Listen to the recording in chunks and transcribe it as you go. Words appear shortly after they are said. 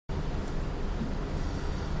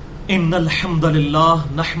إن الحمد لله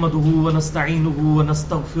نحمده ونستعينه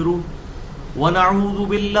ونستغفره ونعوذ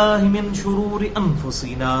بالله من شرور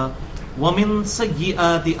أنفسنا ومن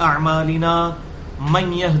سيئات أعمالنا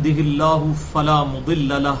من يهده الله فلا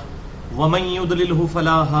مضل له ومن يضلله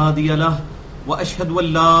فلا هادي له وأشهد أن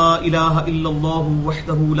لا إله إلا الله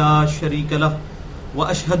وحده لا شريك له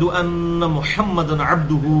وأشهد أن محمدا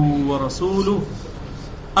عبده ورسوله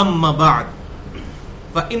أما بعد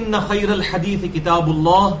فإن خير الحديث كتاب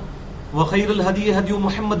الله وخير الهدي هدي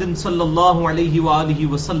محمد صلى الله عليه وآله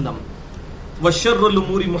وسلم وشر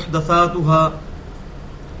الأمور محدثاتها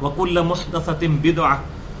وكل محدثة بدعة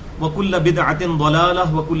وكل بدعة ضلالة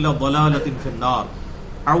وكل ضلالة في النار.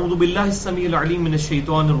 أعوذ بالله السميع العليم من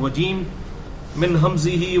الشيطان الرجيم من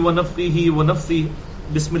همزه ونفخه ونفثه.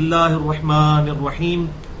 بسم الله الرحمن الرحيم.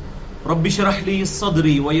 رب اشرح لي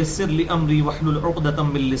صدري ويسر لي أمري واحلل عقدة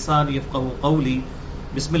من لساني يفقهوا قولي.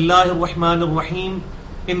 بسم الله الرحمن الرحيم.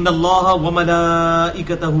 ان الله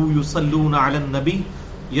وملائكته يصلون على النبي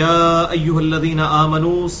يا ايها الذين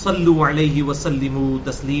آمنوا صلوا عليه وسلموا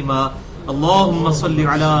تسليما. اللهم صل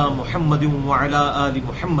على محمد وعلى آل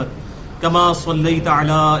محمد كما صليت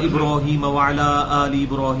على إبراهيم وعلى آل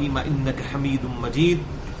إبراهيم إنك حميد مجيد.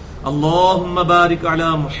 اللهم بارك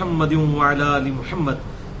على محمد وعلى آل محمد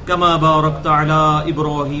كما باركت على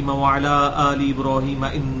إبراهيم وعلى آل إبراهيم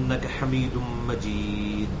إنك حميد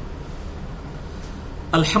مجيد.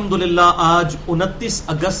 الحمدللہ آج 29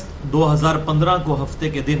 اگست 2015 کو ہفتے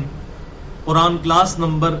کے دن قرآن کلاس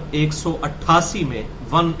نمبر 188 میں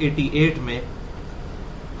 188 میں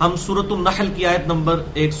ہم سورۃ النحل کی آیت نمبر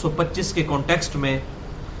 125 کے کانٹیکسٹ میں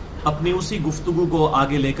اپنی اسی گفتگو کو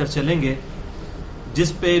آگے لے کر چلیں گے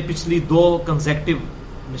جس پہ پچھلی 2 کنسیکٹیو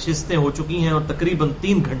نشستیں ہو چکی ہیں اور تقریباً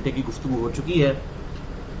 3 گھنٹے کی گفتگو ہو چکی ہے،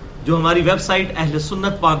 جو ہماری ویب سائٹ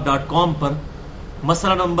اہلسنتپاک.com پر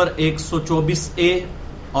مسئلہ نمبر 124A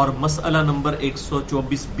اور مسئلہ نمبر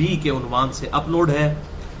 124B کے عنوان سے اپلوڈ ہے.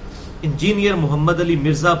 انجینئر محمد علی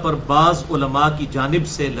مرزا پر بعض علماء کی جانب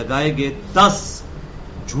سے لگائے گئے 10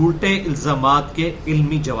 جھوٹے الزامات کے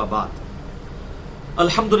علمی جوابات.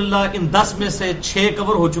 الحمدللہ ان 10 میں سے 6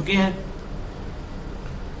 کور ہو چکے ہیں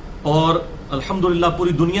اور الحمدللہ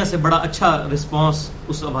پوری دنیا سے بڑا اچھا رسپانس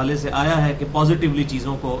اس حوالے سے آیا ہے کہ پازیٹیولی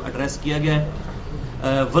چیزوں کو ایڈریس کیا گیا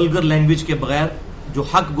ہے، ولگر لینگویج کے بغیر جو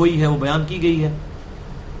حق گوئی ہے وہ بیان کی گئی ہے.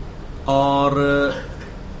 اور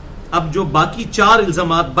اب جو باقی 4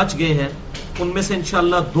 الزامات بچ گئے ہیں ان میں سے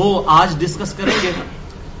انشاءاللہ 2 آج ڈسکس کریں گے،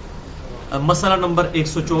 مسئلہ نمبر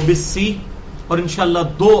 124C اور انشاءاللہ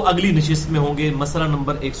 2 اگلی نشست میں ہوں گے، مسئلہ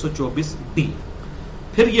نمبر 124D.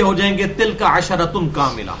 پھر یہ ہو جائیں گے تلک عشرۃ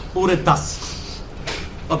کاملہ، پورے 10.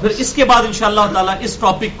 اور پھر اس کے بعد انشاءاللہ تعالی اس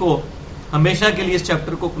ٹاپک کو ہمیشہ کے لیے اس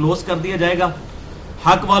چیپٹر کو کلوز کر دیا جائے گا.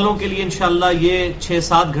 حق والوں کے لیے انشاءاللہ یہ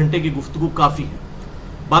 6-7 گھنٹے کی گفتگو کافی ہے.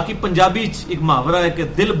 باقی پنجابی ایک محاورہ ہے کہ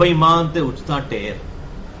دل بے ایمان تے اٹھتا ٹیر.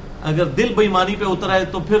 اگر دل بے ایمانی پہ اترا ہے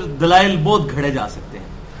تو پھر دلائل بہت گھڑے جا سکتے ہیں.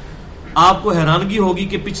 آپ کو حیرانگی ہوگی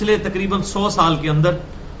کہ پچھلے تقریباً 100 سال کے اندر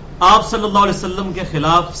آپ صلی اللہ علیہ وسلم کے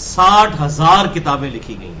خلاف 60,000 کتابیں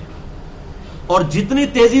لکھی گئی ہیں، اور جتنی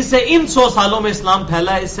تیزی سے ان 100 سالوں میں اسلام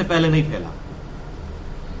پھیلا ہے اس سے پہلے نہیں پھیلا.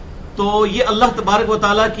 تو یہ اللہ تبارک و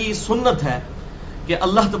تعالیٰ کی سنت ہے کہ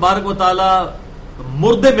اللہ تبارک و تعالیٰ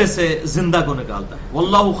مردے میں سے زندہ کو نکالتا ہے.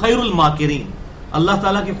 واللہ خیر الماکرین. اللہ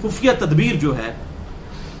تعالیٰ کی خفیہ تدبیر جو ہے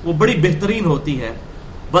وہ بڑی بہترین ہوتی ہے.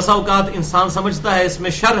 بس اوقات انسان سمجھتا ہے اس میں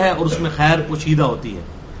شر ہے اور اس میں خیر پوشیدہ ہوتی ہے.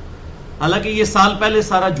 حالانکہ یہ سال پہلے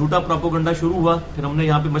سارا جھوٹا پروپیگنڈا شروع ہوا، پھر ہم نے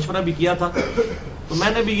یہاں پہ مشورہ بھی کیا تھا، تو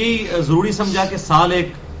میں نے بھی یہی ضروری سمجھا کہ سال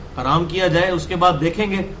ایک آرام کیا جائے، اس کے بعد دیکھیں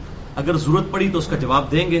گے، اگر ضرورت پڑی تو اس کا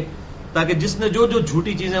جواب دیں گے، تاکہ جس نے جو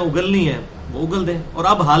جھوٹی چیزیں اگلنی ہیں وہ اگل دیں. اور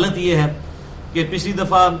اب حالت یہ ہے کہ پچھلی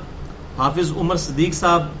دفعہ حافظ عمر صدیق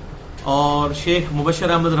صاحب اور شیخ مبشر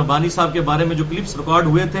احمد ربانی صاحب کے بارے میں جو کلپس ریکارڈ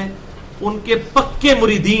ہوئے تھے، ان کے پکے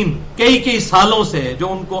مریدین کئی سالوں سے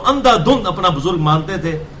جو ان کو اندھا دھند اپنا بزرگ مانتے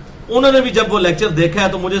تھے، انہوں نے بھی جب وہ لیکچر دیکھا ہے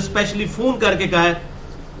تو مجھے اسپیشلی فون کر کے کہا ہے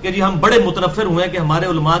کہ جی ہم بڑے متنفر ہوئے ہیں کہ ہمارے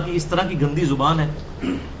علماء کی اس طرح کی گندی زبان ہے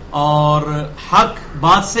اور حق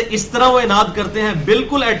بات سے اس طرح وہ اناد کرتے ہیں.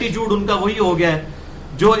 بالکل ایٹیچیوڈ ان کا وہی ہو گیا ہے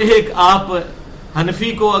جو ایک آپ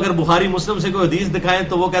حنفی کو اگر بخاری مسلم سے کوئی حدیث دکھائیں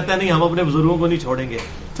تو وہ کہتا ہے نہیں ہم اپنے بزرگوں کو نہیں چھوڑیں گے.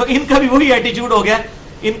 تو ان کا بھی وہی ایٹیچیوڈ ہو گیا.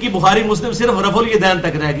 ان کی بخاری مسلم صرف رفع الیدین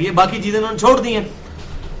تک رہ گئی ہے، باقی چیزیں انہوں نے چھوڑ دی ہیں.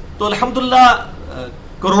 تو الحمدللہ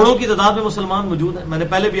کروڑوں کی تعداد میں مسلمان موجود ہیں. میں نے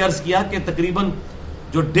پہلے بھی عرض کیا کہ تقریباً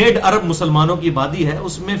جو 1.5 ارب مسلمانوں کی آبادی ہے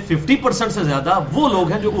اس میں 50% سے زیادہ وہ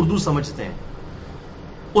لوگ ہیں جو اردو سمجھتے ہیں.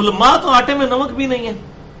 علماء تو آٹے میں نمک بھی نہیں ہے.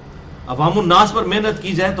 عوام الناس پر محنت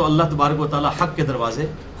کی جائے تو اللہ تبارک و تعالی حق کے دروازے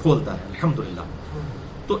کھولتا ہے الحمدللہ.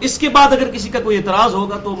 تو اس کے بعد اگر کسی کا کوئی اعتراض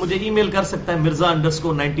ہوگا تو مجھے ای میل کر سکتا ہے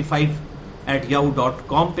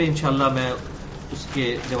mirza_95@yahoo.com پہ. انشاءاللہ میں اس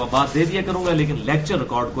کے جوابات دے دیا کروں گا، لیکن لیکچر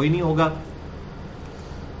ریکارڈ کوئی نہیں ہوگا.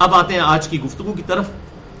 اب آتے ہیں آج کی گفتگو کی طرف.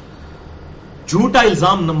 جھوٹا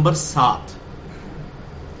الزام نمبر 7.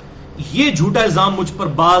 یہ جھوٹا الزام مجھ پر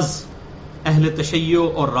بعض اہل تشیع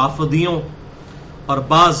اور رافضیوں اور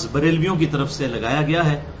بعض بریلویوں کی طرف سے لگایا گیا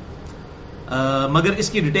ہے، مگر اس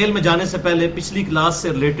کی ڈیٹیل میں جانے سے پہلے پچھلی کلاس سے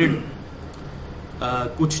ریلیٹڈ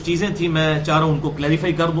کچھ چیزیں تھیں، میں چاہ رہا ہوں ان کو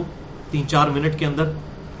کلیریفائی کر دوں 3-4 منٹ کے اندر.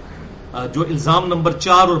 جو الزام نمبر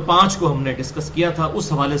 4 اور 5 کو ہم نے ڈسکس کیا تھا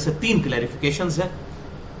اس حوالے سے 3 کلیریفیکیشنز ہیں.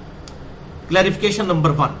 کلیریفیکیشن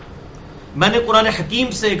نمبر 1، میں نے قرآن حکیم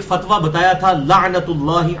سے ایک فتویٰ بتایا تھا لعنت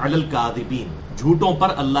اللہ علی الکاذبین، جھوٹوں پر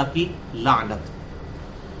اللہ کی لعنت.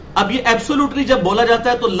 اب یہ ایبسولوٹلی جب بولا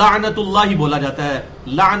جاتا ہے تو لعنت اللہ ہی بولا جاتا ہے،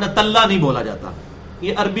 لعنت اللہ نہیں بولا جاتا.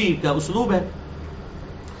 یہ عربی کا اسلوب ہے.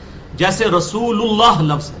 جیسے رسول اللہ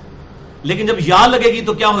لفظ ہے، لیکن جب یا لگے گی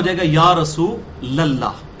تو کیا ہو جائے گا؟ یا رسول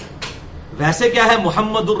اللہ. ویسے کیا ہے؟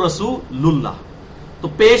 محمد الرسول اللہ. تو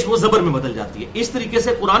پیش وہ زبر میں بدل جاتی ہے. اس طریقے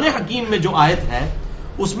سے قرآن حکیم میں جو آیت ہے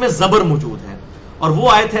اس میں زبر موجود ہے، اور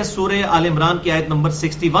وہ آیت ہے سورہ آل عمران کی آیت نمبر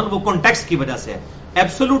 61. وہ کانٹیکسٹ کی وجہ سے ہے.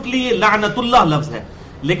 ایبسولوٹلی یہ لعنت اللہ لفظ ہے،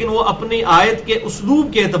 لیکن وہ اپنی آیت کے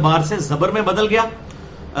اسلوب کے اعتبار سے زبر میں بدل گیا.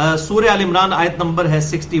 سورہ آل عمران آیت نمبر ہے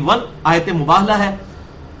 61، آیت مباہلہ ہے.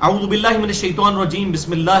 اعوذ باللہ من الشیطان الرجیم،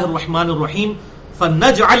 بسم اللہ الرحمن الرحیم،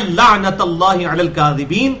 فنجعل لعنت اللہ علی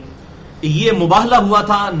الکاذبین. یہ مباہلہ ہوا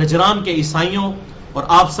تھا نجران کے عیسائیوں اور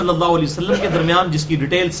آپ صلی اللہ علیہ وسلم کے درمیان، جس کی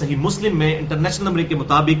ڈیٹیل صحیح مسلم میں انٹرنیشنل نمبر کے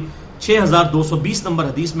مطابق 6220 نمبر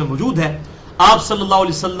حدیث میں موجود ہے. آپ صلی اللہ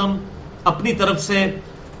علیہ وسلم اپنی طرف سے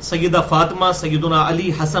سیدہ فاطمہ، سیدنا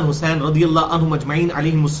علی، حسن، حسین رضی اللہ عنہم اجمعین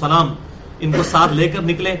علیہم السلام ان کو ساتھ لے کر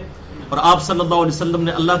نکلے، اور آپ صلی اللہ علیہ وسلم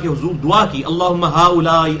نے اللہ کے حضور دعا کی اللہم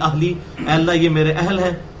ہؤلاء اہلی، اے اللہ یہ میرے اہل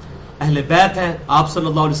ہیں، اہل بیت ہیں. آپ صلی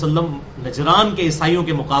اللہ علیہ وسلم نجران کے عیسائیوں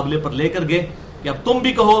کے مقابلے پر لے کر گئے کہ اب تم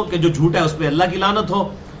بھی کہو کہ جو جھوٹا ہے اس پہ اللہ کی لعنت ہو،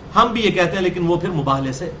 ہم بھی یہ کہتے ہیں، لیکن وہ پھر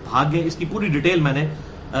مباہلے سے بھاگ گئے. اس کی پوری ڈیٹیل میں نے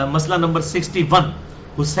مسئلہ نمبر 61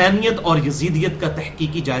 حسینیت اور یزیدیت کا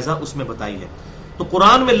تحقیقی جائزہ اس میں بتائی ہے. تو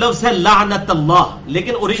قرآن میں لفظ ہے لعنت اللہ،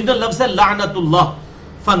 لیکن اوریجنل لفظ ہے لعنت اللہ.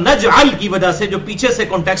 فنجعل کی وجہ سے جو پیچھے سے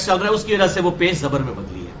کانٹیکسٹ چل رہا ہے اس کی وجہ سے وہ پیش زبر میں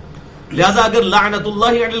بدلی ہے. لہذا اگر لعنت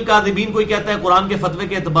اللہ علی الکاذبین کوئی کہتا ہے قرآن کے فتوے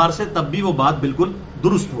کے اعتبار سے، تب بھی وہ بات بالکل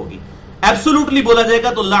درست ہوگی. ایبسولوٹلی بولا جائے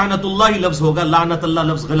گا تو لعنت اللہ لفظ ہوگا، لعنت اللہ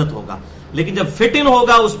لفظ غلط ہوگا. لیکن جب فٹ ان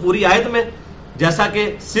ہوگا اس پوری آیت میں، جیسا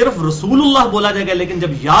کہ صرف رسول اللہ بولا جائے گا، لیکن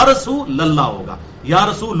جب یا رسول اللہ ہوگا، یا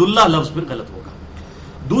رسول اللہ لفظ پھر غلط ہوگا.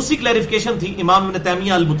 دوسری کلیریفیکیشن تھی امام ابن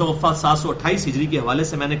تیمیہ المتوفا 728 ہجری کے حوالے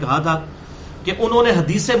سے. میں نے کہا تھا کہ انہوں نے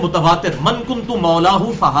حدیث متواتر من کنت مولاہ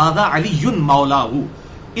فہذا علی مولاہ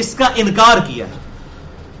اس کا انکار کیا ہے.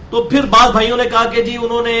 تو پھر بعض بھائیوں نے کہا کہ جی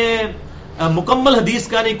انہوں نے مکمل حدیث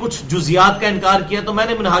کا نہیں، کچھ جزیات کا انکار کیا. تو میں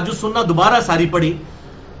نے منہاج السنہ دوبارہ ساری پڑھی،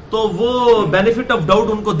 تو وہ بینیفٹ آف ڈاؤٹ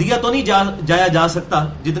ان کو دیا تو نہیں جایا جا سکتا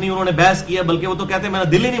جتنی انہوں نے بحث کیا، بلکہ وہ تو کہتے ہیں میرا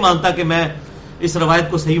دل ہی نہیں مانتا کہ میں اس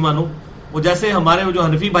روایت کو صحیح مانوں. وہ جیسے ہمارے جو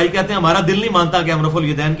حنفی بھائی کہتے ہیں ہمارا دل نہیں مانتا کہ ہم رفع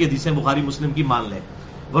الیدین کی حدیثیں بخاری مسلم کی مان لیں،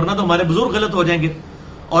 ورنہ تو ہمارے بزرگ غلط ہو جائیں گے.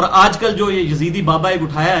 اور آج کل جو یہ یزیدی بابا ایک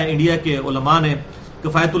اٹھایا ہے انڈیا کے علماء نے،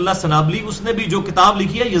 کفایت اللہ سنابلی، اس نے بھی جو کتاب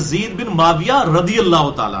لکھی ہے یزید بن معاویہ رضی اللہ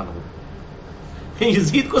تعالیٰ عنہ،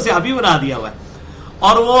 یزید کو صحابی بنا دیا ہوا ہے.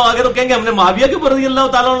 اور وہ اگر وہ کہیں گے ہم نے معاویہ کے اوپر رضی اللہ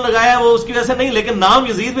تعالیٰ عنہ لگایا ہے، وہ اس کی وجہ سے نہیں، لیکن نام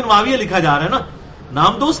یزید بن معاویہ لکھا جا رہا ہے نا،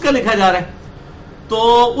 نام تو اس کا لکھا جا رہا ہے. تو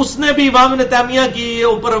اس نے بھی امام ابن تیمیہ کی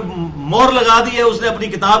اوپر مہر لگا دی ہے. اس نے اپنی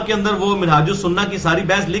کتاب کے اندر وہ منہاج السنہ کی ساری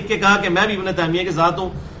بحث لکھ کے کہا کہ میں بھی ابن تیمیہ کے ساتھ ہوں،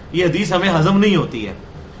 یہ حدیث ہمیں ہضم نہیں ہوتی ہے.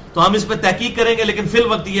 تو ہم اس پہ تحقیق کریں گے، لیکن فی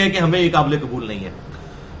الوقت یہ ہے کہ ہمیں یہ قابل قبول نہیں ہے.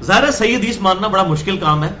 ظاہر ہے صحیح حدیث ماننا بڑا مشکل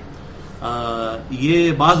کام ہے.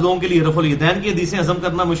 یہ بعض لوگوں کے لیے رفع الیدین کی حدیثیں ہضم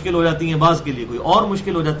کرنا مشکل ہو جاتی ہیں، بعض کے لیے کوئی اور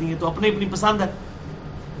مشکل ہو جاتی ہیں، تو اپنی اپنی پسند ہے.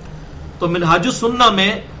 تو منہاج السنہ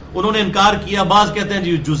میں انہوں نے انکار کیا، بعض کہتے ہیں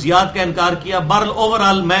جی جزیات کا انکار کیا. بہرحال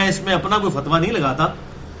اوورآل میں اس میں اپنا کوئی فتویٰ نہیں لگاتا.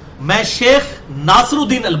 میں شیخ ناصر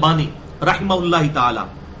الدین البانی رحمہ اللہ تعالی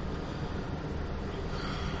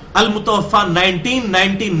المتوفا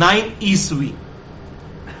 1999 عیسوی،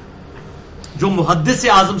 جو محدث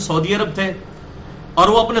اعظم سعودی عرب تھے اور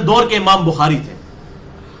وہ اپنے دور کے امام بخاری تھے،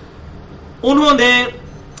 انہوں نے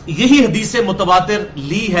یہی حدیث متواتر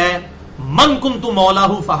لی ہے من کنت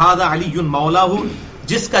مولاہ فہذا علی مولاہ،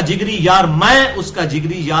 جس کا جگری یار میں، اس کا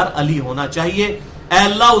جگری یار علی ہونا چاہیے. اے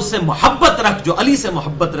اللہ اس سے محبت رکھ جو علی سے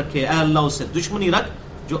محبت رکھے، اے اللہ اس سے دشمنی رکھ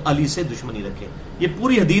جو علی سے دشمنی رکھے. یہ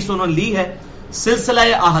پوری حدیث انہوں نے لی ہے سلسلہ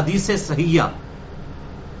احادیث صحیحہ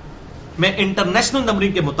میں انٹرنیشنل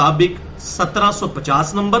نمبرنگ کے مطابق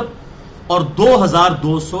 1750 نمبر اور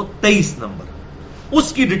 2223 نمبر.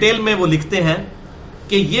 اس کی ڈیٹیل میں وہ لکھتے ہیں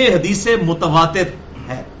کہ یہ حدیث متواتر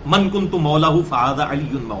ہے. من کنت مولاہ فہذا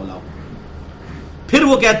علی مولاہ. پھر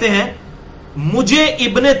وہ کہتے ہیں مجھے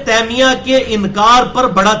ابن تیمیہ کے انکار پر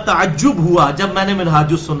بڑا تعجب ہوا جب میں نے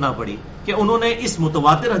منہاج السنہ پڑھی کہ انہوں نے اس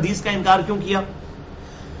متواتر حدیث کا انکار کیوں کیا،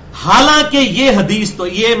 حالانکہ یہ حدیث تو،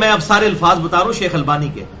 یہ میں اب سارے الفاظ بتا رہا ہوں شیخ البانی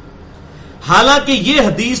کے، حالانکہ یہ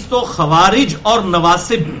حدیث تو خوارج اور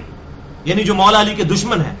نواسب یعنی جو مولا علی کے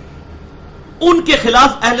دشمن ہیں ان کے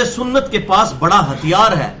خلاف اہل سنت کے پاس بڑا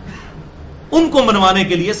ہتھیار ہے ان کو منوانے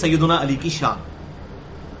کے لیے سیدنا علی کی شان.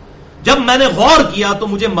 جب میں نے غور کیا تو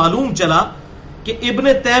مجھے معلوم چلا کہ ابن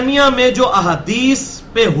تیمیہ میں جو احادیث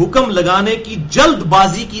پہ حکم لگانے کی جلد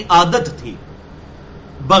بازی کی عادت تھی،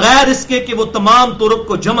 بغیر اس کے کہ وہ تمام طرق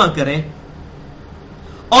کو جمع کریں،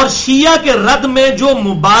 اور شیعہ کے رد میں جو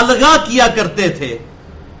مبالغہ کیا کرتے تھے،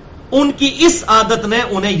 ان کی اس عادت نے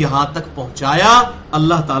انہیں یہاں تک پہنچایا.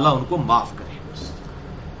 اللہ تعالیٰ ان کو معاف کرے،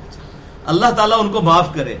 اللہ تعالیٰ ان کو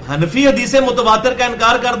معاف کرے. حنفی حدیث متواتر کا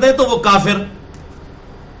انکار کر دیں تو وہ کافر،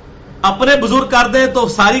 اپنے بزرگ کر دیں تو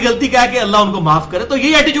ساری غلطی کہہ کے اللہ ان کو معاف کرے. تو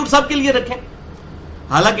یہ ایٹیٹیوڈ سب کے لیے رکھیں.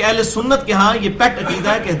 حالانکہ اہل سنت کے ہاں یہ پیٹ عقیدہ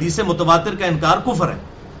ہے کہ حدیث متواتر کا انکار کفر ہے.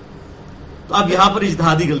 تو اب یہاں پر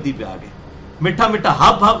اجتہادی غلطی پہ آ گئے. میٹھا میٹھا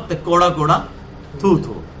ہپ ہپ کوڑا کوڑا تھو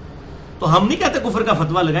تھو. تو ہم نہیں کہتے کفر کا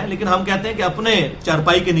فتویٰ لگائیں، لیکن ہم کہتے ہیں کہ اپنے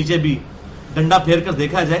چارپائی کے نیچے بھی ڈنڈا پھیر کر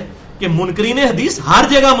دیکھا جائے کہ منکرین حدیث ہر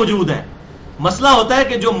جگہ موجود ہیں. مسئلہ ہوتا ہے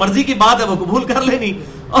کہ جو مرضی کی بات ہے وہ قبول کر لینی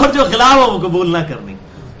اور جو خلاف ہے وہ قبول نہ کرنی.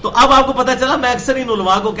 تو اب آپ کو پتا چلا، میں اکثر ان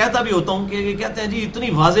علماء کو کہتا بھی ہوتا ہوں کہ یہ کہتے ہیں جی اتنی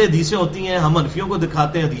واضح حدیثیں ہوتی ہیں، ہم حنفیوں کو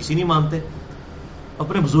دکھاتے ہیں حدیث ہی نہیں مانتے،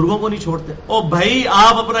 اپنے بزرگوں کو نہیں چھوڑتے. او بھائی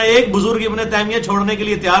آپ اپنا ایک بزرگ ابن تیمیہ چھوڑنے کے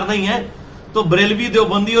لیے تیار نہیں ہے تو بریلوی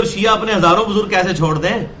دیوبندی اور شیعہ اپنے ہزاروں بزرگ کیسے چھوڑ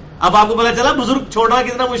دیں؟ اب آپ کو پتا چلا بزرگ چھوڑنا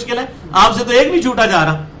کتنا مشکل ہے. آپ سے تو ایک بھی چھوٹا جا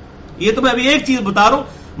رہا. یہ تو میں ابھی ایک چیز بتا رہا ہوں،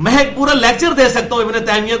 میں ایک پورا لیکچر دے سکتا ہوں ابن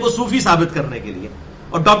تیمیہ کو صوفی ثابت کرنے کے لیے،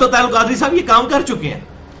 اور ڈاکٹر طاہر القادری صاحب یہ کام کر چکے ہیں.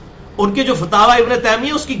 ان کے جو فتاوی ابن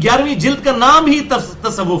تیمیہ اس کی 11ویں جلد کا نام ہی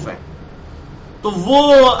تصوف ہے. تو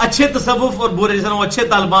وہ اچھے تصوف اور برے، جیسے وہ اچھے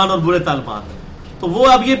طالبان اور برے طالبان. تو وہ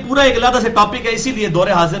اب یہ پورا ایک علیحدہ سے ٹاپک ہے، اسی لیے دور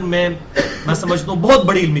حاضر میں سمجھتا ہوں بہت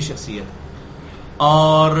بڑی علمی شخصیت،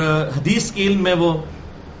 اور حدیث کے علم میں وہ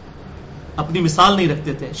اپنی مثال نہیں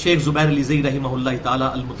رکھتے تھے. شیخ زبیر علیزئی رحمہ اللہ تعالی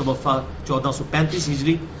المتوفا 1435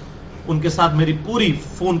 ہجری، ان کے ساتھ میری پوری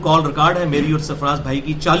فون کال ریکارڈ ہے میری اور سرفراز بھائی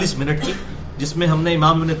کی 40 منٹ کی، جس میں ہم نے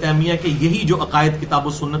امام ابن تیمیہ کے یہی جو عقائد کتاب و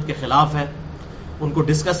سنت کے خلاف ہیں ان کو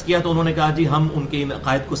ڈسکس کیا. تو انہوں نے کہا جی ہم ان کے ان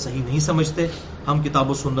عقائد کو صحیح نہیں سمجھتے، ہم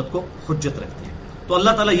کتاب و سنت کو حجت رکھتے ہیں. تو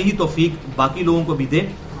اللہ تعالیٰ یہی توفیق باقی لوگوں کو بھی دے.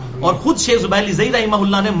 اور خود شیخ زبیر علیزئی رحمہ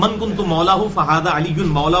اللہ نے من کنت مولاہ فہذا علی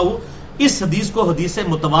مولاہ اس حدیث کو حدیث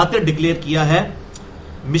متواتر ڈکلیئر کیا ہے.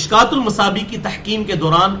 مشکات المصابیح کی تحقیم کے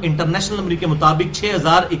دوران انٹرنیشنل نمبر کے مطابق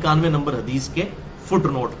 6091 نمبر حدیث کے فٹ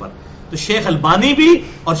نوٹ پر. تو شیخ البانی بھی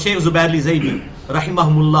اور شیخ زبیر علیزئی بھی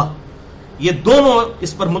رحمہم اللہ یہ دونوں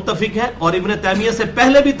اس پر متفق ہیں، اور ابن تیمیہ سے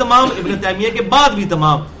پہلے بھی تمام، ابن تیمیہ کے بعد بھی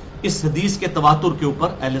تمام اس حدیث کے تواتر کے اوپر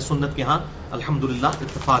اہل سنت کے ہاں الحمدللہ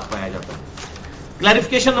اتفاق پایا جاتا ہے.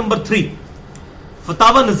 کلیریفیکیشن نمبر 3،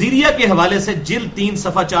 فتاوی نظیریہ کے حوالے سے جلد 3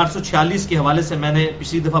 صفحہ 446 کے حوالے سے میں نے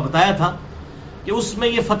پچھلی دفعہ بتایا تھا کہ اس میں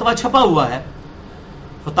یہ فتویٰ چھپا ہوا ہے،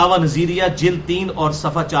 فتاوی نظیریہ جلد 3 اور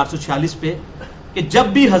صفحہ 446 پہ، کہ جب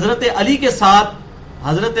بھی حضرت علی کے ساتھ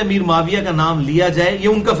حضرت امیر معاویہ کا نام لیا جائے، یہ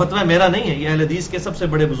ان کا فتویٰ میرا نہیں ہے، یہ اہل حدیث کے سب سے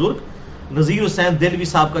بڑے بزرگ نذیر حسین دہلوی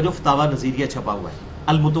صاحب کا جو فتاوی نظیریہ چھپا ہوا ہے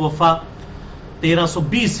المتوفا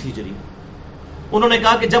 1320 ہجری. انہوں نے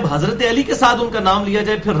کہا کہ جب حضرت علی کے ساتھ ان کا نام لیا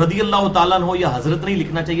جائے پھر رضی اللہ تعالیٰ عنہ یا حضرت نہیں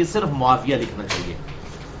لکھنا چاہیے، صرف معاویہ لکھنا چاہیے.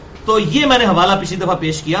 تو یہ میں نے حوالہ پچھلی دفعہ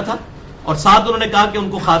پیش کیا تھا، اور ساتھ انہوں نے کہا کہ ان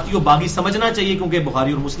کو خاطی و باغی سمجھنا چاہیے کیونکہ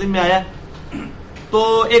بخاری اور مسلم میں آیا ہے. تو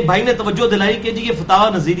ایک بھائی نے توجہ دلائی کہ جی یہ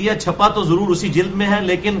فتاوی نظیریہ چھپا تو ضرور اسی جلد میں ہے،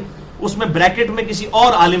 لیکن اس میں بریکٹ میں کسی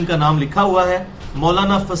اور عالم کا نام لکھا ہوا ہے،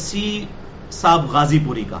 مولانا فصیح صاحب غازی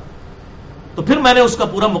پوری کا. تو پھر میں نے اس کا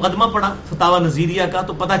پورا مقدمہ پڑھا فتاوی نظیریہ کا،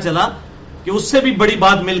 تو پتہ چلا کہ اس سے بھی بڑی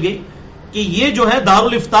بات مل گئی کہ یہ جو ہے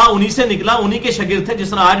دارالفتاء انہی سے نکلا، انہی کے شاگرد تھے. جس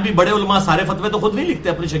طرح آج بھی بڑے علماء سارے فتوے تو خود نہیں لکھتے،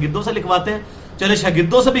 اپنے شاگردوں سے لکھواتے ہیں. چلے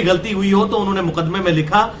شاگردوں سے بھی غلطی ہوئی ہو تو انہوں نے مقدمے میں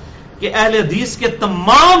لکھا کہ اہل حدیث کے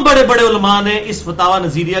تمام بڑے بڑے علماء نے اس فتاوی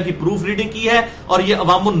نظیریہ کی پروف ریڈنگ کی ہے، اور یہ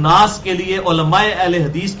عوام الناس کے لیے علماء اہل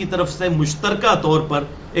حدیث کی طرف سے مشترکہ طور پر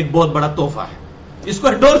ایک بہت بڑا تحفہ ہے. اس کو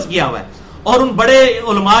انڈورس کیا ہوا ہے، اور ان بڑے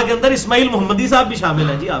علماء کے اندر اسماعیل محمدی صاحب بھی شامل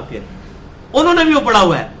ہیں جی آپ کے، انہوں نے بھی وہ پڑھا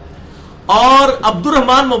ہوا ہے. اور عبد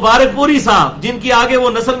الرحمان مبارک پوری صاحب، جن کی آگے وہ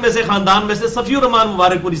نسل میں سے خاندان میں سے صفی الرحمان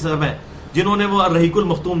مبارک پوری صاحب ہیں، جنہوں نے وہ الرحیق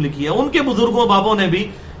المختوم لکھی ہے، ان کے بزرگوں بابوں نے بھی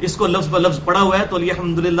اس کو لفظ بلفظ پڑھا ہوا ہے. تو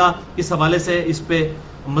الحمدللہ اس حوالے سے اس پہ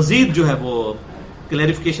مزید جو ہے وہ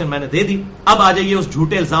کلیریفیکیشن میں نے دے دی. اب آ جائیے اس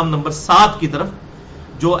جھوٹے الزام نمبر 7 کی طرف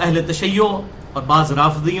جو اہل تشیع اور بعض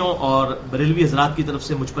رافضیوں اور بریلوی حضرات کی طرف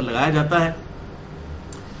سے مجھ پر لگایا جاتا ہے.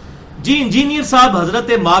 جی انجینئر صاحب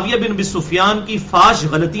حضرت معاویہ بن ابی سفیان کی فاش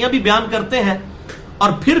غلطیاں بھی بیان کرتے ہیں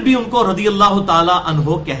اور پھر بھی ان کو رضی اللہ تعالی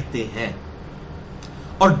عنہ کہتے ہیں،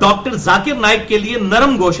 اور ڈاکٹر ذاکر نائک کے لیے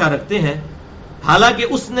نرم گوشہ رکھتے ہیں، حالانکہ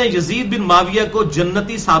اس نے یزید بن معاویہ کو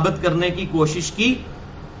جنتی ثابت کرنے کی کوشش کی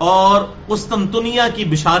اور قسطنطنیہ کی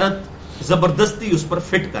بشارت زبردستی اس پر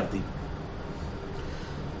فٹ کر دی.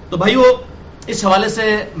 تو بھائیو اس حوالے سے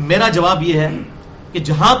میرا جواب یہ ہے کہ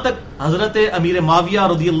جہاں تک حضرت امیر معاویہ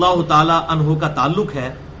رضی اللہ تعالی عنہ کا تعلق ہے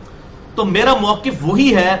تو میرا موقف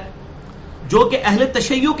وہی ہے جو کہ اہل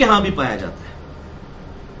تشیع کے ہاں بھی پایا جاتا ہے.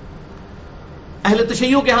 اہل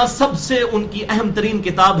تشیع کے ہاں سب سے ان کی اہم ترین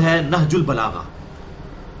کتاب ہے نہج البلاغہ،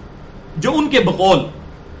 جو ان کے بقول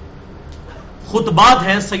خطبات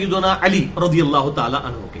ہیں سیدنا علی رضی اللہ تعالی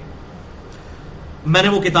عنہ کے. میں نے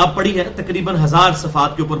وہ کتاب پڑھی ہے، تقریباً 1000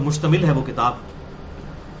 صفحات کے اوپر مشتمل ہے وہ کتاب.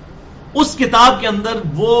 اس کتاب کے اندر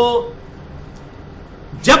وہ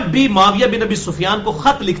جب بھی معاویہ بن ابی سفیان کو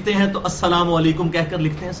خط لکھتے ہیں تو السلام علیکم کہہ کر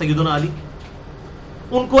لکھتے ہیں سیدنا علی.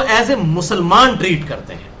 ان کو ایز اے مسلمان ٹریٹ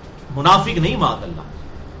کرتے ہیں، منافق نہیں معاذ اللہ.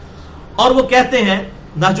 اور وہ کہتے ہیں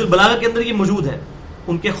نہج البلاغہ کے اندر یہ موجود ہے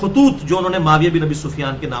ان کے خطوط جو انہوں نے معاویہ بن ابی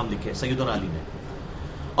سفیان کے نام لکھے سیدنا علی نے.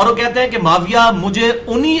 اور وہ کہتے ہیں کہ معاویہ مجھے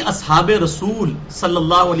انہی اصحاب رسول صلی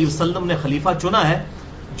اللہ علیہ وسلم نے خلیفہ چنا ہے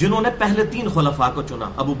جنہوں نے پہلے 3 خلفاء کو چنا،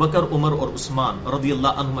 ابو بکر، عمر اور عثمان رضی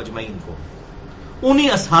اللہ عنہم اجمعین کو، انہی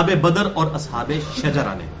اصحاب بدر اور اصحاب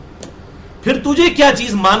شجرہ نے. پھر تجھے کیا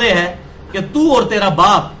چیز مانے ہے کہ تو اور تیرا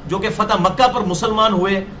باپ جو کہ فتح مکہ پر مسلمان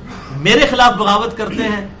ہوئے میرے خلاف بغاوت کرتے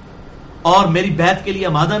ہیں اور میری بیعت کے لیے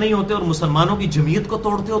آمادہ نہیں ہوتے اور مسلمانوں کی جمعیت کو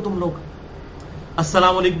توڑتے ہو تم لوگ.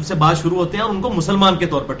 السلام علیکم سے بات شروع ہوتے ہیں، ان کو مسلمان کے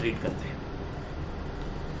طور پر ٹریٹ کرتے ہیں.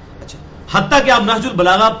 اچھا، حتیٰ کہ آپ نہج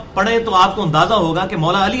البلاغہ پڑھیں تو آپ کو اندازہ ہوگا کہ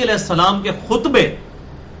مولا علی علیہ السلام کے خطبے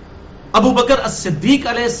ابو بکر الصدیق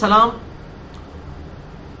علیہ السلام،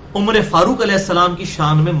 عمر فاروق علیہ السلام کی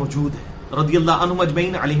شان میں موجود ہے رضی اللہ عنہم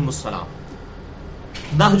اجمعین علیہم السلام.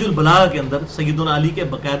 نہج البلاغہ کے اندر سیدنا علی کے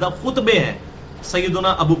باقاعدہ خطبے ہیں سیدنا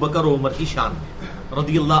ابو بکر و عمر کی شان میں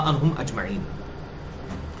رضی اللہ عنہم اجمعین.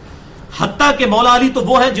 حتیٰ کہ مولا علی تو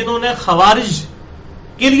وہ ہیں جنہوں نے خوارج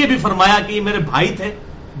کے لیے بھی فرمایا کہ یہ میرے بھائی تھے،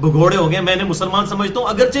 بگوڑے ہو گئے، میں نے مسلمان سمجھتا ہوں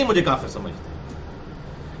اگرچہ مجھے کافر سمجھتے ہیں.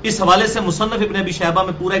 اس حوالے سے مصنف ابن ابی شیبہ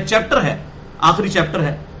میں پورا ایک چیپٹر ہے، آخری چیپٹر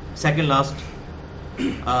ہے، سیکنڈ لاسٹ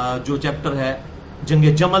جو چیپٹر ہے جنگ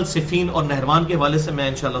جمل، صفین اور نہروان کے حوالے سے میں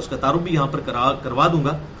انشاءاللہ اس کا تعارف بھی یہاں پر کروا دوں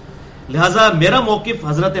گا. لہٰذا میرا موقف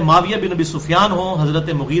حضرت معاویہ بن ابی سفیان ہو، حضرت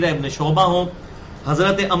مغیرہ ابن شعبہ ہو،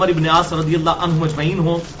 حضرت عمر ابن عاص رضی اللہ عنہم اجمعین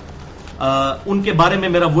ہو، ان کے بارے میں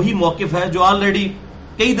میرا وہی موقف ہے جو آلریڈی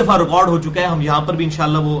کئی دفعہ ریکارڈ ہو چکا ہے. ہم یہاں پر بھی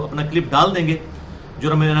انشاءاللہ وہ اپنا کلپ ڈال دیں گے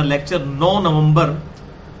جو میرا لیکچر 9 نومبر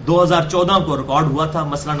 2014 کو ریکارڈ ہوا تھا،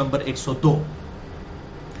 مسئلہ نمبر 102،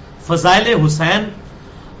 فضائل حسین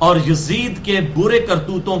اور یزید کے برے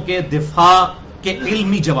کرتوتوں کے دفاع کے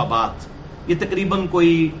علمی جوابات. یہ تقریباً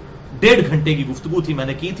کوئی 1.5 گھنٹے کی گفتگو تھی، میں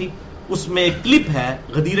نے کی تھی. اس میں ایک کلپ ہے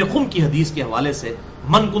غدیر خم کی حدیث کے حوالے سے،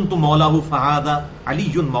 من کنت مولاہ فہذا علی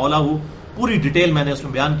مولاہ، پوری ڈیٹیل میں نے اس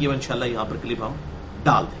میں بیان کی ہے. انشاءاللہ یہاں پر کلپ ہم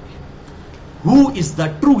ڈال دیں گے. ہو از دا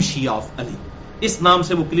ٹرو شیعہ آف علی، اس نام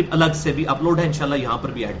سے وہ کلپ الگ سے بھی اپلوڈ ہے، انشاءاللہ یہاں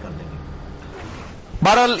پر بھی ایڈ کر دیں گے.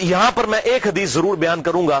 بہرحال یہاں پر میں ایک حدیث ضرور بیان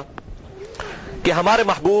کروں گا کہ ہمارے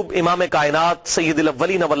محبوب امام کائنات سید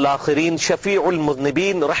الاولین والآخرین شفیع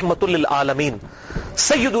المذنبین رحمت للعالمین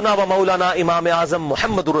سیدنا و مولانا امام اعظم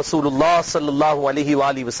محمد رسول اللہ صلی اللہ علیہ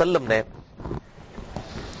وآلہ وسلم نے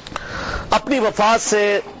اپنی وفات سے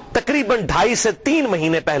تقریباً 2.5 سے 3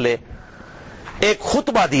 مہینے پہلے ایک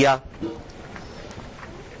خطبہ دیا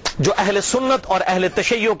جو اہل سنت اور اہل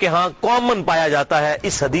تشیع کے ہاں کامن پایا جاتا ہے.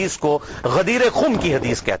 اس حدیث کو غدیر خم کی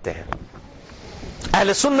حدیث کہتے ہیں.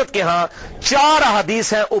 اہل سنت کے ہاں 4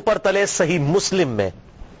 احادیث ہیں اوپر تلے صحیح مسلم میں.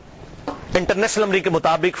 انٹرنیشنل نمبر کے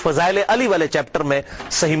مطابق فضائل علی والے چیپٹر میں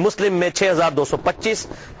صحیح مسلم میں 6225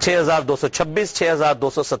 6226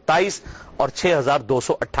 6227 اور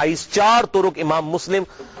 6228 4 طرق امام مسلم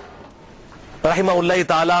رحمہ اللہ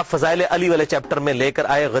تعالی فضائل علی والے چیپٹر میں لے کر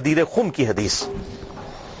آئے. غدیر خم کی حدیث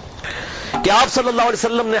کہ آپ صلی اللہ علیہ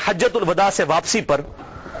وسلم نے حجۃ الوداع سے واپسی پر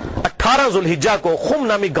 18 ذوالحجہ کو خم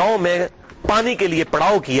نامی گاؤں میں پانی کے لیے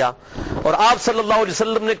پڑاؤ کیا اور آپ صلی اللہ علیہ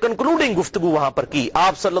وسلم نے کنکلوڈنگ گفتگو وہاں پر کی.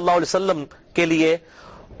 آپ صلی اللہ علیہ وسلم کے لیے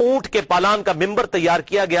اونٹ کے پالان کا ممبر تیار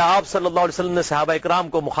کیا گیا. آپ صلی اللہ علیہ وسلم نے صحابہ اکرام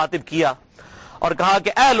کو مخاطب کیا اور کہا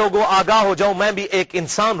کہ اے لوگوں آگاہ ہو جاؤ، میں بھی ایک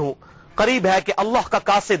انسان ہوں، قریب ہے کہ اللہ کا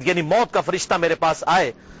قاصد یعنی موت کا فرشتہ میرے پاس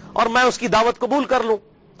آئے اور میں اس کی دعوت قبول کر لوں۔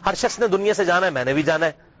 ہر شخص نے دنیا سے جانا ہے، میں نے بھی جانا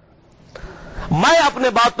ہے۔ میں اپنے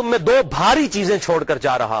بعد تم میں دو بھاری چیزیں چھوڑ کر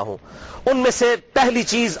جا رہا ہوں، ان میں سے پہلی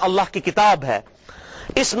چیز اللہ کی کتاب ہے،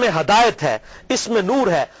 اس میں ہدایت ہے، اس میں نور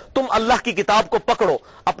ہے۔ تم اللہ کی کتاب کو پکڑو،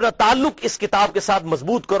 اپنا تعلق اس کتاب کے ساتھ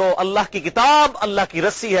مضبوط کرو۔ اللہ کی کتاب اللہ کی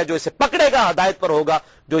رسی ہے، جو اسے پکڑے گا ہدایت پر ہوگا،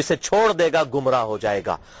 جو اسے چھوڑ دے گا گمراہ ہو جائے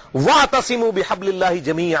گا۔ وَاعْتَصِمُوا بِحَبْلِ اللَّهِ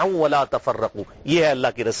جَمِيعًا وَلَا تَفَرَّقُوا، یہ ہے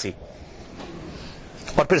اللہ کی رسی۔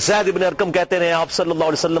 اور پھر زید ابن ارقم کہتے رہے، آپ صلی اللہ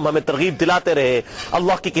علیہ وسلم ہمیں ترغیب دلاتے رہے،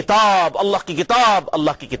 اللہ کی کتاب، اللہ کی کتاب،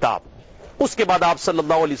 اللہ کی کتاب۔ اس کے بعد آپ صلی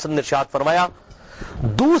اللہ علیہ وسلم نے ارشاد فرمایا،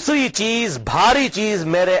 دوسری چیز، بھاری چیز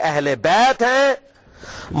میرے اہل بیت ہیں،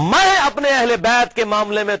 میں اپنے اہل بیت کے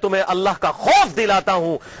معاملے میں تمہیں اللہ کا خوف دلاتا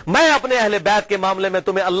ہوں، میں اپنے اہل بیت کے معاملے میں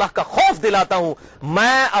تمہیں اللہ کا خوف دلاتا ہوں،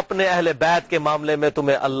 میں اپنے اہل بیت کے معاملے میں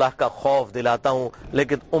تمہیں اللہ کا خوف دلاتا ہوں۔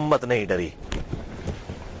 لیکن امت نہیں ڈری،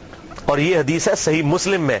 اور یہ حدیث ہے صحیح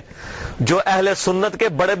مسلم میں، جو اہل سنت کے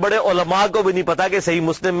بڑے بڑے علماء کو بھی نہیں پتا کہ صحیح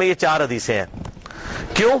مسلم میں یہ 4 حدیثیں ہیں۔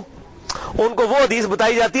 کیوں؟ ان کو وہ حدیث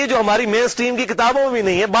بتائی جاتی ہے جو ہماری مین سٹریم کی کتابوں میں بھی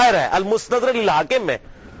نہیں ہے، باہر ہے، المستدرک للحاکم میں۔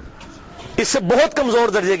 اس سے بہت کمزور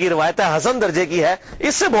درجے کی روایت ہے، حسن درجے کی ہے،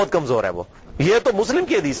 اس سے بہت کمزور ہے وہ، یہ تو مسلم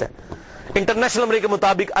کی حدیث ہے۔ انٹرنیشنل نمبر کے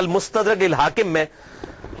مطابق المستدرک للحاکم میں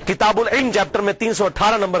کتاب العلم چیپٹر میں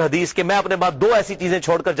 318 نمبر حدیث کہ میں اپنے بعد 2 ایسی چیزیں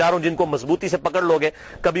چھوڑ کر جا رہا ہوں جن کو مضبوطی سے پکڑ لوگے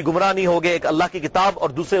کبھی گمراہ نہیں ہوگے، ایک اللہ کی کتاب اور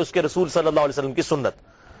دوسرے اس کے رسول صلی اللہ علیہ وسلم کی سنت۔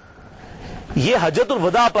 یہ حجۃ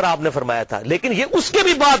الوداع پر آپ نے فرمایا تھا، لیکن یہ اس کے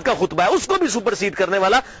بھی بعد کا خطبہ ہے، اس کو بھی سپرسیڈ کرنے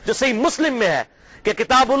والا، جو صحیح مسلم میں ہے کہ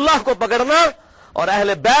کتاب اللہ کو پکڑنا اور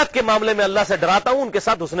اہل بیت کے معاملے میں اللہ سے ڈراتا ہوں، ان کے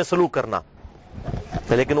ساتھ حسن سلوک کرنا۔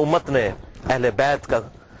 لیکن امت نے اہل بیت کا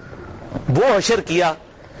وہ حشر کیا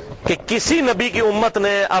کہ کسی نبی کی امت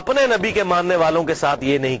نے اپنے نبی کے ماننے والوں کے ساتھ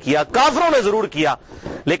یہ نہیں کیا، کافروں نے ضرور کیا،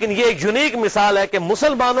 لیکن یہ ایک یونیک مثال ہے کہ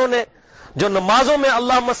مسلمانوں نے جو نمازوں میں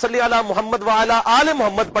اللہم صلی علی محمد وعلی آل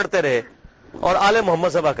محمد پڑھتے رہے اور آل محمد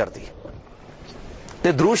ذبح کر دی۔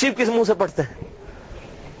 یہ درود شریف کس منہ سے پڑھتے ہیں؟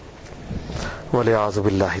 والعیاذ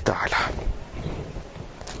باللہ تعالی۔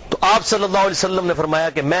 تو آپ صلی اللہ علیہ وسلم نے فرمایا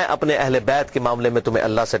کہ میں اپنے اہل بیت کے معاملے میں تمہیں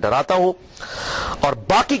اللہ سے ڈراتا ہوں، اور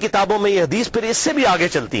باقی کتابوں میں یہ حدیث پھر اس سے بھی آگے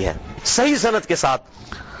چلتی ہے صحیح سند کے ساتھ۔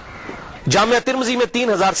 جامعہ ترمذی میں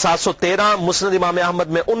 3713، مسند امام احمد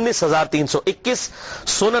میں 19321،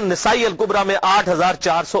 سنن نسائی الکبریٰ میں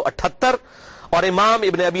 8478، اور امام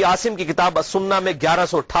ابن ابی عاصم کی کتاب السنہ میں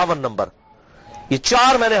 1158 نمبر۔ یہ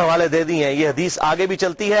 4 میں نے حوالے دے دی ہیں، یہ حدیث آگے بھی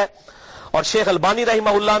چلتی ہے، اور شیخ البانی رحمہ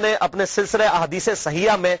اللہ نے اپنے سلسلہ احادیث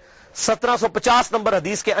صحیحہ میں 1750 نمبر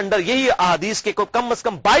حدیث کے اندر یہی احادیث کے کم از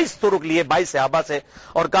کم 22 طرق لیے 22 صحابہ سے،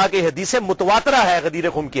 اور کہا کہ حدیث متواترہ ہے غدیر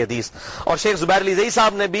خم کی حدیث۔ اور شیخ زبیر علی زئی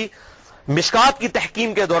صاحب نے بھی مشکات کی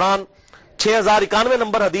تحکیم کے دوران 6091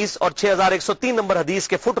 نمبر حدیث اور 6103 نمبر حدیث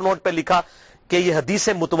کے فٹ نوٹ پہ لکھا کہ یہ حدیث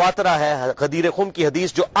متواترہ ہے غدیر خم کی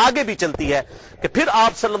حدیث، جو آگے بھی چلتی ہے کہ پھر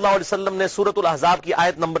آپ صلی اللہ علیہ وسلم نے سورۃ الاحزاب کی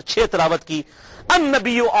آیت نمبر 6 تلاوت کی،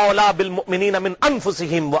 النبی اولا بالمؤمنین من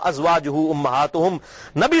انفسہم وازواجہ امہاتہم،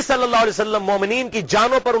 نبی صلی اللہ علیہ وسلم مومنین کی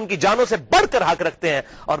جانوں پر ان کی جانوں سے بڑھ کر حق رکھتے ہیں،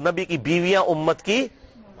 اور نبی کی بیویاں امت کی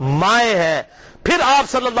مائیں ہیں۔ پھر آپ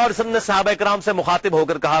صلی اللہ علیہ وسلم نے صحابہ کرام سے مخاطب ہو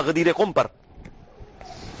کر کہا غدیر خم پر،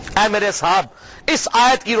 اے میرے اصحاب، اس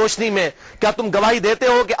آیت کی روشنی میں کیا تم گواہی دیتے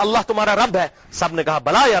ہو کہ اللہ تمہارا رب ہے؟ سب نے کہا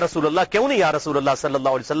بلا یا رسول اللہ، کیوں نہیں یا رسول اللہ صلی اللہ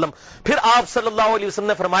علیہ وسلم۔ پھر آپ صلی اللہ علیہ وسلم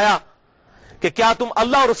نے فرمایا کہ کیا تم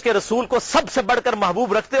اللہ اور اس کے رسول کو سب سے بڑھ کر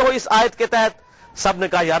محبوب رکھتے ہو اس آیت کے تحت؟ سب نے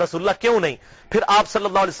کہا یا رسول اللہ کیوں نہیں۔ پھر آپ صلی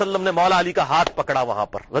اللہ علیہ وسلم نے مولا علی کا ہاتھ پکڑا وہاں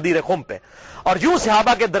پر غدیر خم پہ، اور یوں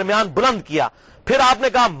صحابہ کے درمیان بلند کیا، پھر آپ نے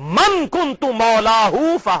کہا من کنت مولاہ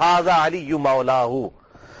فہذا علی مولاہ،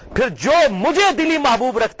 پھر جو مجھے دلی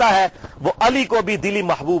محبوب رکھتا ہے وہ علی کو بھی دلی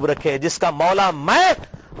محبوب رکھے، جس کا مولا میں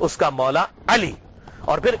اس کا مولا علی۔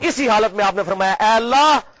 اور پھر اسی حالت میں آپ نے فرمایا اے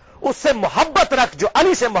اللہ اس سے محبت رکھ جو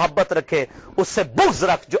علی سے محبت رکھے، اس سے بغض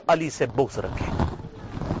رکھ جو علی سے بغض رکھے۔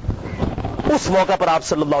 اس موقع پر آپ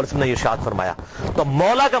صلی اللہ علیہ وسلم نے ارشاد فرمایا۔ تو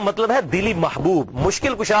مولا کا مطلب ہے دلی محبوب،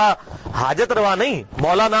 مشکل کشا، حاجت روا نہیں۔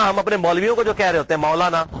 مولانا ہم اپنے مولویوں کو جو کہہ رہے ہوتے ہیں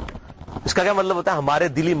مولانا، اس کا کیا مطلب ہوتا ہے؟ ہمارے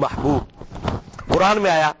دلی محبوب۔ قرآن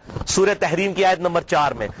میں آیا سورہ تحریم کی آیت نمبر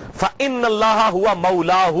 4 میں فَإِنَّ اللَّهَ هُوَ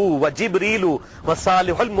مَوْلَاهُ وَجِبْرِيلُ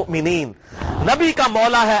وَصَالِحُ الْمُؤْمِنِينَ، نبی کا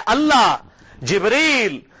مولا ہے اللہ،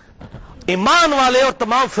 جبریل، ایمان والے اور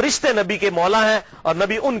تمام فرشتے نبی کے مولا ہیں، اور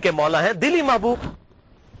نبی ان کے مولا ہیں دلی محبوب۔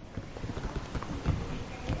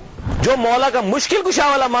 جو مولا کا مشکل کشا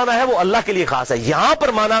والا معنی ہے وہ اللہ کے لیے خاص ہے۔ یہاں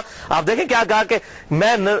پر معنی آپ دیکھیں کیا کہا کہ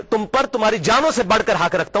میں تم پر تمہاری جانوں سے بڑھ کر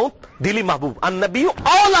حق رکھتا ہوں، دلی محبوب۔ النبی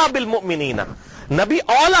اولا بالمؤمنین، نبی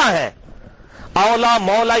اولا ہے، اولا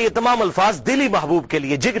مولا یہ تمام الفاظ دلی محبوب کے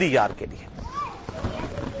لیے، جگری یار کے لیے.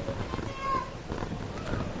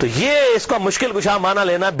 تو یہ اس کا مشکل کشا معنی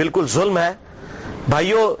لینا بالکل ظلم ہے.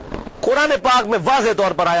 بھائیو قرآن پاک میں واضح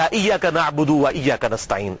طور پر آیا ایاک نعبد و ایاک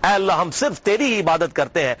نستعین، اے اللہ ہم صرف تیری ہی عبادت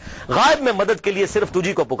کرتے ہیں، غائب میں مدد کے لیے صرف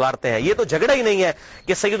تجھی کو پکارتے ہیں. یہ تو جھگڑا ہی نہیں ہے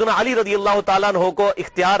کہ سیدنا علی رضی اللہ تعالیٰ عنہ کو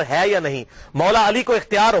اختیار ہے یا نہیں. مولا علی کو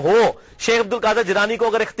اختیار ہو، شیخ عبد القادر جیلانی کو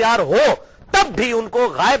اگر اختیار ہو تب بھی ان کو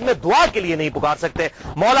غائب میں دعا کے لیے نہیں پکار سکتے.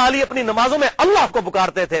 مولا علی اپنی نمازوں میں اللہ کو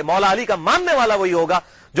پکارتے تھے. مولا علی کا ماننے والا وہی ہوگا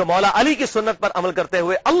جو مولا علی کی سنت پر عمل کرتے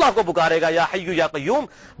ہوئے اللہ کو پکارے گا، یا حی یا قیوم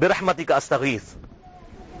برحمتک استغیث،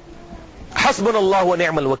 حسبنا اللہ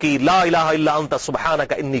ونعم الوکیل، لا الہ الا انت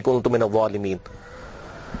سبحانک انی کنت من الظالمین.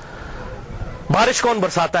 بارش کون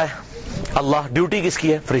برساتا ہے؟ اللہ. ڈیوٹی کس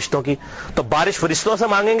کی ہے؟ فرشتوں کی. تو بارش فرشتوں سے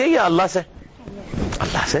مانگیں گے یا اللہ سے؟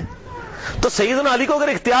 اللہ سے. تو سیدنا علی کو اگر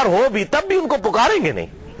اختیار ہو بھی تب بھی ان کو پکاریں گے نہیں.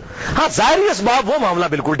 ہاں ظاہری اسباب وہ معاملہ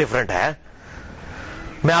بالکل ڈیفرنٹ ہے.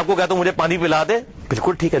 میں آپ کو کہتا ہوں مجھے پانی پلا دے،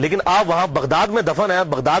 بالکل ٹھیک ہے، لیکن آپ وہاں بغداد میں دفن ہے،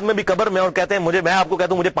 بغداد میں بھی قبر میں، اور کہتے ہیں میں آپ کو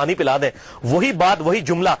کہتا ہوں مجھے پانی پلا دیں، وہی بات وہی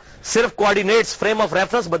جملہ صرف کوآرڈینیٹس فریم آف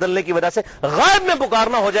ریفرنس بدلنے کی وجہ سے غائب میں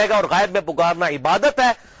پکارنا ہو جائے گا. اور غائب میں پکارنا عبادت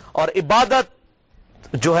ہے، اور عبادت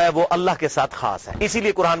جو ہے وہ اللہ کے ساتھ خاص ہے. اسی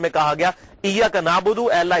لیے قرآن میں کہا گیا ایاک نعبد،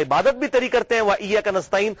 اے اللہ عبادت بھی تیری کرتے ہیں، و ایاک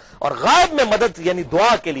نستعین، اور غائب میں مدد یعنی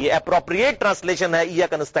دعا کے لیے اپروپریٹ ٹرانسلیشن ہے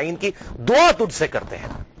ایاک نستعین کی، دعا تجھ سے کرتے ہیں.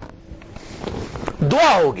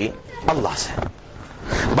 دعا ہوگی اللہ سے.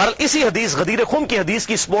 بہرحال اسی حدیث غدیر خم کی حدیث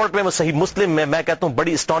کی سپورٹ میں صحیح مسلم میں کہتا ہوں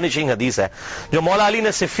بڑی اسٹانشنگ حدیث ہے، جو مولا علی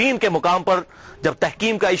نے صفین کے مقام پر جب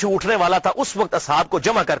تحکیم کا ایشو اٹھنے والا تھا اس وقت اصحاب کو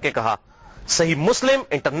جمع کر کے کہا. صحیح مسلم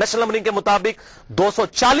انٹرنیشنل نمبرنگ کے مطابق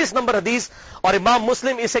 240 نمبر حدیث، اور امام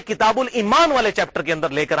مسلم اسے کتاب الایمان والے چیپٹر کے اندر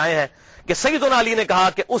لے کر آئے ہیں کہ سیدنا علی نے کہا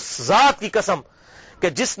کہ اس ذات کی قسم کہ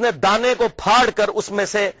جس نے دانے کو پھاڑ کر اس میں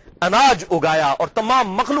سے اناج اگایا اور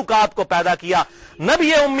تمام مخلوقات کو پیدا کیا،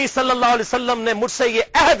 نبی امی صلی اللہ علیہ وسلم نے مجھ سے یہ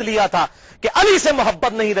عہد لیا تھا کہ علی سے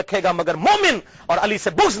محبت نہیں رکھے گا مگر مومن، اور علی سے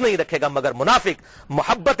بغض نہیں رکھے گا مگر منافق.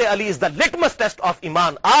 محبت Ali is the litmus test of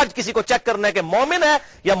ایمان. آج کسی کو چیک کرنا ہے کہ مومن ہے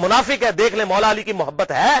یا منافق ہے، دیکھ لیں مولا علی کی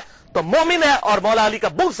محبت ہے تو مومن ہے، اور مولا علی کا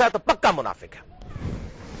بغض ہے تو پکا منافق ہے.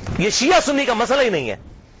 یہ شیعہ سنی کا مسئلہ ہی نہیں ہے،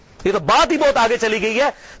 یہ تو بات ہی بہت آگے چلی گئی ہے.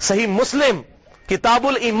 صحیح مسلم کتاب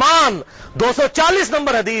الایمان 240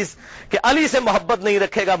 نمبر حدیث کہ علی سے محبت نہیں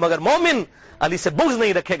رکھے گا مگر مومن، علی سے بغض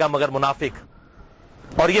نہیں رکھے گا مگر منافق.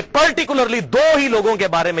 اور یہ پرٹیکولرلی دو ہی لوگوں کے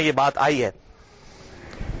بارے میں یہ بات آئی ہے.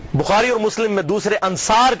 بخاری اور مسلم میں دوسرے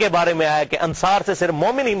انصار کے بارے میں آیا کہ انصار سے صرف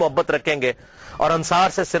مومن ہی محبت رکھیں گے اور انصار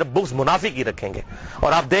سے صرف بغض منافق ہی رکھیں گے.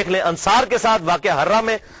 اور آپ دیکھ لیں انصار کے ساتھ واقعہ ہرہ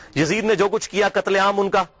میں یزید نے جو کچھ کیا، قتل عام ان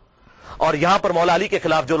کا، اور یہاں پر مولا علی کے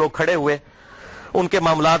خلاف جو لوگ کھڑے ہوئے ان کے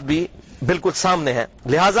معاملات بھی بالکل سامنے ہیں.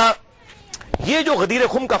 لہذا یہ جو غدیر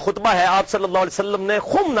خم کا خطبہ ہے آپ صلی اللہ علیہ وسلم نے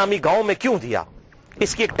خم نامی گاؤں میں کیوں دیا،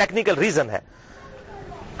 اس کی ایک ٹیکنیکل ریزن ہے.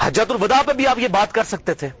 حجۃ الوداع پہ بھی آپ یہ بات کر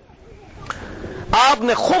سکتے تھے. آپ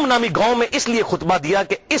نے خم نامی گاؤں میں اس لیے خطبہ دیا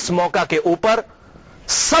کہ اس موقع کے اوپر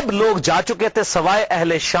سب لوگ جا چکے تھے سوائے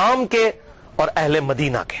اہل شام کے اور اہل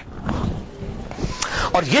مدینہ کے،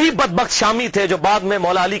 اور یہی بدبخت شامی تھے جو بعد میں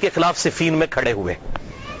مولا علی کے خلاف صفین میں کھڑے ہوئے.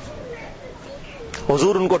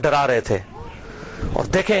 حضور ان کو ڈرا رہے تھے. اور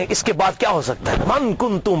دیکھیں اس کے بعد کیا ہو سکتا ہے، من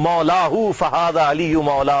کنت مولاہ فہذا علی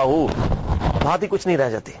مولاہ، بات ہی کچھ نہیں رہ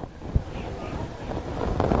جاتی.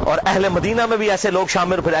 اور اہل مدینہ میں بھی ایسے لوگ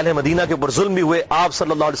شامل، پھر اہل مدینہ کے اوپر ظلم بھی ہوئے. آپ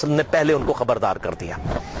صلی اللہ علیہ وسلم نے پہلے ان کو خبردار کر دیا.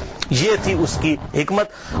 یہ تھی اس کی حکمت،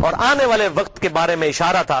 اور آنے والے وقت کے بارے میں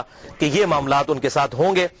اشارہ تھا کہ یہ معاملات ان کے ساتھ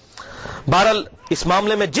ہوں گے. بہرحال اس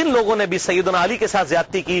معاملے میں جن لوگوں نے بھی سیدنا علی کے ساتھ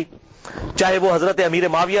زیادتی کی، چاہے وہ حضرت امیر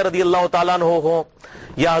معاویہ رضی اللہ تعالیٰ عنہ ہو،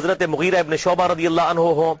 یا حضرت مغیرہ ابن شعبہ رضی اللہ عنہ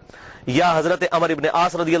ہو، یا حضرت عمر ابن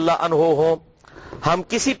عاص رضی اللہ عنہ ہو، ہم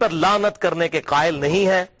کسی پر لعنت کرنے کے قائل نہیں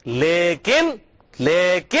ہیں، لیکن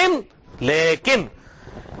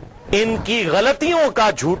ان کی غلطیوں کا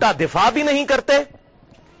جھوٹا دفاع بھی نہیں کرتے،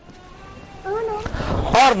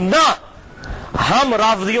 اور نہ ہم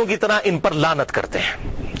رافضیوں کی طرح ان پر لعنت کرتے ہیں.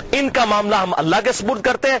 ان کا معاملہ ہم اللہ کے سپرد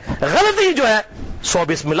کرتے ہیں. غلطی جو ہے 100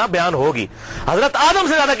 بسم اللہ بیان ہوگی. حضرت آدم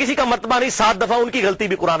سے زیادہ کسی کا مرتبہ نہیں، 7 دفعہ ان کی غلطی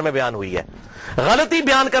بھی قرآن میں بیان ہوئی ہے. غلطی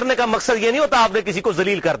بیان کرنے کا مقصد یہ نہیں ہوتا آپ نے کسی کو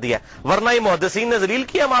ذلیل کر دیا، ورنہ یہ محدثین نے ذلیل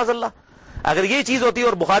کیا معاذ اللہ. اگر یہ چیز ہوتی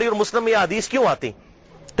اور بخاری اور مسلم میں یہ حدیث کیوں آتی،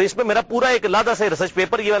 تو اس پہ میرا پورا ایک علیحدہ سے ریسرچ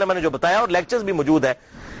پیپر یہ والا میں نے جو بتایا، اور لیکچرز بھی موجود ہے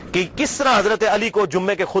کہ کس طرح حضرت علی کو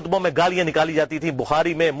جمعے کے خطبوں میں گالیاں نکالی جاتی تھی.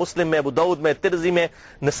 بخاری میں، مسلم میں، ابو داؤد میں، ترمذی میں،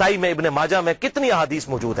 نسائی میں، ابن ماجہ میں کتنی احادیث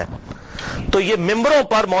موجود ہیں. تو یہ ممبروں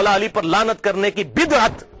پر مولا علی پر لعنت کرنے کی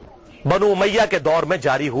بدعت بنو امیہ کے دور میں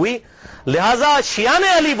جاری ہوئی. لہذا شیعان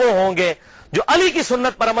علی وہ ہوں گے جو علی کی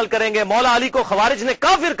سنت پر عمل کریں گے. مولا علی کو خوارج نے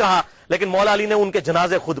کافر کہا، لیکن مولا علی نے ان کے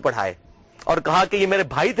جنازے خود پڑھائے اور کہا کہ یہ میرے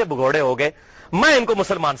بھائی تھے، بگوڑے ہو گئے، میں ان کو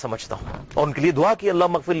مسلمان سمجھتا ہوں، اور ان کے لیے دعا کی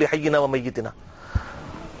اللہم اغفر لحینا و میتنا.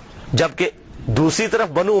 جبکہ دوسری طرف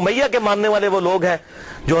بنو امیہ کے ماننے والے وہ لوگ ہیں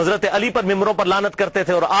جو حضرت علی پر ممبروں پر لعنت کرتے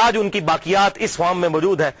تھے، اور آج ان کی باقیات اس فارم میں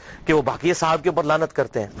موجود ہے کہ وہ باقی صاحب کے اوپر لعنت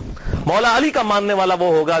کرتے ہیں. مولا علی کا ماننے والا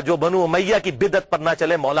وہ ہوگا جو بنو امیہ کی بدعت پر نہ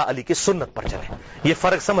چلے، مولا علی کی سنت پر چلے. یہ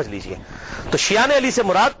فرق سمجھ لیجئے. تو شیعان علی سے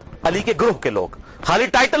مراد علی کے گروہ کے لوگ، خالی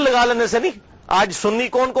ٹائٹل لگا لینے سے نہیں. آج سنی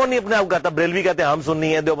کون کون نہیں اپنے آپ کہتا، بریلوی کہتے ہیں ہم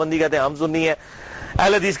سنی ہیں، دیوبندی کہتے ہیں ہم سنی ہیں،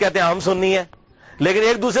 اہل حدیث کہتے ہیں ہم سنی ہیں، لیکن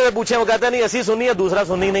ایک دوسرے سے پوچھیں وہ کہتے ہیں نہیں اسی سنی ہے، دوسرا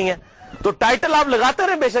سنی نہیں ہے. تو ٹائٹل آپ لگاتے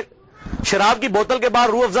رہے. بے شک شراب کی بوتل کے بعد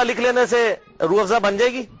روح افزا لکھ لینے سے روح افزا بن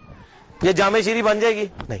جائے گی یا جامع شیری بن جائے گی؟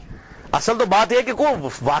 نہیں. اصل تو بات یہ ہے کہ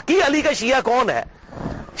واقعی علی کا شیعہ کون ہے.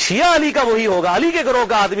 شیعہ علی کا وہی ہوگا، علی کے گروہ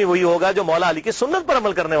کا آدمی وہی ہوگا جو مولا علی کی سنت پر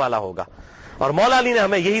عمل کرنے والا ہوگا. اور مولا علی نے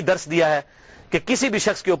ہمیں یہی درس دیا ہے کہ کسی بھی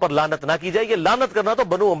شخص کے اوپر لعنت نہ کی جائے. یہ لعنت کرنا تو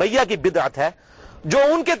بنو امیہ کی بدعت ہے. جو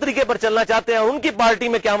ان کے طریقے پر چلنا چاہتے ہیں، ان کی پارٹی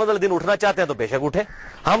میں قیامت والے دن اٹھنا چاہتے ہیں تو بے شک اٹھے.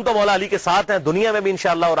 ہم تو مولا علی کے ساتھ ہیں، دنیا میں بھی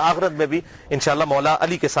انشاءاللہ اور آخرت میں بھی انشاءاللہ مولا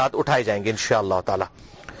علی کے ساتھ اٹھائے جائیں گے انشاءاللہ تعالی،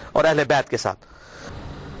 اور اہل بیت کے ساتھ.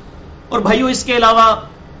 اور بھائیو اس کے علاوہ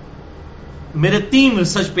میرے 3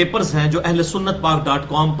 ریسرچ پیپرز ہیں جو اہل سنت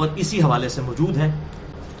پاک.com پر اسی حوالے سے موجود ہیں.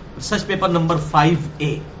 ریسرچ پیپر نمبر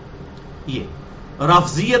 5A، یہ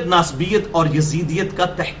رافضیت، ناسبیت اور یزیدیت کا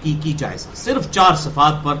تحقیقی جائزہ. صرف 4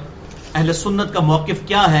 صفحات پر اہل سنت کا موقف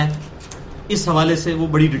کیا ہے، اس حوالے سے وہ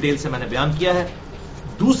بڑی ڈیٹیل سے میں نے بیان کیا ہے.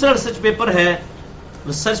 دوسرا ریسرچ پیپر ہے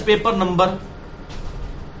ریسرچ پیپر نمبر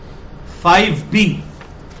 5B،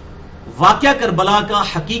 واقعہ کربلا کا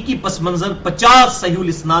حقیقی پس منظر 50 صحیح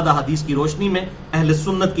الاسناد احادیث کی روشنی میں اہل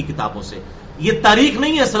سنت کی کتابوں سے. یہ تاریخ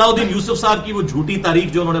نہیں ہے صلاح الدین یوسف صاحب کی وہ جھوٹی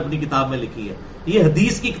تاریخ جو انہوں نے اپنی کتاب میں لکھی ہے، یہ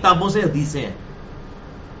حدیث کی کتابوں سے حدیثیں ہیں.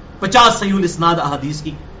 50 صحیح الاسناد احادیث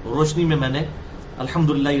کی روشنی میں میں نے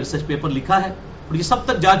الحمدللہ یہ ریسرچ پیپر لکھا ہے، اور یہ سب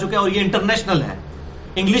تک جا چکا ہے، اور یہ انٹرنیشنل ہے،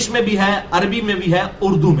 انگلش میں بھی ہے، عربی میں بھی ہے،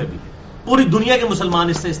 اردو میں بھی. پوری دنیا کے مسلمان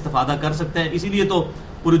اس سے استفادہ کر سکتے ہیں. اسی لیے تو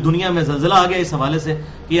پوری دنیا میں زلزلہ آ گیا اس حوالے سے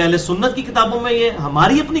کہ اہل سنت کی کتابوں میں یہ،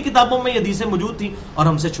 ہماری اپنی کتابوں میں یہ حدیثیں موجود تھیں اور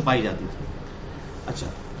ہم سے چھپائی جاتی تھی. اچھا،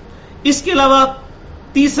 اس کے علاوہ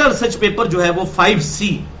تیسرا ریسرچ پیپر جو ہے وہ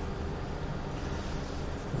 5C،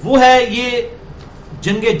 وہ ہے یہ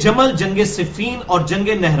جنگ جمل، جنگ صفین اور جنگ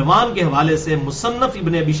نہروان کے حوالے سے مصنف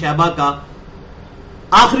ابن ابی شیبہ کا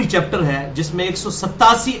آخری چیپٹر ہے، جس میں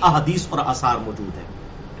 187 احادیث اور آثار موجود ہیں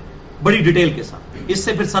بڑی ڈیٹیل کے ساتھ. اس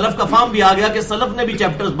سے پھر سلف کا فام بھی آ گیا کہ سلف نے بھی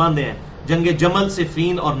چیپٹرز باندھے ہیں جنگ جمل،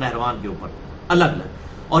 صفین اور نہروان کے اوپر الگ الگ.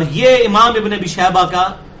 اور یہ امام ابن ابی شیبہ کا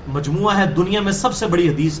مجموعہ ہے، دنیا میں سب سے بڑی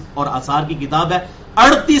حدیث اور آثار کی کتاب ہے.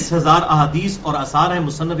 38,000 احادیث اور آثار ہیں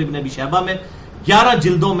مصنف ابن ابی شیبہ میں. 11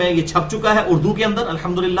 جلدوں میں یہ چھپ چکا ہے اردو کے اندر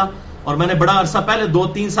الحمدللہ. اور میں نے بڑا عرصہ پہلے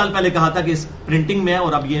 2-3 سال پہلے کہا تھا کہ اس پرنٹنگ میں ہے،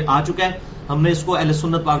 اور اب یہ آ چکا ہے. ہم نے اس کو اہل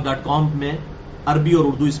سنت پاک.com میں عربی اور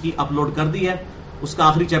اردو اس کی اپلوڈ کر دی ہے. اس کا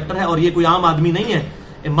آخری چیپٹر ہے، اور یہ کوئی عام آدمی نہیں ہے،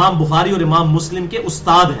 امام بخاری اور امام مسلم کے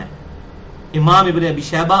استاد ہیں. امام ابن ابی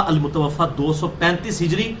شیبہ المتوفی 235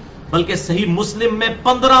 ہجری، بلکہ صحیح مسلم میں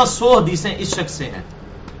 1500 حدیثیں اس شخص سے ہیں،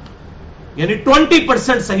 یعنی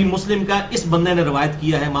 20% صحیح مسلم کا اس بندے نے روایت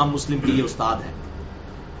کیا ہے. امام مسلم کے یہ استاد ہے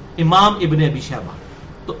امام ابن ابی شیبہ.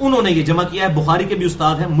 تو انہوں نے یہ جمع کیا ہے، بخاری کے بھی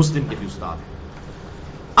استاد ہیں، مسلم کے بھی استاد ہیں.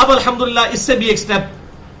 اب الحمدللہ اس سے بھی ایک سٹیپ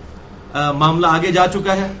معاملہ آگے جا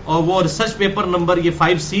چکا ہے، اور وہ ریسرچ پیپر نمبر یہ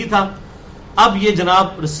 5C تھا. اب یہ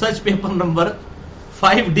جناب ریسرچ پیپر نمبر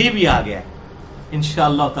 5D بھی آ گیا ہے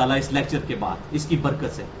انشاءاللہ تعالی اس لیکچر کے بعد، اس کی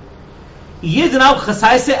برکت سے. یہ جناب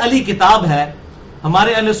خصائص علی کتاب ہے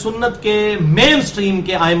ہمارے اہل سنت کے مین سٹریم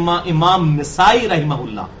کے ائمہ امام نسائی رحمہ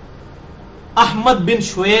اللہ، احمد بن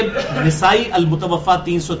شعیب نسائی المتوفی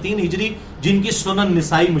 303 ہجری، جن کی سنن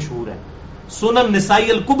نسائی مشہور ہے. سنن نسائی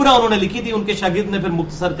الکبری انہوں نے لکھی تھی، ان کے شاگرد نے پھر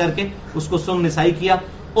مختصر کر کے اس کو سنن نسائی کیا.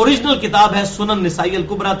 اوریجنل کتاب ہے سنن نسائی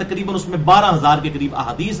الکبری، تقریباً اس میں 12,000 کے قریب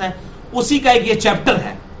احادیث ہیں. اسی کا ایک یہ چیپٹر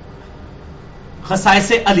ہے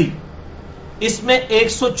خصائص علی. اس میں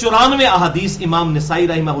 194 احادیث امام نسائی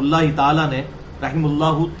رحمہ اللہ تعالی نے رحم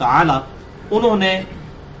اللہ تعالی انہوں نے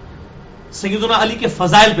سیدنا علی کے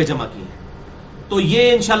فضائل پہ جمع کی ہیں. تو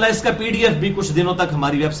یہ انشاءاللہ اس کا PDF بھی کچھ دنوں تک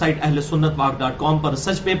ہماری ویب سائٹ اہل سنت پاک.com پر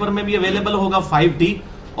ریسرچ پیپر میں بھی اویلیبل ہوگا 5D،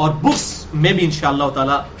 اور بکس میں بھی انشاءاللہ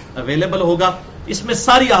تعالی اویلیبل ہوگا. اس میں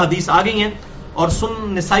ساری احادیث آ گئی ہیں. اور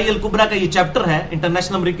سنن نسائی الکبری کا یہ چیپٹر ہے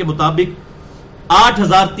انٹرنیشنل نمبر کے مطابق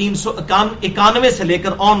 8391 سے لے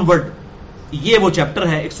کر آن ورڈ، یہ وہ چیپٹر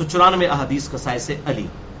ہے 194 احادیث خصائص علی.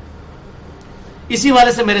 اسی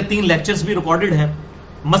والے سے میرے 3 لیکچرز بھی ریکارڈڈ ہیں.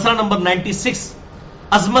 مسئلہ نمبر 96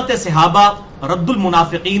 عظمت صحابہ، رد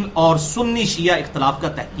المنافقین اور سنی شیعہ اختلاف کا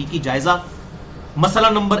تحقیقی جائزہ. مسئلہ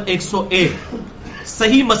نمبر 101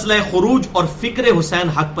 صحیح مسئلہ خروج اور فکر حسین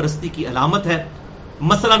حق پرستی کی علامت ہے.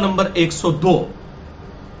 مسئلہ نمبر 102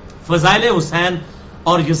 فضائل حسین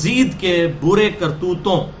اور یزید کے برے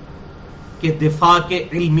کرتوتوں کے دفاع کے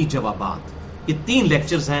علمی جوابات. یہ 3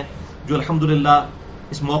 لیکچرز ہیں جو الحمدللہ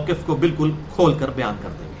اس موقف کو بالکل کھول کر بیان کر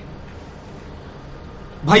دیں گے.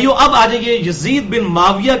 بھائیو اب آ جائیے یزید بن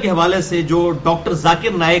معاویہ کے حوالے سے جو ڈاکٹر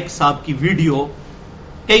ذاکر نائک صاحب کی ویڈیو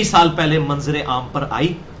کئی سال پہلے منظر عام پر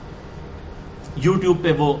آئی. یوٹیوب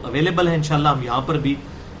پہ وہ اویلیبل ہے. انشاءاللہ ہم یہاں پر بھی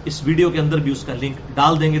اس ویڈیو کے اندر بھی اس کا لنک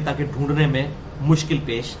ڈال دیں گے تاکہ ڈھونڈنے میں مشکل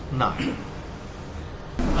پیش نہ ہو.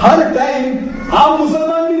 ہر ٹائم آپ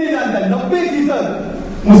مسلمان بھی نہیں جانتے.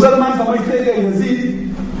 90% مسلمان سمجھتے کہ یزید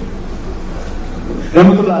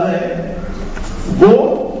رحمت اللہ علیہ وہ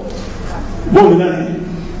ولن ہے.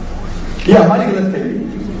 یہ ہماری غلط ہے.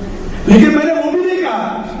 لیکن میں نے وہ بھی نہیں کہا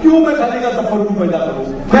کیوں میں خالی کا تفرق پیدا کروں.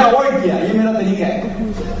 میں اوائڈ کیا. یہ میرا طریقہ ہے.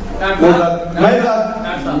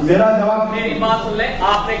 میرا جواب میری بات سن لیں.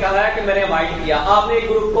 آپ نے کہا ہے کہ میں نے اوائڈ کیا. آپ نے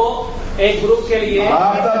ایک گروپ کے لیے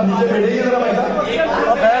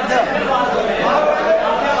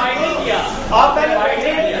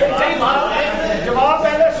جواب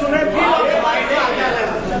پہلے سنیں.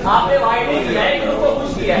 آپ نے وائٹ نہیں کیا ہے. ایک گروپ کو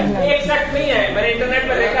خوش کیا ہے. ایک سیکٹ نہیں ہے. میں نے انٹرنیٹ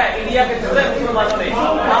پہ دیکھا ہے انڈیا کے سب مسلمانوں نے.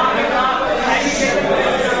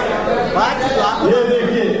 یہ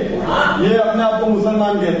دیکھیے یہ اپنے آپ کو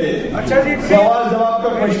مسلمان کہتے ہیں. اچھا جی سوال جواب کا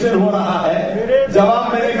کوشچن ہو رہا ہے.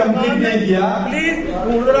 جواب میں نے کمپلیٹ نہیں کیا.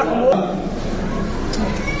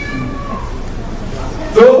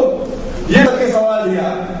 تو یہ سوال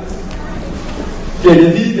دیا کہ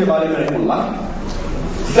یزید کے بارے میں رحمہ اللہ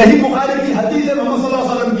صحیح بخاری کی حدیث ہے محمد صلی اللہ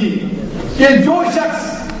علیہ وسلم کی کہ جو شخص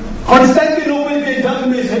قسطنطنیپل کے جنگ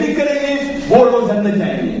میں شریک کریں گے وہ لوگ جنت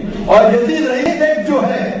جائیں گے. اور یزید رہی سیکٹ جو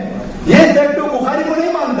ہے یہ سیکٹ تو بخاری کو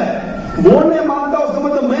نہیں مانتا ہے. وہ نہیں مانتا اس کا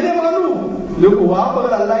مطلب میں نے مانوں. لیکن آپ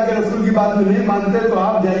اگر اللہ کے رسول کی بات میں نہیں مانتے تو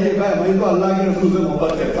آپ جائیے گا میں تو اللہ کے رسول سے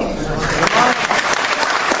محبت کرتا ہوں.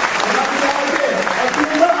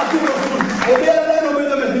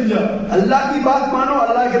 اللہ کی بات مانو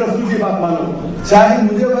اللہ کے رسول کی بات مانو. چاہے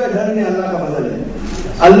مجھے وہ ڈر نہیں. اللہ کا فضل ہے.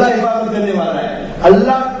 اللہ حفاظت کرنے والا ہے.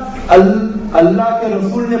 اللہ کے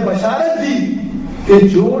رسول نے بشارت دی کہ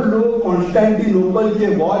جو لوگ کانسٹینٹینوپل کے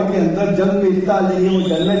وار کے اندر جنگ میں حصہ لیں گے وہ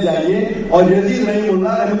جنت جائیے. اور یزید رحمہ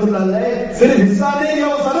اللہ رحمۃ اللہ علیہ صرف حصہ نہیں لیا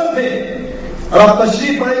وہ سبب تھے. اور آپ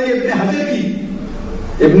تشریح پڑھیں گے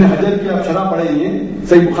ابن حجر کی آپ شرح پڑھیں گے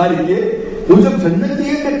صحیح بخاری کے. وہ جب جنت کی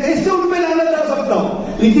ہے کیسے ان پہ لعنت ڈال سکتا ہوں.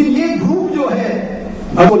 لیکن یہ گروپ جو ہے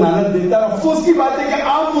وہ لعنت دیتا ہے. افسوس کی بات ہے کہ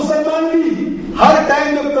عام مسلمان بھی ہر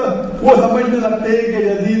ٹائم جب وہ سمجھنے لگتے ہیں کہ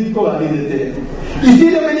یزید کو گالی دیتے ہیں. اسی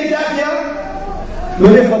لیے میں نے کیا کیا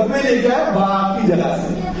میں نے فتوے لے کے باپ کی جگہ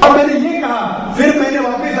سے. اب میں نے یہ کہا پھر میں نے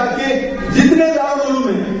واپس آ کے جتنے دارالعلوم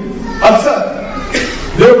میں اکثر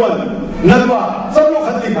دیوبند ندوہ سب لوگ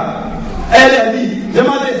خط لکھا. اہل حدیث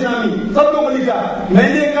جماعت اسلامی سب لوگ لکھا. میں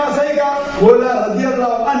نے کہا صحیح کہا بولا رضی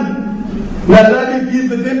اللہ عنہ. میں اللہ کی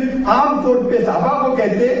 20 دن عام طور پہ صحابہ کو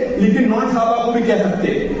کہتے لیکن نان صحابہ کو بھی کہہ سکتے.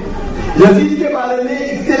 یزید کے بارے میں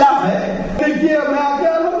اختلاف ہے. میں آ کے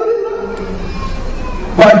الحمدللہ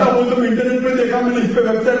بات بول تو انٹرنیٹ پہ دیکھا میں نے اس پہ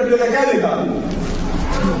ویب سائٹ پہ دیکھا کیا دیکھا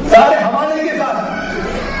سارے حوالے کے ساتھ.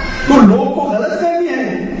 تو لوگ کو غلط کرنی ہے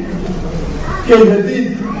کہ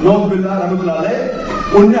یزید نوز باللہ رحمۃ اللہ علیہ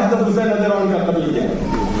ان نے حضرت حسین رضی اللہ عنہ کا قتل کیا.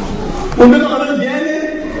 انہوں نے تو قتل کیا ہی نہیں.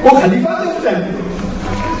 وہ خلیفہ تھے اس ٹائم.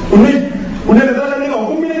 انہیں رضا لینے کا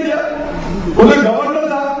حکم بھی نہیں دیا. انہیں گورنر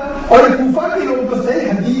تھا. اور کوفہ کے لوگ تو صحیح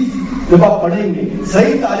حدیث جب آپ پڑھیں گے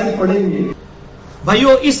صحیح تاریخ پڑھیں گے. بھائیو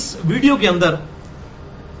اس ویڈیو کے اندر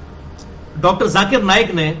ڈاکٹر ذاکر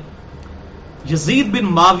نائک نے یزید بن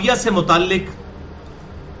معاویہ سے متعلق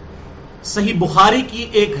صحیح بخاری کی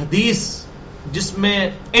ایک حدیث جس میں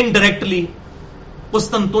انڈائریکٹلی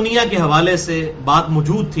قسطنطنیہ کے حوالے سے بات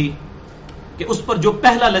موجود تھی کہ اس پر جو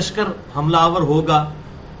پہلا لشکر حملہ آور ہوگا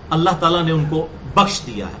اللہ تعالیٰ نے ان کو بخش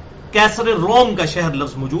دیا ہے. کیسر روم کا شہر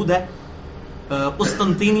لفظ موجود ہے.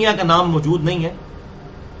 قسطنطنیہ کا نام موجود نہیں ہے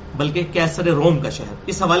بلکہ کیسر روم کا شہر.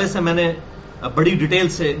 اس حوالے سے میں نے بڑی ڈیٹیل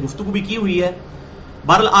سے گفتگو بھی کی ہوئی ہے.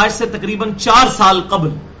 بہرحال آج سے تقریباً 4 سال قبل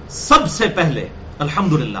سب سے پہلے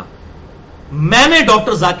الحمدللہ میں نے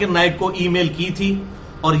ڈاکٹر ذاکر نائک کو ای میل کی تھی.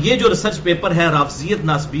 اور یہ جو ریسرچ پیپر ہے رافضیت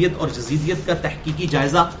ناسبیت اور جزیدیت کا تحقیقی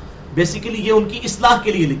جائزہ بیسیکلی یہ ان کی اصلاح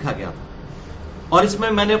کے لیے لکھا گیا تھا. اور اس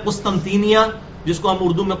میں نے قسطنطنیہ جس کو ہم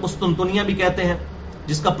اردو میں قسطنطنیہ بھی کہتے ہیں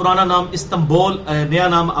جس کا پرانا نام استنبول نیا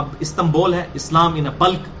نام اب استنبول ہے. اسلام ان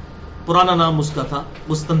بلک پرانا نام اس کا تھا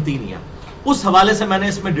قسطنطنیہ. اس حوالے سے میں نے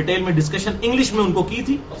اس میں ڈیٹیل میں ڈسکشن انگلش میں ان کو کی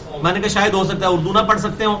تھی. میں نے کہا شاید ہو سکتا ہے اردو نہ پڑھ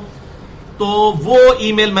سکتے ہوں تو وہ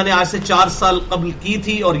ای میل میں نے آج سے 4 سال قبل کی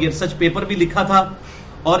تھی اور یہ ریسرچ پیپر بھی لکھا تھا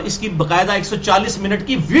اور اس کی باقاعدہ 140 منٹ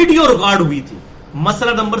کی ویڈیو ریکارڈ ہوئی تھی،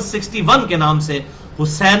 مسئلہ نمبر 61 کے نام سے،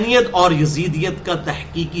 حسینیت اور یزیدیت کا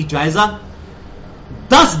تحقیقی جائزہ،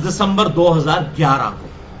 10 دسمبر 2011 کو۔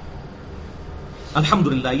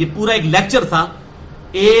 الحمدللہ یہ پورا ایک لیکچر تھا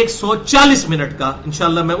 140 منٹ کا،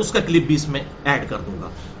 انشاءاللہ میں اس کا کلپ بھی اس میں ایڈ کر دوں گا۔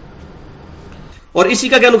 اور اسی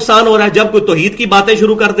کا کیا نقصان ہو رہا ہے، جب کوئی توحید کی باتیں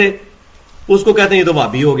شروع کر دے اس کو کہتے ہیں یہ تو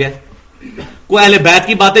وہابی ہو گیا، کوئی اہل بیت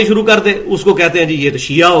کی باتیں شروع کر دے اس کو کہتے ہیں جی یہ تو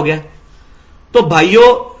شیعہ ہو گیا۔ تو بھائیوں،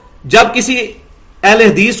 جب کسی اہل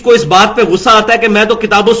حدیث کو اس بات پہ غصہ آتا ہے کہ میں تو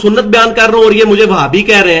کتاب و سنت بیان کر رہا ہوں اور یہ مجھے وہابی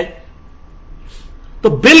کہہ رہے ہیں، تو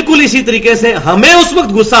بالکل اسی طریقے سے ہمیں اس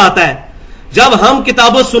وقت غصہ آتا ہے جب ہم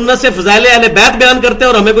کتاب و سنت سے فضائل اہل بیت بیان کرتے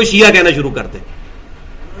ہیں اور ہمیں کوئی شیعہ کہنا شروع کرتے ہیں۔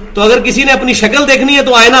 تو اگر کسی نے اپنی شکل دیکھنی ہے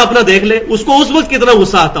تو آئینہ اپنا دیکھ لے، اس کو اس وقت کتنا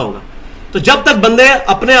غصہ آتا ہوگا۔ تو جب تک بندے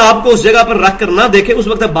اپنے آپ کو اس جگہ پر رکھ کر نہ دیکھے اس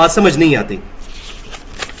وقت تک بات سمجھ نہیں آتی۔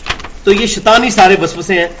 تو یہ شیطانی سارے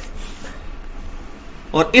وسوسے ہیں،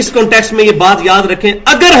 اور اس کانٹیکسٹ میں یہ بات یاد رکھیں،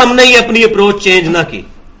 اگر ہم نے یہ اپنی اپروچ چینج نہ کی،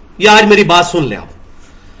 یہ آج میری بات سن لیں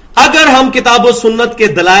آپ، اگر ہم کتاب و سنت کے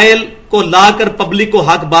دلائل کو لا کر پبلک کو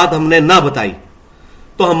حق بات ہم نے نہ بتائی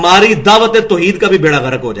تو ہماری دعوت توحید کا بھی بیڑا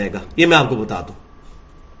غرق ہو جائے گا، یہ میں آپ کو بتا دوں۔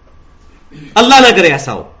 اللہ نہ کرے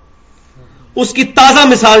ایسا ہو۔ اس کی تازہ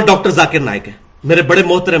مثال ڈاکٹر ذاکر نائک ہے، میرے بڑے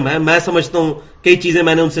محترم ہیں، میں سمجھتا ہوں کئی چیزیں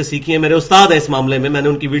میں نے ان سے سیکھی ہیں، میرے استاد ہیں اس معاملے میں نے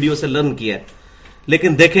ان کی ویڈیو سے لرن کیا ہے۔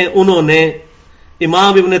 لیکن دیکھیں انہوں نے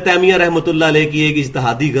امام ابن تیمیہ رحمۃ اللہ علیہ کی ایک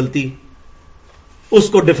اجتہادی غلطی، اس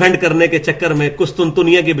کو ڈیفینڈ کرنے کے چکر میں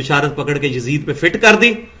قسطنطنیہ کی بشارت پکڑ کے یزید پہ فٹ کر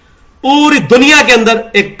دی۔ پوری دنیا کے اندر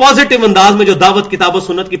ایک پازیٹو انداز میں جو دعوت کتاب و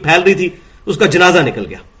سنت کی پھیل رہی تھی اس کا جنازہ نکل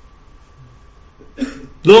گیا۔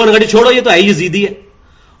 لوگوں نے کہا چھوڑو یہ تو ہے یزیدی ہے۔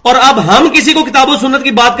 اور اب ہم کسی کو کتاب و سنت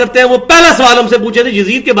کی بات کرتے ہیں، وہ پہلا سوال ہم سے پوچھے تھے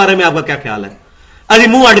یزید کے بارے میں آپ کا کیا خیال ہے؟ ابھی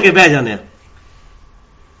منہ اڑ کے بہ جانے ہیں،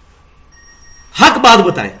 حق بات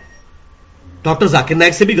بتائیں۔ ڈاکٹر ذاکر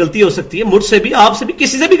نائک سے بھی غلطی ہو سکتی ہے، مجھ سے بھی، آپ سے بھی،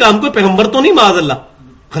 کسی سے بھی، کام کوئی پیغمبر تو نہیں معاذ اللہ،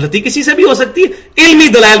 غلطی کسی سے بھی ہو سکتی ہے۔ علمی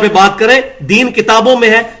دلائل پہ بات کریں، دین کتابوں میں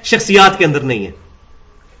ہے، شخصیات کے اندر نہیں ہے۔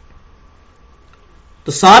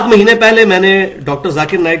 تو 7 مہینے پہلے میں نے ڈاکٹر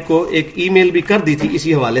ذاکر نائک کو ایک ای میل بھی کر دی تھی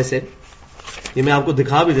اسی حوالے سے، یہ میں آپ کو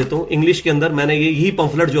دکھا بھی دیتا ہوں، انگلش کے اندر میں نے یہی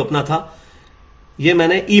پمفلٹ جو اپنا تھا یہ میں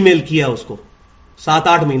نے ای میل کیا اس کو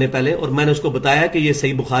 7-8 مہینے پہلے، اور میں نے اس کو بتایا کہ یہ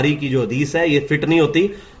صحیح بخاری کی جو حدیث ہے یہ فٹ نہیں ہوتی،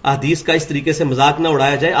 حدیث کا اس طریقے سے مذاق نہ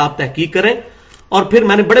اڑایا جائے، آپ تحقیق کریں۔ اور پھر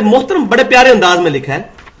میں نے بڑے محترم بڑے پیارے انداز میں لکھا ہے،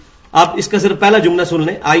 آپ اس کا صرف پہلا جملہ سن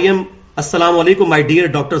لیں۔ السلام علیکم my dear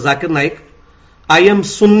doctor Zakir Naik, I am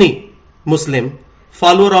Sunni Muslim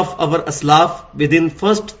follower of our aslaf within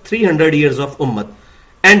first 300 years of ummat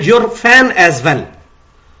and your fan as well.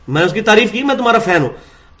 میں اس کی تعریف کی، میں تمہارا فین ہوں۔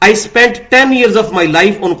 I spent 10 years of my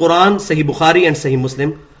life on Quran, Sahih Bukhari and Sahih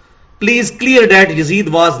Muslim. Please clear that Yazid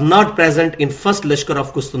was not present in first لشکر of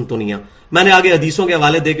Qustantuniya. میں نے آگے حدیثوں کے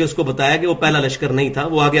حوالے دے کے اس کو بتایا کہ وہ پہلا لشکر نہیں تھا،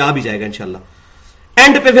 وہ آگے آ بھی جائے گا انشاءاللہ۔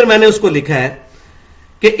 اینڈ پہ پھر میں نے اس کو لکھا ہے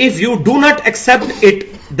کہ if you do not accept it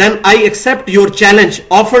then I accept your challenge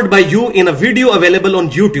offered by you in a video available on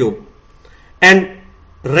YouTube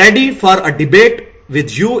and ready for a debate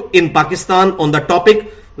with you in Pakistan on the topic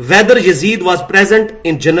whether Yazid was present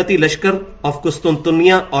in Jannati Lashkar of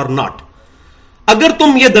Qustantuniya or not. اگر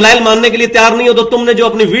تم یہ دلائل ماننے کے لیے تیار نہیں ہو تو تم نے جو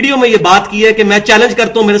اپنی ویڈیو میں یہ بات کی ہے کہ میں چیلنج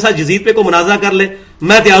کرتا ہوں میرے ساتھ یزید پہ کو منازعہ کر لے،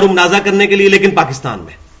 میں تیار ہوں منازعہ کرنے کے لیے، لیکن پاکستان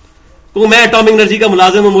میں، کیونکہ میں اٹامک انرجی کا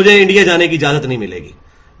ملازم ہوں، مجھے انڈیا جانے کی اجازت نہیں ملے گی،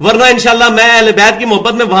 ورنہ انشاءاللہ میں اہل بیت کی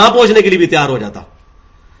محبت میں وہاں پہنچنے کے لیے بھی تیار ہو جاتا۔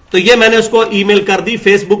 تو یہ میں نے اس کو ای میل کر دی،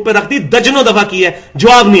 فیس بک پہ رکھ دی، درجنوں دفعہ کی ہے،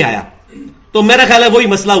 جواب نہیں آیا۔ تو میرا خیال ہے وہی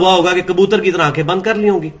مسئلہ ہوا ہوگا کہ کبوتر کی طرح آنکھیں بند کر لی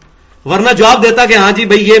ہوں گی، ورنہ جواب دیتا کہ ہاں جی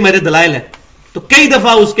بھائی یہ میرے دلائل ہیں۔ تو کئی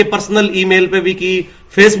دفعہ اس کے پرسنل ای میل پہ بھی کی،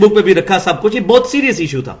 فیس بک پہ بھی رکھا، سب کچھ، یہ بہت سیریس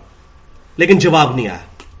ایشو تھا، لیکن جواب نہیں آیا۔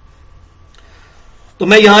 تو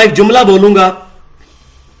میں یہاں ایک جملہ بولوں گا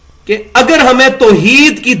کہ اگر ہمیں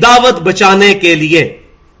توحید کی دعوت بچانے کے لیے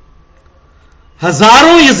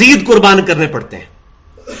ہزاروں یزید قربان کرنے پڑتے ہیں،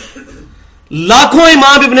 لاکھوں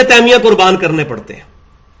امام ابن تیمیہ قربان کرنے پڑتے ہیں،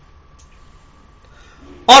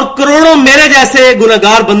 اور کروڑوں میرے جیسے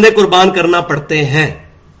گنہگار بندے قربان کرنا پڑتے ہیں،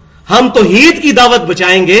 ہم توحید کی دعوت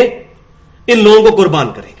بچائیں گے، ان لوگوں کو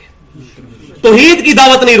قربان کریں گے۔ توحید کی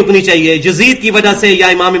دعوت نہیں رکنی چاہیے یزید کی وجہ سے یا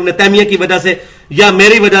امام ابن تیمیہ کی وجہ سے یا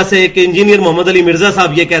میری وجہ سے کہ انجینئر محمد علی مرزا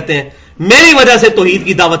صاحب یہ کہتے ہیں، میری وجہ سے توحید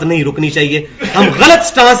کی دعوت نہیں رکنی چاہیے۔ ہم غلط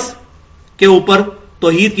سٹانس کے اوپر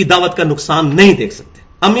توحید کی دعوت کا نقصان نہیں دیکھ سکتے۔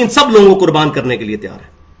 ہم ان سب لوگوں کو قربان کرنے کے لیے تیار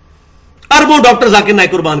ہیں، اربوں ڈاکٹر ذاکر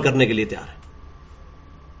نائک قربان کرنے کے لیے تیار ہے،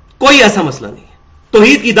 کوئی ایسا مسئلہ نہیں ہے۔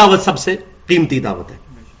 توحید کی دعوت سب سے قیمتی دعوت ہے۔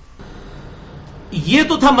 یہ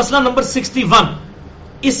تو تھا مسئلہ نمبر 61.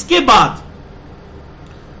 اس کے بعد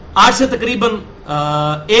آج سے تقریباً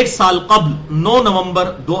 1 سال قبل 9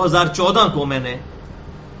 نومبر 2014 کو میں نے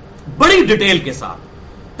بڑی ڈیٹیل کے ساتھ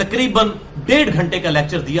تقریباً 1.5 گھنٹے کا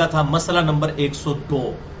لیکچر دیا تھا. مسئلہ نمبر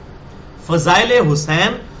 102 فضائل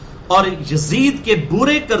حسین اور یزید کے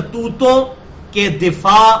برے کرتوتوں کے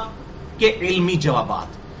دفاع کے علمی جوابات،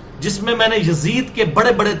 جس میں نے یزید کے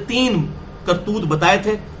بڑے بڑے 3 کرتوت بتائے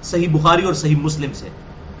تھے صحیح بخاری اور صحیح مسلم سے.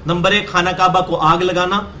 نمبر 1 خانہ کعبہ کو آگ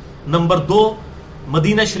لگانا، نمبر 2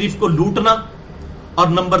 مدینہ شریف کو لوٹنا، اور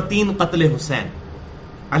نمبر 3 قتل حسین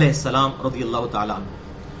علیہ السلام رضی اللہ تعالیٰ عنہ.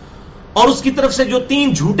 اور اس کی طرف سے جو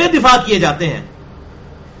 3 جھوٹے دفاع کیے جاتے ہیں،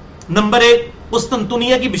 نمبر 1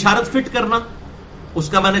 قسطنطنیہ کی بشارت فٹ کرنا، اس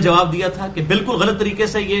کا میں نے جواب دیا تھا کہ بالکل غلط طریقے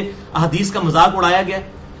سے یہ احادیث کا مذاق اڑایا گیا.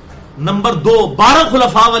 نمبر 2 12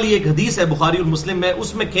 خلفاء والی ایک حدیث ہے بخاری اور مسلم میں،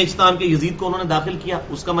 اس میں کھینچتان کے یزید کو انہوں نے داخل کیا،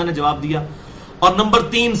 اس کا میں نے جواب دیا. اور نمبر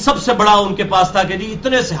 3 سب سے بڑا ان کے پاس تھا کہ جی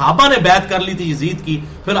اتنے صحابہ نے بیعت کر لی تھی یزید کی،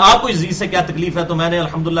 پھر آپ کو یزید سے کیا تکلیف ہے. تو میں نے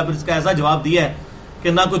الحمدللہ پھر اس کا ایسا جواب دیا ہے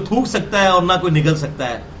کہ نہ کوئی تھوک سکتا ہے اور نہ کوئی نگل سکتا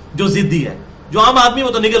ہے. جو ضدی ہے، جو عام آدمی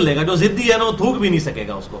وہ تو نگل لے گا، جو ضدی ہے نا وہ تھوک بھی نہیں سکے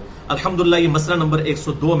گا اس کو. الحمدللہ یہ مسئلہ نمبر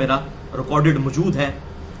 102 میرا ریکارڈڈ موجود ہے.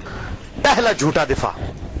 پہلا جھوٹا دفاع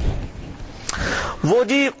وہ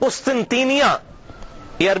جی قسطنطینیہ،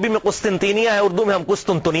 یہ عربی میں قسطنطینیہ ہے، اردو میں ہم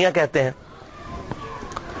قسطنطنیہ کہتے ہیں.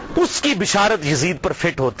 اس کی بشارت یزید پر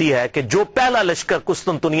فٹ ہوتی ہے کہ جو پہلا لشکر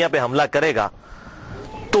قسطنطنیہ پہ حملہ کرے گا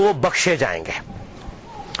تو وہ بخشے جائیں گے.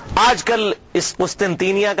 آج کل اس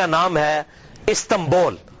قسطنطینیہ کا نام ہے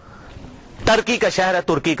استنبول، ترکی کا شہر ہے،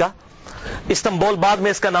 ترکی کا. استنبول بعد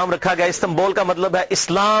میں اس کا نام رکھا گیا. استنبول کا مطلب ہے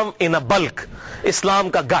اسلام ان اے بلک، اسلام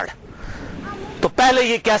کا گڑھ. تو پہلے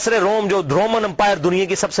یہ کیسر روم، جو رومن امپائر دنیا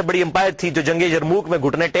کی سب سے بڑی امپائر تھی، جو جنگ یرموک میں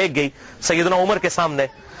گھٹنے ٹیک گئی سیدنا عمر کے سامنے،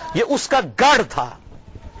 یہ اس کا گڑھ تھا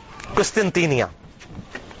قسطنطینیہ.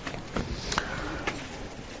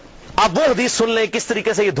 اب وہ حدیث سن لیں کس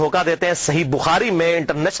طریقے سے یہ دھوکہ دیتے ہیں. صحیح بخاری میں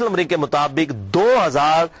انٹرنیشنل نمبر کے مطابق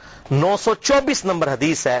 2924 نمبر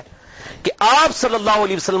حدیث ہے کہ آپ صلی اللہ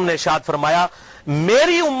علیہ وسلم نے ارشاد فرمایا،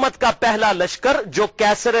 میری امت کا پہلا لشکر جو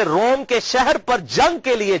کیسر روم کے شہر پر جنگ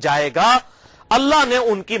کے لیے جائے گا، اللہ نے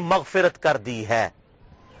ان کی مغفرت کر دی ہے.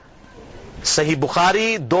 صحیح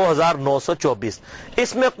بخاری 2924.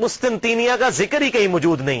 اس میں قسطنطینیہ کا ذکر ہی کہیں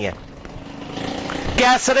موجود نہیں ہے،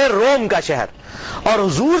 کیسر روم کا شہر. اور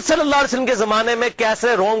حضور صلی اللہ علیہ وسلم کے زمانے میں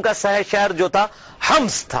کیسر روم کا شہر جو تھا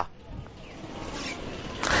حمص تھا.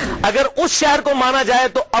 اگر اس شہر کو مانا جائے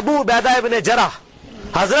تو ابو عبیدہ ابن جرح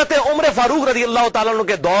حضرت عمر فاروق رضی اللہ تعالیٰ عنہ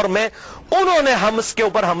کے دور میں انہوں نے حمص کے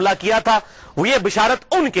اوپر حملہ کیا تھا. وہ یہ بشارت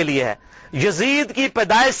ان کے لیے ہے. یزید کی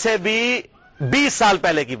پیدائش سے بھی 20 سال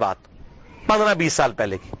پہلے کی بات، 15-20 سال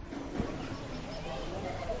پہلے کی.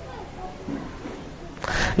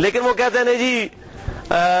 لیکن وہ کہتے ہیں نہیں جی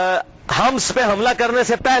حمص پہ حملہ کرنے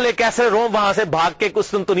سے پہلے کیسر روم وہاں سے بھاگ کے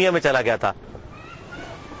قسطنطنیہ میں چلا گیا تھا.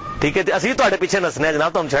 ٹھیک ہے، اسی تو پیچھے نسنے ہیں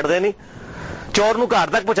جناب، تو ہم چھڑ دیں نہیں، چور نو گھر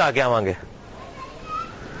تک پہنچا کے آواں گے.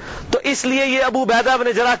 تو اس لیے یہ ابو عبیدہ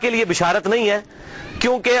بن جرح کے لیے بشارت نہیں ہے،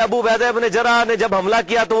 کیونکہ ابو عبیدہ بن جرح نے جب حملہ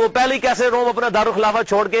کیا تو وہ پہلے ہی کیسے روم اپنا دارالخلافہ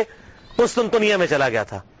چھوڑ کے قسطنطنیہ میں چلا گیا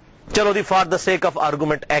تھا. چلو دی for the sake of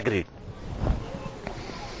argument agreed.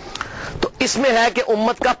 تو اس میں ہے کہ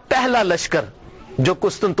امت کا پہلا لشکر جو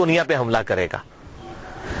قسطنطنیہ پہ حملہ کرے گا.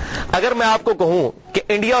 اگر میں آپ کو کہوں کہ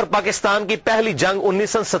انڈیا اور پاکستان کی پہلی جنگ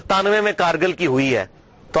 1997 میں کارگل کی ہوئی ہے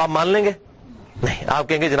تو آپ مان لیں گے؟ نہیں. آپ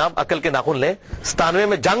کہیں گے جناب عقل کے ناخن لیں، 97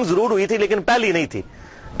 میں جنگ ضرور ہوئی تھی لیکن پہلی نہیں تھی.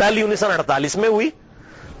 پہلی 1948 میں ہوئی،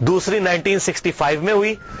 دوسری 1965 میں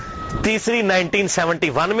ہوئی، تیسری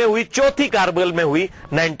 1971 میں ہوئی، چوتھی کارگل میں ہوئی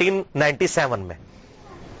 1997 میں.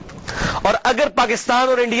 اور اگر پاکستان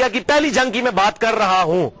اور انڈیا کی پہلی جنگ کی میں بات کر رہا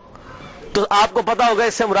ہوں تو آپ کو پتا ہوگا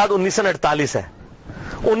اس سے مراد 1948 ہے.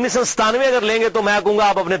 1997 اگر لیں گے تو میں کہوں گا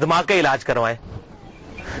آپ اپنے دماغ کا علاج کروائیں.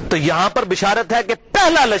 تو یہاں پر بشارت ہے کہ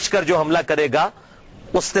پہلا لشکر جو حملہ کرے گا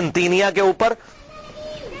قسطنطینیہ کے اوپر،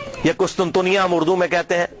 یا قسطنطنیہ ہم اردو میں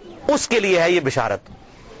کہتے ہیں، اس کے لیے ہے یہ بشارت.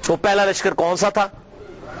 وہ پہلا لشکر کون سا تھا؟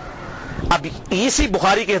 اب اسی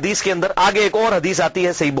بخاری کی حدیث کے اندر آگے ایک اور حدیث آتی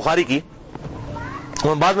ہے صحیح بخاری کی،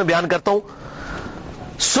 میں بعد میں بیان کرتا ہوں.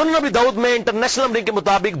 سنن ابی داؤد میں انٹرنیشنل نمبر کے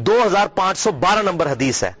مطابق 2512 نمبر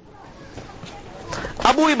حدیث ہے.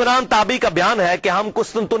 ابو عمران تابعی کا بیان ہے کہ ہم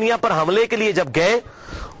قسطنطنیہ پر حملے کے لیے جب گئے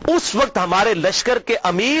اس وقت ہمارے لشکر کے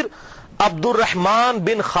امیر عبد الرحمن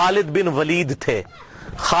بن خالد بن ولید تھے.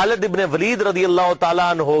 خالد بن ولید رضی اللہ تعالیٰ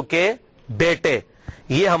عنہ کے بیٹے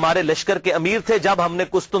یہ ہمارے لشکر کے امیر تھے جب ہم نے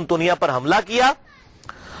قسطنطنیہ پر حملہ کیا.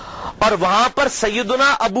 اور وہاں پر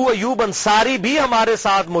سیدنا ابو ایوب انصاری بھی ہمارے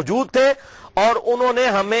ساتھ موجود تھے اور انہوں نے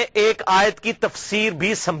ہمیں ایک آیت کی تفسیر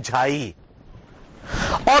بھی سمجھائی.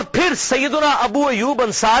 اور پھر سیدنا ابو ایوب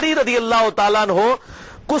انصاری رضی اللہ تعالیٰ عنہ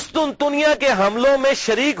قسطنطنیہ کے حملوں میں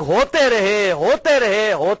شریک ہوتے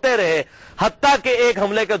رہے حتیٰ کہ ایک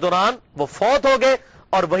حملے کے دوران وہ فوت ہو گئے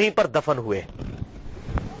اور وہیں پر دفن ہوئے.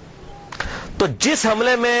 تو جس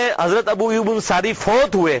حملے میں حضرت ابو ایوب انصاری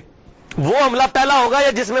فوت ہوئے وہ حملہ پہلا ہوگا یا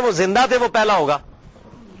جس میں وہ زندہ تھے وہ پہلا ہوگا؟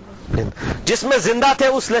 جس میں زندہ تھے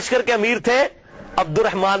اس لشکر کے امیر تھے عبد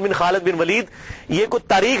الرحمن بن خالد بن ولید. یہ کوئی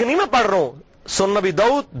تاریخ نہیں میں پڑھ رہا ہوں، سنن نبی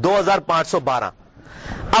داؤد 2512.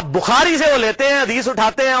 اب بخاری سے وہ لیتے ہیں، حدیث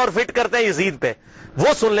اٹھاتے ہیں اور فٹ کرتے ہیں یزید پہ.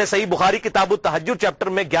 وہ سن لیں، صحیح بخاری کتاب التہجد چیپٹر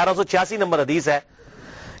میں 1186 نمبر حدیث ہے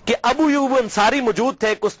کہ ابو ایوب انصاری موجود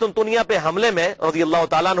تھے قسطنطنیہ پہ حملے میں رضی اللہ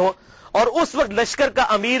تعالیٰ عنہ، اور اس وقت لشکر کا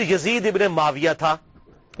امیر یزید ابن معاویہ تھا.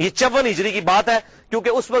 یہ 54 ہجری کی بات ہے، کیونکہ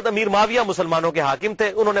اس وقت امیر معاویہ مسلمانوں کے حاکم تھے،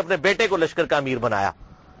 انہوں نے اپنے بیٹے کو لشکر کا امیر بنایا.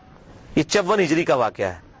 یہ 54 ہجری کا واقعہ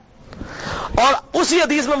ہے. اور اسی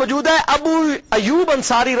حدیث میں موجود ہے ابو ایوب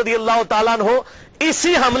انصاری رضی اللہ تعالیٰ عنہ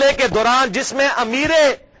اسی حملے کے دوران جس میں امیر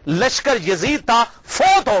لشکر یزید تھا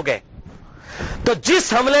فوت ہو گئے. تو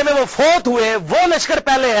جس حملے میں وہ فوت ہوئے وہ لشکر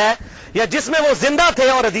پہلے ہے یا جس میں وہ زندہ تھے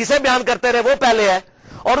اور حدیثیں بیان کرتے رہے وہ پہلے ہے؟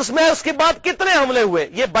 اور اس میں اس کے بعد کتنے حملے ہوئے؟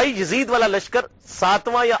 یہ بھائی یزید والا لشکر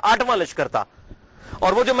 7واں یا 8واں لشکر تھا،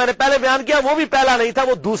 اور وہ جو میں نے پہلے بیان کیا وہ بھی پہلا نہیں تھا،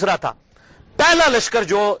 وہ دوسرا تھا. پہلا لشکر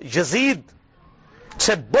جو یزید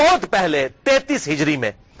سے بہت پہلے 33 ہجری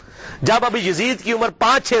میں، جب ابھی یزید کی عمر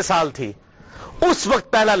 5-6 سال تھی، اس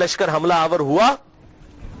وقت پہلا لشکر حملہ آور ہوا،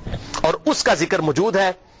 اور اس کا ذکر موجود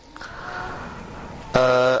ہے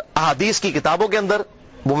احادیث کی کتابوں کے اندر.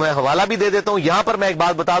 وہ میں حوالہ بھی دے دیتا ہوں. یہاں پر میں ایک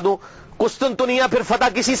بات بتا دوں، قسطنطنیہ پھر فتح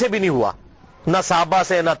کسی سے بھی نہیں ہوا، نہ صحابہ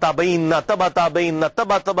سے، نہ تابعین، نہ تبع تابعین، نہ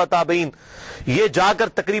تبع تابعین. یہ جا کر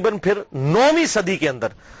تقریباً پھر 9ویں صدی کے اندر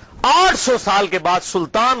 800 سال کے بعد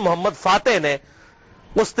سلطان محمد فاتح نے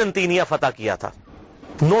قسطنطنیہ فتح کیا تھا،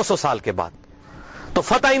 900 سال کے بعد. تو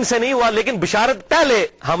فتح ان سے نہیں ہوا، لیکن بشارت پہلے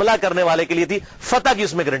حملہ کرنے والے کے لیے تھی، فتح کی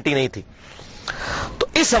اس میں گارنٹی نہیں تھی. تو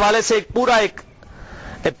اس حوالے سے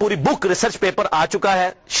ایک پوری بک ریسرچ پیپر آ چکا ہے.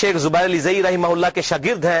 شیخ زبیر علی زئی رحمہ اللہ کے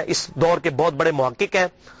شاگرد ہیں، اس دور کے بہت بڑے محقق ہیں.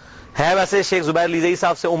 ویسے شیخ زبیر علی زئی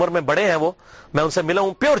صاحب سے عمر میں بڑے ہیں، وہ میں ان سے ملا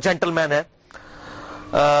ہوں، پیور جینٹل مین ہے.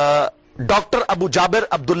 ڈاکٹر ابو جابر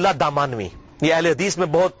عبداللہ دامانوی، یہ اہل حدیث میں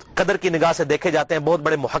بہت قدر کی نگاہ سے دیکھے جاتے ہیں، بہت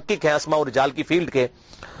بڑے محقق ہیں اسماء و رجال کی فیلڈ کے.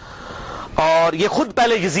 اور یہ خود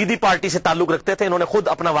پہلے یزیدی پارٹی سے تعلق رکھتے تھے. انہوں نے خود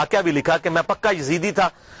اپنا واقعہ بھی لکھا کہ میں پکا یزیدی تھا،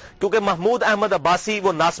 کیونکہ محمود احمد عباسی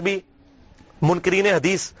وہ ناسبی منکرین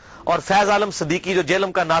حدیث، اور فیض عالم صدیقی جو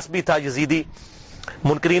جیلم کا ناسبی تھا یزیدی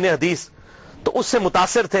منکرین حدیث، تو اس سے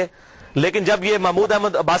متاثر تھے. لیکن جب یہ محمود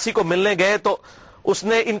احمد عباسی کو ملنے گئے تو اس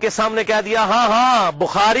نے ان کے سامنے کہہ دیا ہاں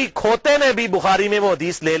بخاری کھوتے نے بھی بخاری میں وہ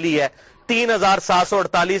حدیث لے لی ہے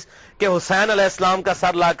 3748 کہ حسین علیہ السلام کا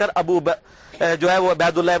سر لا کر جو ہے وہ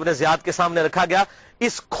عبید اللہ ابن زیاد کے سامنے رکھا گیا.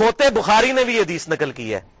 اس کھوتے بخاری نے بھی یہ حدیث نقل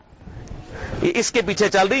کی ہے. اس کے پیچھے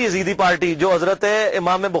چل رہی یزیدی پارٹی جو حضرت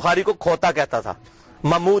امام بخاری کو کھوتا کہتا تھا.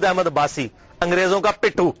 محمود احمد عباسی انگریزوں کا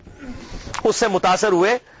پٹھو، اس سے متاثر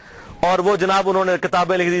ہوئے اور وہ جناب انہوں نے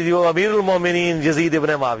کتابیں لکھ دی، وہ امیر المومنین یزید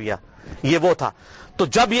ابن معاویہ، یہ وہ تھا. تو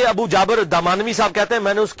جب یہ ابو جابر دامانوی صاحب کہتے ہیں،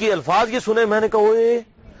 میں نے اس کی الفاظ یہ سنے، میں نے کہا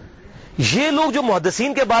یہ لوگ جو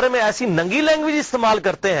محدثین کے بارے میں ایسی ننگی لینگویج استعمال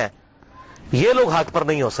کرتے ہیں، یہ لوگ حق پر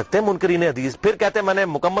نہیں ہو سکتے منکرین حدیث. پھر کہتے ہیں میں نے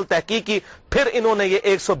مکمل تحقیق کی، پھر انہوں نے یہ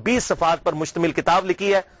 120 صفحات پر مشتمل کتاب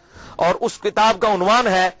لکھی ہے، اور اس کتاب کا عنوان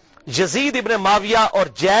ہے یزید ابن معاویہ اور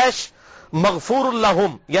جیش مغفور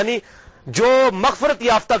اللہم، یعنی جو مغفرت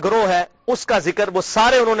یافتہ گروہ ہے اس کا ذکر. وہ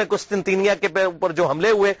سارے انہوں نے قسطنطنیہ کے اوپر جو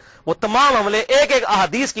حملے ہوئے وہ تمام حملے ایک ایک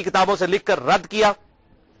احادیث کی کتابوں سے لکھ کر رد کیا.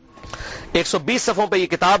 120 صفحوں پہ یہ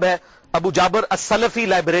کتاب ہے. ابو جابر السلفی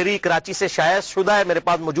لائبریری کراچی سے شائع شدہ ہے، میرے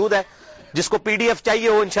پاس موجود ہے. جس کو پی ڈی ایف چاہیے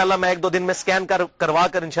ہو انشاءاللہ میں 1-2 دن میں سکین کروا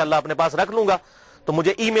کر انشاءاللہ اپنے پاس رکھ لوں گا، تو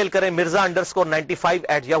مجھے ای میل کریں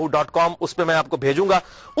mirza_95@yahoo.com، اس پہ میں آپ کو بھیجوں گا.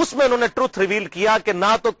 اس میں انہوں نے ٹروتھ ریویل کیا کہ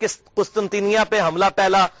نہ تو قسطنطنیہ پہ حملہ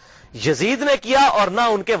پہلا یزید نے کیا اور نہ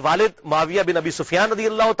ان کے والد معاویہ بن ابی سفیان رضی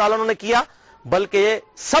اللہ تعالیٰ عنہ نے کیا، بلکہ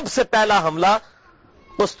سب سے پہلا حملہ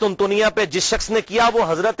قسطنطنیہ پہ جس شخص نے کیا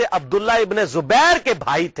وہ حضرت عبداللہ ابن زبیر کے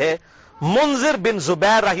بھائی تھے، منذر بن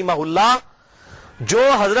زبیر رحمہ اللہ، جو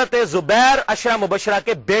حضرت زبیر عشرہ مبشرہ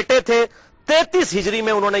کے بیٹے تھے. 33 ہجری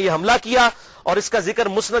میں انہوں نے یہ حملہ کیا، اور اس کا ذکر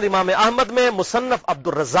مسند امام احمد میں، مصنف عبد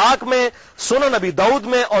الرزاق میں، سنن ابی داؤد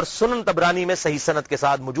میں اور سنن طبرانی میں صحیح سند کے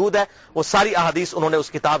ساتھ موجود ہے. وہ ساری احادیث انہوں نے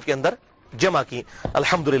اس کتاب کے اندر جمع کی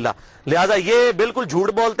الحمدللہ. لہذا یہ بالکل جھوٹ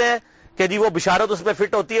بولتے ہیں کہ جی وہ بشارت اس پہ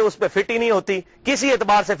فٹ ہوتی ہے، اس پہ فٹ ہی نہیں ہوتی، کسی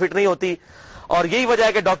اعتبار سے فٹ نہیں ہوتی. اور یہی وجہ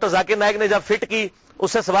ہے کہ ڈاکٹر ذاکر نائک نے جب فٹ کی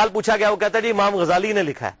اس سے سوال پوچھا گیا، وہ کہتا ہے جی امام غزالی نے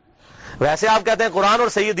لکھا ہے. ویسے آپ کہتے ہیں قرآن اور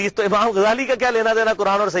صحیح حدیث، تو امام غزالی کا کیا لینا دینا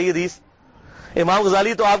قرآن اور صحیح حدیث؟ امام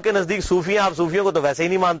غزالی تو آپ کے نزدیک صوفی ہیں، آپ صوفیوں کو تو ویسے ہی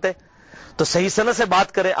نہیں مانتے. تو صحیح سند سے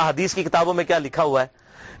بات کریں، احادیث کی کتابوں میں کیا لکھا ہوا ہے.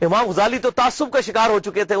 امام غزالی تو تعصب کا شکار ہو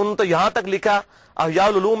چکے تھے. انہوں نے تو یہاں تک لکھا احیاء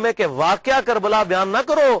العلوم میں کہ واقعہ کربلا بیان نہ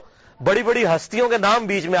کرو، بڑی بڑی ہستیوں کے نام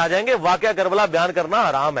بیچ میں آ جائیں گے، واقعہ کربلا بیان کرنا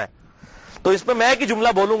حرام ہے. تو اس پہ میں ایک ہی جملہ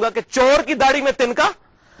بولوں گا کہ چور کی داڑھی میں تنکا.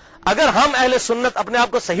 اگر ہم اہل سنت اپنے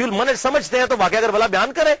آپ کو صحیح المنہج سمجھتے ہیں تو واقعہ کربلا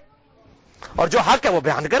بیان کرے، اور جو حق ہے وہ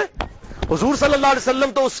بیان کرے. حضور صلی اللہ علیہ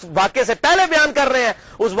وسلم تو اس واقعے سے پہلے بیان کر رہے ہیں،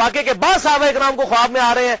 اس واقعے کے بعد صحابہ اکرام کو خواب میں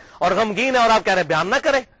آ رہے ہیں اور غمگین ہیں، اور آپ کہہ رہے ہیں بیان نہ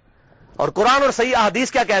کریں. اور قرآن اور صحیح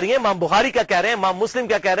احادیث کیا کہہ رہی ہیں، امام بخاری کیا کہہ رہے ہیں، امام مسلم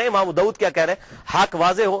کیا کہہ رہے ہیں، امام ابو داؤد کیا کہہ رہے ہیں. حق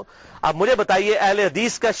واضح ہو. اب مجھے بتائیے اہل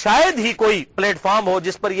حدیث کا شاید ہی کوئی پلیٹ فارم ہو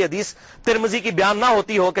جس پر یہ حدیث ترمذی کی بیان نہ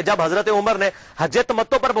ہوتی ہو کہ جب حضرت عمر نے حج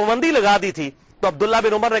تمتع پر پابندی لگا دی تھی تو عبداللہ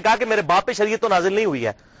بن عمر نے کہا کہ میرے باپ پہ شریعت تو نازل نہیں ہوئی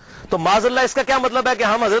ہے. تو معاذ اللہ اس کا کیا مطلب ہے کہ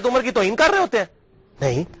ہم حضرت عمر کی توہین کر رہے ہوتے ہیں؟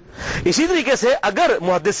 نہیں. اسی طریقے سے اگر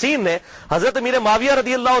محدثین نے حضرت امیر معاویہ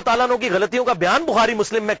رضی اللہ تعالیٰ عنہ کی غلطیوں کا بیان بخاری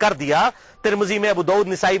مسلم میں کر دیا، ترمذی میں، ابو داؤد،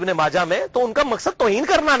 نسائی، ابن ماجہ میں، تو ان کا مقصد توہین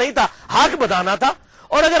کرنا نہیں تھا، حق بتانا تھا.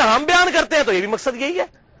 اور اگر ہم بیان کرتے ہیں تو یہ بھی مقصد یہی ہے.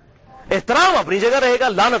 احترام اپنی جگہ رہے گا،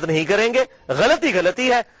 لعنت نہیں کریں گے. غلطی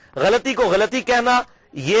غلطی ہے، غلطی کو غلطی کہنا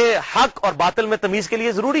یہ حق اور باطل میں تمیز کے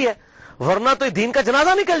لیے ضروری ہے، ورنہ تو دین کا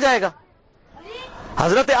جنازہ نکل جائے گا.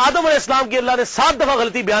 حضرت آدم علیہ السلام کی اللہ نے 7 دفعہ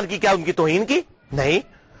غلطی بیان کی، کیا ان کی توہین کی؟ نہیں،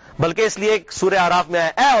 بلکہ اس لیے سورہ اعراف میں آیا،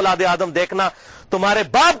 اے اولاد آدم دیکھنا تمہارے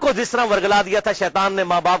باپ کو جس طرح ورگلا دیا تھا شیطان نے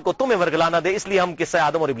ماں باپ کو، تمہیں ورگلا نہ دے، اس لیے ہم قصہ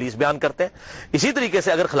آدم اور ابلیس بیان کرتے ہیں. اسی طریقے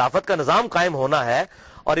سے اگر خلافت کا نظام قائم ہونا ہے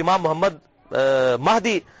اور امام محمد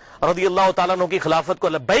مہدی رضی اللہ تعالیٰ عنہ کی خلافت کو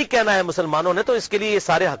لبیک کہنا ہے مسلمانوں نے، تو اس کے لیے یہ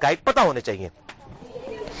سارے حقائق پتہ ہونے چاہیے.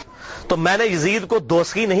 تو میں نے یزید کو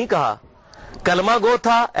دوستی نہیں کہا، کلمہ گو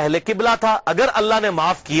تھا، اہل قبلہ تھا. اگر اللہ نے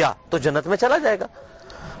معاف کیا تو جنت میں چلا جائے گا،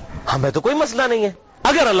 ہمیں تو کوئی مسئلہ نہیں ہے.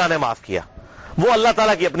 اگر اللہ نے معاف کیا، وہ اللہ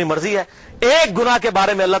تعالیٰ کی اپنی مرضی ہے. ایک گناہ کے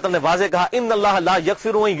بارے میں اللہ تعالیٰ نے واضح کہا، ان اللہ لا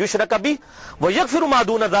یغفر ان یشرک بہ ویغفر ما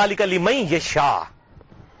دون ذلک لمن یشاء.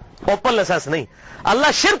 اوپن لائسنس نہیں،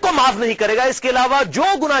 اللہ شرک کو معاف نہیں کرے گا، اس کے علاوہ جو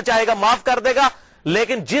گناہ چاہے گا معاف کر دے گا،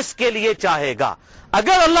 لیکن جس کے لیے چاہے گا.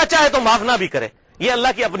 اگر اللہ چاہے تو معاف نہ بھی کرے، یہ اللہ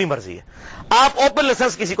کی اپنی مرضی ہے. آپ اوپن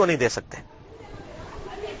لائسنس کسی کو نہیں دے سکتے.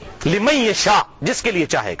 لمن یشاء، جس کے لیے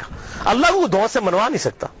چاہے گا. اللہ کو دعا سے منوا نہیں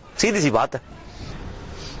سکتا، سیدھی سی بات ہے.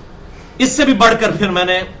 اس سے بھی بڑھ کر پھر میں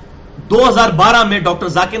نے 2012 میں ڈاکٹر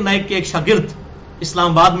ذاکر نائک کے ایک شاگرد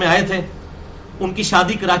اسلام آباد میں آئے تھے. ان کی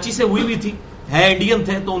شادی کراچی سے ہوئی تھی، ہے انڈین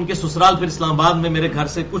تھے، تو ان کے سسرال پھر اسلام آباد میں میرے گھر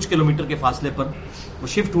سے کچھ کلومیٹر کے فاصلے پر وہ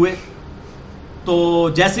شفٹ ہوئے. تو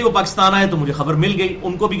جیسے وہ پاکستان آئے تو مجھے خبر مل گئی.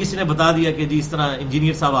 ان کو بھی کسی نے بتا دیا کہ جی اس طرح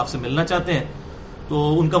انجینئر صاحب آپ سے ملنا چاہتے ہیں.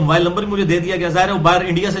 تو ان کا موبائل نمبر بھی مجھے دے دیا گیا. ظاہر ہے وہ باہر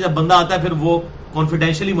انڈیا سے جب بندہ آتا ہے پھر وہ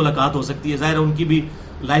کانفیڈینشلی ملاقات ہو سکتی ہے، ظاہر ہے ان کی بھی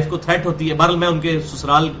لائف کو تھریٹ ہوتی ہے. بہرحال میں ان کے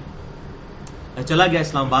سسرال چلا گیا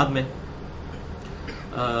اسلام آباد میں.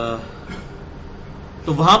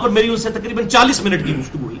 تو وہاں پر میری ان سے تقریباً 40 منٹ کی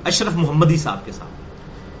گفتگو ہوئی اشرف محمدی صاحب کے ساتھ.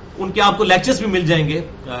 ان کے آپ کو لیکچرز بھی مل جائیں گے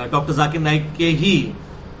ڈاکٹر ذاکر نائک کے ہی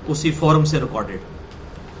اسی فورم سے ریکارڈڈ.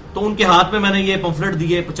 تو ان کے ہاتھ میں میں نے یہ پمفلٹ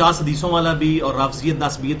دیے 50 حدیثوں والا بھی، اور رافضیت،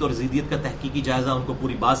 ناسبیت اور یزیدیت کا تحقیقی جائزہ، ان کو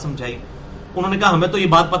پوری بات سمجھائی. انہوں نے کہا ہمیں تو یہ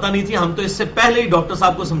بات پتہ نہیں تھی، ہم تو اس سے پہلے ہی ڈاکٹر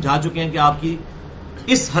صاحب کو سمجھا چکے ہیں کہ آپ کی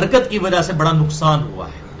اس حرکت کی وجہ سے بڑا نقصان ہوا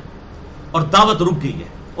ہے اور دعوت رک گئی ہے،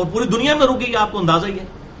 اور پوری دنیا میں رک گئی ہے. آپ کو اندازہ ہی ہے،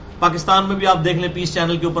 پاکستان میں بھی آپ دیکھ لیں پیس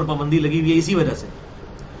چینل کے اوپر پابندی لگی ہوئی ہے اسی وجہ سے.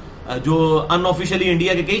 جو ان آفیشلی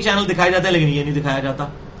انڈیا کے کئی چینل دکھائے جاتے ہیں لیکن یہ نہیں دکھایا جاتا،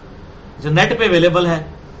 جو نیٹ پہ اویلیبل ہے.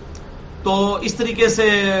 تو اس طریقے سے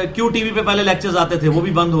کیو ٹی وی پہ پہلے لیکچرز آتے تھے، وہ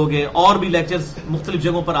بھی بند ہو گئے، اور بھی لیکچرز مختلف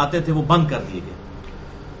جگہوں پر آتے تھے وہ بند کر دیے گئے.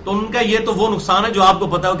 تو ان کا یہ تو وہ نقصان ہے جو آپ کو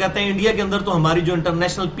پتا ہے. وہ کہتے ہیں انڈیا کے اندر تو ہماری جو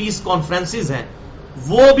انٹرنیشنل پیس کانفرنسز ہیں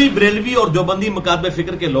وہ بھی بریلوی اور دیوبندی مکاتب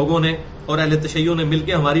فکر کے لوگوں نے اور اہل تشیع نے مل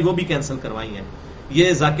کے ہماری وہ بھی کینسل کروائی ہیں.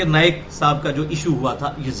 یہ ذاکر نائک صاحب کا جو ایشو ہوا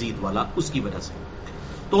تھا یزید والا، اس کی وجہ سے.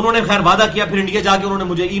 تو انہوں نے خیر وعدہ کیا، پھر انڈیا جا کے انہوں نے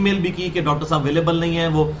مجھے ای میل بھی کی کہ ڈاکٹر صاحب اویلیبل نہیں ہیں،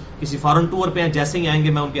 وہ کسی فارن ٹور پہ ہیں، جیسے ہی آئیں گے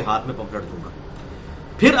میں ان کے ہاتھ میں پمفلٹ دوں گا.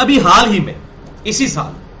 پھر ابھی حال ہی میں اسی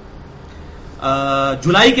سال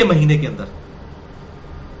جولائی کے مہینے کے اندر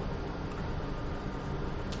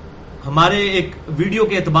ہمارے ایک ویڈیو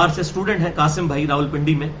کے اعتبار سے اسٹوڈنٹ ہیں قاسم بھائی راول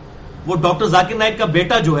پنڈی میں، وہ ڈاکٹر ذاکر نائک کا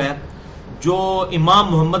بیٹا جو ہے، جو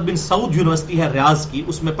امام محمد بن سعود یونیورسٹی ہے ریاض کی،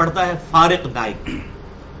 اس میں پڑھتا ہے، فارق نائک،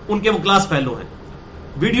 ان کے وہ کلاس فیلو ہیں.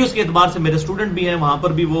 ویڈیوز کے اعتبار سے میرے اسٹوڈنٹ بھی ہیں، وہاں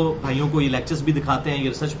پر بھی وہ بھائیوں کو یہ لیکچرز بھی دکھاتے ہیں، یہ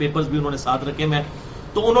ریسرچ پیپرز بھی انہوں نے ساتھ رکھے میں.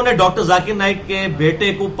 تو انہوں نے ڈاکٹر ذاکر نائک کے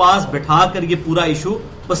بیٹے کو پاس بٹھا کر یہ پورا ایشو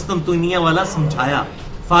قسطنطنیہ والا سمجھایا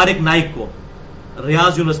فارق نائک کو،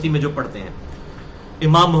 ریاض یونیورسٹی میں جو پڑھتے ہیں،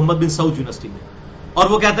 امام محمد بن سعود یونیورسٹی میں. اور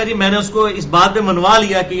وہ کہتا ہے جی میں نے اس کو اس بات پہ منوا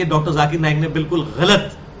لیا کہ یہ ڈاکٹر ذاکر نائک نے بالکل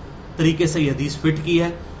غلط طریقے سے یہ حدیث فٹ کی ہے،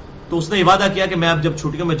 تو اس نے وعدہ کیا کہ میں اب جب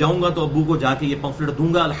چھٹیوں میں جاؤں گا تو ابو کو جا کے یہ پمفلٹ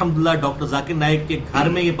دوں گا. الحمدللہ ڈاکٹر ذاکر نائک کے گھر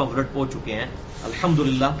میں یہ پمفلٹ پہنچ چکے ہیں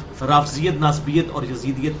الحمدللہ. رافضیت، ناسبیت اور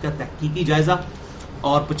یزیدیت کا تحقیقی جائزہ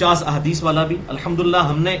اور 50 احادیث والا بھی الحمدللہ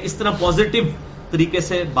ہم نے اس طرح پازیٹو طریقے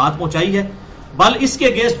سے بات پہنچائی ہے. بل اس کے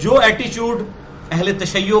اگینسٹ جو ایٹیچیوڈ اہل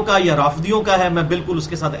تشیع کا یا رافضیوں کا ہے میں بالکل اس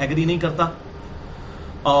کے ساتھ ایگری نہیں کرتا.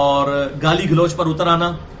 اور گالی گلوچ پر اتر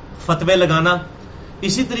آنا، فتوے لگانا،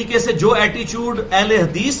 اسی طریقے سے جو ایٹیچیوڈ اہل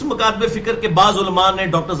حدیث مکاتب فکر کے بعض علماء نے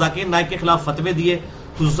ڈاکٹر ذاکر نائک کے خلاف فتوے دیے،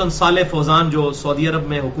 خصوصاً صالح فوزان جو سعودی عرب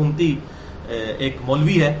میں حکومتی ایک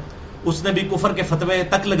مولوی ہے، اس نے بھی کفر کے فتوے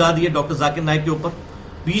تک لگا دیے ڈاکٹر ذاکر نائک کے اوپر.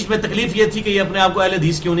 بیچ میں تکلیف یہ تھی کہ یہ اپنے آپ کو اہل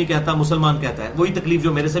حدیث کیوں نہیں کہتا، مسلمان کہتا ہے. وہی تکلیف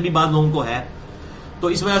جو میرے سے بھی بعض لوگوں کو ہے. تو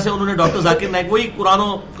اس وجہ سے انہوں نے ڈاکٹر ذاکر نائک، وہی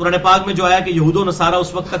قرآن پاک میں جو آیا کہ یہود و نصارہ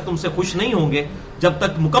اس وقت تک تم سے خوش نہیں ہوں گے جب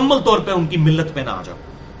تک مکمل طور پہ ان کی ملت پہ نہ آ جاؤ.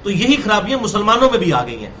 تو یہی خرابیاں مسلمانوں میں بھی آ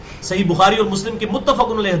گئی ہیں. صحیح بخاری اور مسلم کی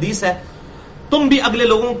متفق علیہ حدیث ہے، تم بھی اگلے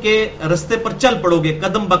لوگوں کے رستے پر چل پڑو گے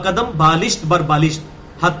قدم بقدم، بالشت بر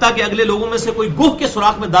بالشت، حتیٰ کہ اگلے لوگوں میں سے کوئی گوہ کے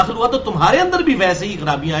سوراخ میں داخل ہوا تو تمہارے اندر بھی ویسے ہی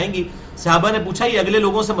خرابیاں آئیں گی. صحابہ نے پوچھا یہ اگلے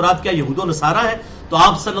لوگوں سے مراد کیا یہود و نصارہ ہے؟ تو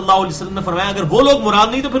آپ صلی اللہ علیہ وسلم نے فرمایا اگر وہ لوگ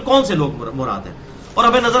مراد نہیں تو پھر کون سے لوگ مراد ہیں؟ اور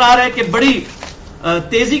ہمیں نظر آ رہا ہے کہ بڑی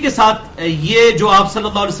تیزی کے ساتھ یہ جو آپ صلی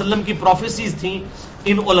اللہ علیہ وسلم کی پروفیسیز تھیں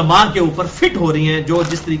ان علماء کے اوپر فٹ ہو رہی ہیں جو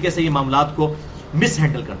جس طریقے سے یہ معاملات کو مس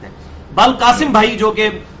ہینڈل کرتے ہیں. بال قاسم بھائی جو کہ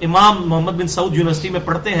امام محمد بن سعود یونیورسٹی میں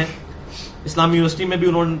پڑھتے ہیں، اسلامی یونیورسٹی میں بھی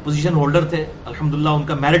انہوں نے پوزیشن ہولڈر تھے الحمدللہ، ان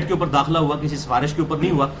کا میرٹ کے اوپر داخلہ ہوا، کسی سفارش کے اوپر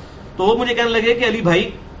نہیں ہوا. تو وہ مجھے کہنے لگے کہ علی بھائی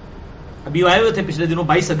ابھی آئے ہوئے تھے پچھلے دنوں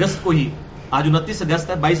 22 اگست کو ہی، آج 29 اگست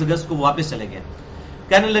ہے، 22 اگست کو واپس چلے گئے.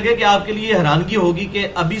 کہنے لگے کہ آپ کے لیے حیرانگی ہوگی کہ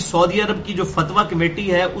ابھی سعودی عرب کی جو فتویٰ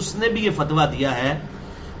کمیٹی ہے اس نے بھی یہ فتویٰ دیا ہے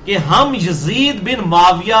کہ ہم یزید بن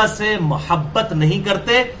معاویہ سے محبت نہیں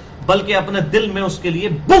کرتے بلکہ اپنے دل میں اس کے لیے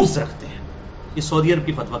بغض رکھتے ہیں. یہ سعودی عرب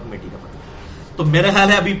کی فتویٰ کمیٹی کا فتویٰ. تو میرا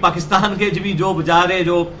خیال ہے ابھی پاکستان کے جو بچارے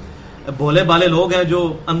جو بھولے بالے لوگ ہیں جو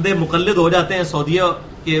اندھے مقلد ہو جاتے ہیں سعودیہ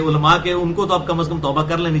کے علماء کے، ان کو تو اب کم از کم توبہ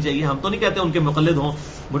کر لینی چاہیے. ہم تو نہیں کہتے ان کے مقلد ہوں،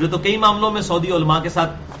 مجھے تو کئی معاملوں میں سعودی علماء کے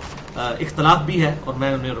ساتھ اختلاف بھی ہے اور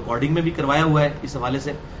میں انہیں ریکارڈنگ میں بھی کروایا ہوا ہے اس حوالے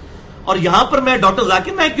سے. اور یہاں پر میں ڈاکٹر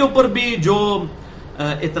ذاکر نائک کے اوپر بھی جو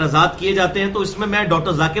اعتراضات کیے جاتے ہیں تو اس میں میں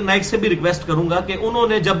ڈاکٹر ذاکر نائک سے بھی ریکویسٹ کروں گا کہ انہوں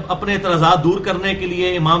نے جب اپنے اعتراضات دور کرنے کے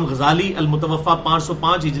لیے امام غزالی المتوفا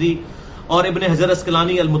 505 ہجری اور ابن حجر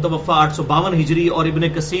اسقلانی المتوفا 852 ہجری اور ابن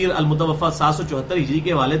کثیر المتوفا 774 ہجری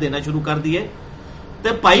کے حوالے دینا شروع کر دیے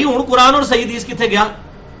تو بھائی ہوں قرآن اور صحیح حدیث کتنے گیا؟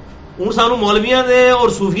 ہوں سانو مولویاں دے اور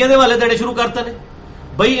صوفیاں دے حوالے دینے شروع کرتے ہیں.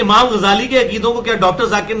 بھائی امام غزالی کے عقیدوں کو کیا ڈاکٹر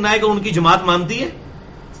ذاکر نائک اور ان کی جماعت مانتی ہے؟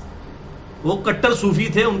 وہ کٹر صوفی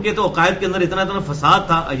تھے، ان کے تو عقائد کے اندر اتنا فساد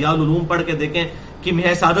تھا. احیاء العلوم پڑھ کے دیکھیں،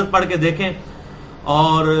 کیمیائے سعادت پڑھ کے دیکھیں،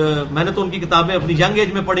 اور میں نے تو ان کی کتابیں اپنی ینگ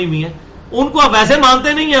ایج میں پڑھی ہوئی ہیں. ان کو آپ ویسے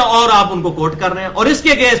مانتے نہیں ہیں اور آپ ان کو کوٹ کر رہے ہیں. اور اس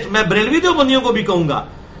کے اگینسٹ میں بریلوی دیوبندیوں کو بھی کہوں گا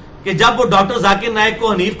کہ جب وہ ڈاکٹر ذاکر نائک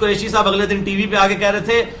کو حنیف قریشی صاحب اگلے دن ٹی وی پہ آگے کہہ رہے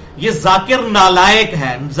تھے یہ ذاکر نالائق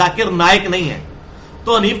ہے، ذاکر نائک نہیں ہے،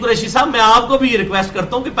 تو حنیف قریشی صاحب میں آپ کو بھی ریکویسٹ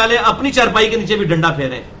کرتا ہوں کہ پہلے اپنی چارپائی کے نیچے بھی ڈنڈا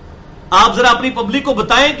پھیریں. آپ ذرا اپنی پبلک کو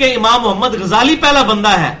بتائیں کہ امام محمد غزالی پہلا بندہ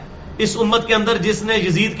ہے اس امت کے اندر جس نے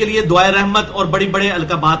یزید کے لیے دعائے رحمت اور بڑی بڑے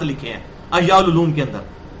القابات لکھے ہیں احیاء العلوم کے اندر.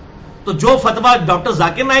 تو جو فتویٰ ڈاکٹر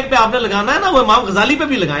ذاکر نائک پہ آپ نے لگانا ہے نا وہ امام غزالی پہ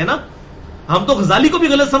بھی لگائے نا. ہم تو غزالی کو بھی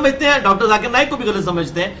غلط سمجھتے ہیں، ڈاکٹر ذاکر نائک کو بھی غلط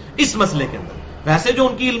سمجھتے ہیں اس مسئلے کے اندر. ویسے جو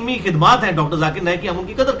ان کی علمی خدمات ہیں ڈاکٹر ذاکر نائک کی، ہم ان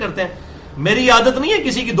کی قدر کرتے ہیں. میری عادت نہیں ہے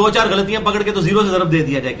کسی کی 2-4 غلطیاں پکڑ کے تو 0 سے ضرب دے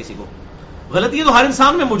دیا جائے کسی کو. غلطیاں تو ہر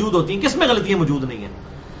انسان میں موجود ہوتی ہیں، کس میں غلطیاں موجود نہیں ہیں.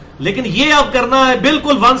 لیکن یہ اب کرنا ہے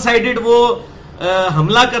بالکل ون سائیڈڈ وہ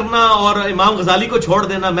حملہ کرنا اور امام غزالی کو چھوڑ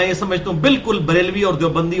دینا، میں یہ سمجھتا ہوں بالکل بریلوی اور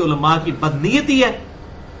دیوبندی علماء کی بدنیتی ہے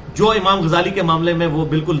جو امام غزالی کے معاملے میں وہ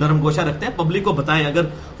بالکل نرم گوشہ رکھتے ہیں. پبلک کو بتائیں اگر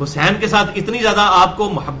حسین کے ساتھ اتنی زیادہ آپ کو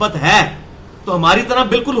محبت ہے تو ہماری طرح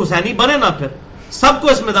بالکل حسینی بنے نا. پھر سب کو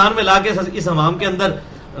اس میدان میں لا کے اس عوام کے اندر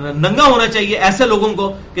ننگا ہونا چاہیے ایسے لوگوں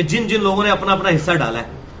کو کہ جن جن لوگوں نے اپنا اپنا حصہ ڈالا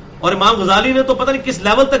ہے. اور امام غزالی نے تو پتہ نہیں کس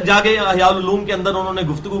لیول تک جا کے احیاء العلوم کے اندر انہوں نے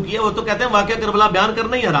گفتگو کی ہے. وہ تو کہتے ہیں واقعہ کربلا بیان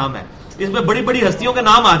کرنا ہی حرام ہے، اس میں بڑی بڑی ہستیوں کے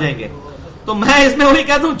نام آ جائیں گے. تو میں اس میں وہی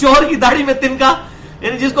کہتا ہوں چور کی داڑھی میں تنکا،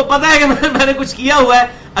 یعنی جس کو پتا ہے کہ میں نے کچھ کیا ہوا ہے،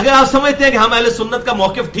 اگر آپ سمجھتے ہیں کہ ہم اہل سنت کا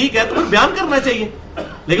موقف ٹھیک ہے تو پھر بیان کرنا چاہیے.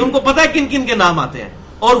 لیکن ان کو پتا ہے کن کن کے نام آتے ہیں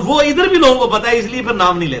اور وہ ادھر بھی لوگوں کو پتا ہے، اس لیے پھر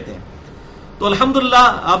نام نہیں لیتے ہیں. تو الحمدللہ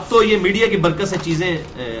اب تو یہ میڈیا کی برکت سے چیزیں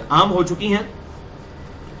عام ہو چکی ہیں.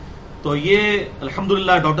 تو یہ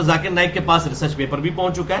الحمدللہ ڈاکٹر ذاکر نائک کے پاس ریسرچ پیپر بھی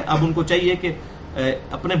پہنچ چکا ہے. اب ان کو چاہیے کہ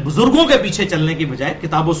اپنے بزرگوں کے پیچھے چلنے کی بجائے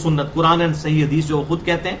کتاب و سنت، قرآن اور صحیح حدیث جو خود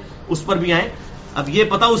کہتے ہیں اس پر بھی آئیں. اب یہ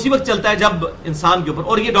پتہ اسی وقت چلتا ہے جب انسان کے اوپر،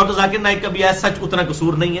 اور یہ ڈاکٹر ذاکر نائک کا بھی ہے سچ اتنا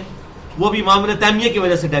قصور نہیں ہے. وہ بھی امام ابن تیمیہ کی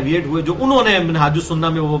وجہ سے ڈیویٹ ہوئے، جو انہوں نے منہاج السنہ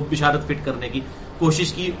میں وہ بشارت فٹ کرنے کی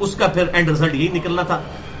کوشش کی، اس کا پھر اینڈ رزلٹ یہی نکلنا تھا.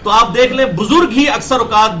 تو آپ دیکھ لیں بزرگ ہی اکثر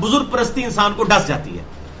اوقات بزرگ پرستی انسان کو ڈس جاتی ہے.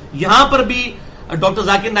 یہاں پر بھی ڈاکٹر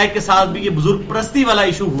ذاکر نائک کے ساتھ بھی یہ بزرگ پرستی والا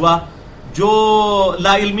ایشو ہوا، جو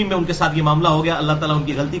لا علمی میں ان کے ساتھ یہ معاملہ ہو گیا. اللہ تعالیٰ ان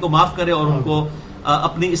کی غلطی کو معاف کرے اور ان کو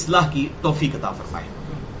اپنی اصلاح کی توفیق عطا فرمائے.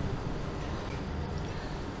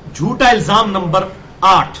 جھوٹا الزام نمبر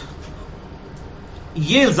 8.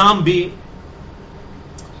 یہ الزام بھی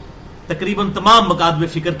تقریباً تمام مکاتب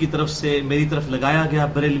فکر کی طرف سے میری طرف لگایا گیا،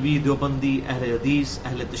 بریلوی، دیوبندی، اہل حدیث،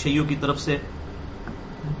 اہل تشیع کی طرف سے.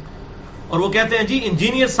 اور وہ کہتے ہیں جی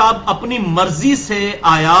انجینئر صاحب اپنی مرضی سے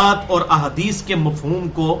آیات اور احادیث کے مفہوم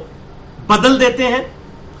کو بدل دیتے ہیں.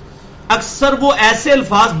 اکثر وہ ایسے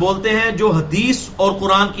الفاظ بولتے ہیں جو حدیث اور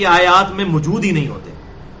قرآن کی آیات میں موجود ہی نہیں ہوتے.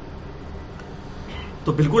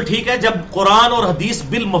 تو بالکل ٹھیک ہے، جب قرآن اور حدیث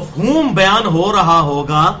بالمفہوم بیان ہو رہا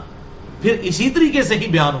ہوگا پھر اسی طریقے سے ہی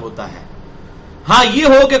بیان ہوتا ہے. ہاں یہ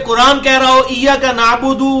ہو کہ قرآن کہہ رہا ہو ایاک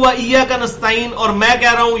نعبد و ایاک نستعین اور میں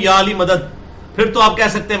کہہ رہا ہوں یا علی مدد، پھر تو آپ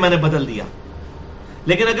کہہ سکتے ہیں میں نے بدل دیا.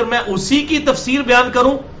 لیکن اگر میں اسی کی تفسیر بیان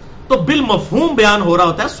کروں تو بالمفہوم بیان ہو رہا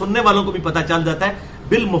ہوتا ہے، سننے والوں کو بھی پتہ چل جاتا ہے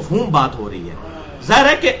بالمفہوم بات ہو رہی ہے. ظاہر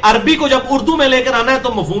ہے کہ عربی کو جب اردو میں لے کر آنا ہے تو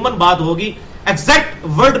مفہوماً بات ہوگی، ایگزیکٹ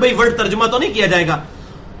ورڈ بائی ورڈ ترجمہ تو نہیں کیا جائے گا.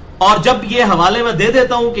 اور جب یہ حوالے میں دے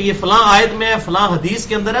دیتا ہوں کہ یہ فلاں آیت میں ہے، فلاں حدیث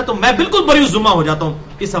کے اندر ہے، تو میں بالکل بری ذمہ ہو جاتا ہوں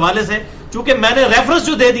اس حوالے سے، چونکہ میں نے ریفرنس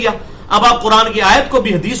جو دے دیا. اب آپ قرآن کی آیت کو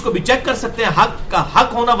بھی حدیث کو بھی چیک کر سکتے ہیں، حق کا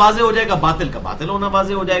حق ہونا واضح ہو جائے گا، باطل کا باطل ہونا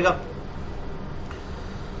واضح ہو جائے گا.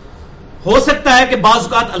 ہو سکتا ہے کہ بعض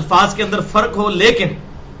اوقات الفاظ کے اندر فرق ہو، لیکن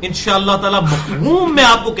انشاءاللہ تعالی مفہوم میں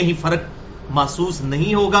آپ کو کہیں فرق محسوس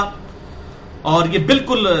نہیں ہوگا. اور یہ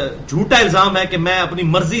بالکل جھوٹا الزام ہے کہ میں اپنی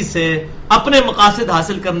مرضی سے اپنے مقاصد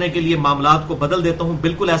حاصل کرنے کے لیے معاملات کو بدل دیتا ہوں.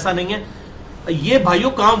 بالکل ایسا نہیں ہے. یہ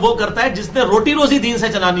بھائیوں کام وہ کرتا ہے جس نے روٹی روزی دین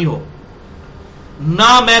سے چلانی ہو.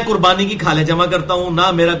 نہ میں قربانی کی کھالیں جمع کرتا ہوں، نہ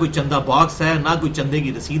میرا کوئی چندہ باکس ہے، نہ کوئی چندے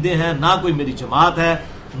کی رسیدیں ہیں، نہ کوئی میری جماعت ہے،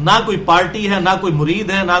 نہ کوئی پارٹی ہے، نہ کوئی مرید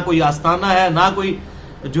ہے، نہ کوئی آستانہ ہے، نہ کوئی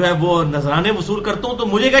جو ہے وہ نذرانے وصول کرتا ہوں. تو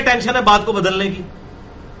مجھے کیا ٹینشن ہے بات کو بدلنے کی؟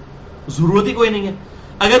 ضرورت ہی کوئی نہیں ہے.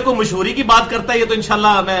 اگر کوئی مشہوری کی بات کرتا ہے تو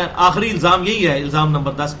انشاءاللہ میں آخری الزام یہی ہے، الزام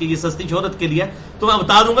نمبر 10 کی یہ سستی شہرت کے لیے. تو میں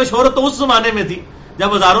بتا دوں گا شہرت تو اس زمانے میں تھی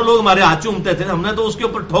جب ہزاروں لوگ ہمارے ہاتھ چومتے تھے، ہم نے تو اس کے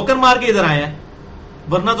اوپر ٹھوکر مار کے ادھر آئے ہیں،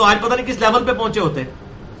 ورنہ تو آج پتہ نہیں کس لیول پہ پہنچے ہوتے.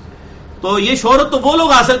 تو یہ شہرت تو وہ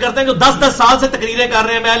لوگ حاصل کرتے ہیں جو 10-10 سال سے تقریریں کر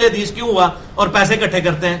رہے ہیں، میں اہل حدیث کیوں ہوا، اور پیسے اکٹھے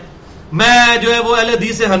کرتے ہیں. میں جو ہے وہ اہل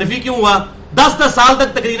حدیث سے حنفی کیوں ہوا، 10-10 سال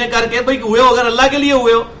تک تقریریں کر کے. بھائی ہوئے ہو اگر اللہ کے لیے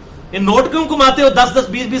ہوئے ہو، یہ نوٹ کیوں کماتے ہو 10-10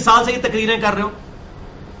 20-20 سال سے یہ تقریریں کر رہے ہو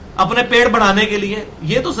اپنے پیڑ بڑھانے کے لیے؟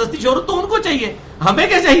 یہ تو سستی شہرت تو ان کو چاہیے، ہمیں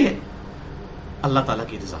کیا چاہیے؟ اللہ تعالیٰ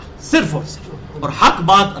کی رضا صرف اور صرف، اور حق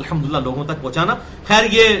بات الحمدللہ لوگوں تک پہنچانا.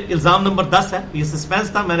 خیر یہ الزام نمبر 10 ہے، یہ سسپینس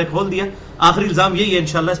تھا، میں نے کھول دیا. آخری الزام یہی ہے،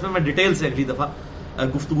 انشاءاللہ اس میں میں ڈیٹیل سے اگلی دفعہ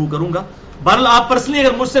گفتگو کروں گا. بہرحال آپ پرسنلی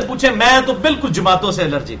اگر مجھ سے پوچھیں، میں تو بالکل جماعتوں سے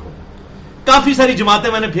الرجک ہوں. کافی ساری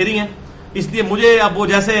جماعتیں میں نے پھیری ہیں، اس لیے مجھے اب وہ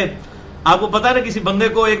جیسے آپ کو پتا ہے نا کسی بندے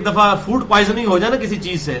کو ایک دفعہ فوڈ پوائزننگ ہو جائے نا کسی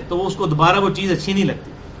چیز سے، تو اس کو دوبارہ وہ چیز اچھی نہیں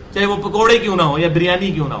لگتی، چاہے وہ پکوڑے کیوں نہ ہو یا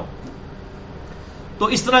بریانی کیوں نہ ہو. تو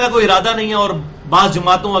اس طرح کا کوئی ارادہ نہیں ہے. اور بعض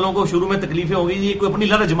جماعتوں والوں کو شروع میں تکلیفیں ہو گئی، یہ کوئی اپنی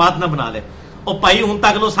لڑ جماعت نہ بنا لے. اور پائی ہوں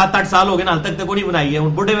تک لو 7-8 سال ہو گئے نا، حال تک کوئی نہیں بنائی ہے، ہوں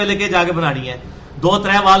بوڑھے ویلے کے جا کے بنانی ہے.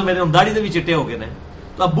 2-3 بال میرے داڑھی سے بھی چٹے ہو گئے نا،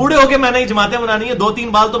 تو اب بوڑھے ہو کے میں نے جماعتیں بنانی ہے.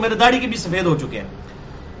 2-3 بال تو میرے داڑھی کے بھی سفید ہو چکے ہیں.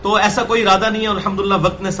 تو ایسا کوئی ارادہ نہیں ہے، الحمدللہ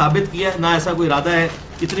وقت نے ثابت کیا ہے، نہ ایسا کوئی ارادہ ہے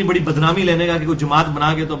اتنی بڑی بدنامی لینے کا کہ کوئی جماعت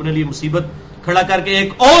بنا کے تو اپنے لیے مصیبت کھڑا کر کے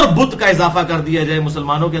ایک اور بت کا اضافہ کر دیا جائے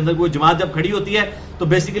مسلمانوں کے اندر. کوئی جماعت جب کھڑی ہوتی ہے تو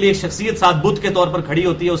بیسیکلی ایک شخصیت ساتھ بت کے طور پر کھڑی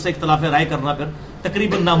ہوتی ہے، اس سے اختلاف رائے کرنا پھر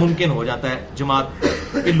تقریباً ناممکن ہو جاتا ہے جماعت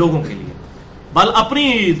کے لوگوں کے لیے. بل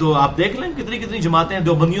اپنی تو آپ دیکھ لیں کتنی جماعتیں ہیں،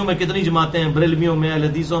 دیوبندیوں میں کتنی جماعتیں ہیں، بریلویوں میں، اہل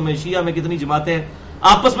حدیثوں میں، شیعہ میں کتنی جماعتیں ہیں.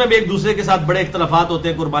 آپس میں بھی ایک دوسرے کے ساتھ بڑے اختلافات ہوتے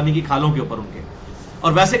ہیں قربانی کی کھالوں کے اوپر ان کے.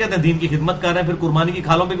 اور ویسے کہتے ہیں دین کی خدمت کر رہے ہیں، پھر قربانی کی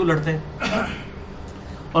کھالوں پہ کیوں لڑتے ہیں؟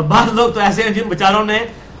 اور بعض لوگ تو ایسے ہیں جن بیچاروں نے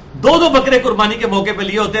 2 بکرے قربانی کے موقع پہ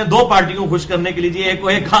لیے ہوتے ہیں 2 پارٹیوں کو خوش کرنے کے لیے، جی ایک کو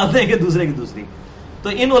ایک کھا دیں گے دوسرے کی دوسری. تو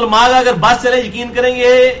ان علماء کا اگر بات چلے یقین کریں گے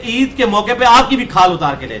عید کے موقع پہ آپ کی بھی کھال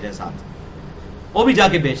اتار کے لے جائیں ساتھ، وہ بھی جا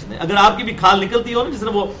کے بیچ دیں. اگر آپ کی بھی کھال نکلتی ہو نا، جس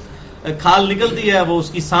نے وہ کھال نکلتی ہے وہ اس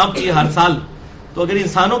کی سانپ کی ہر سال، تو اگر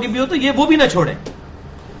انسانوں کی بھی ہو تو یہ وہ بھی نہ چھوڑیں،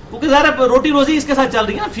 کیونکہ ظاہر روٹی روزی اس کے ساتھ چل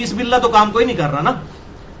رہی ہے نا. فیس باللہ تو کام کوئی نہیں کر رہا نا،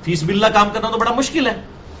 فیس باللہ کام کرنا تو بڑا مشکل ہے.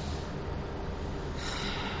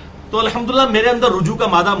 تو الحمدللہ میرے اندر رجوع کا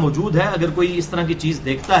مادہ موجود ہے. اگر کوئی اس طرح کی چیز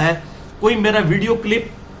دیکھتا ہے، کوئی میرا ویڈیو کلپ،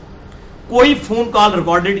 کوئی فون کال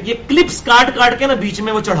ریکارڈڈ، یہ کلپس کاٹ کے نا بیچ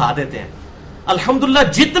میں وہ چڑھا دیتے ہیں. الحمدللہ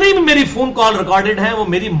جتنی بھی میری فون کال ریکارڈڈ ہیں وہ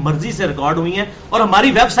میری مرضی سے ریکارڈ ہوئی ہیں اور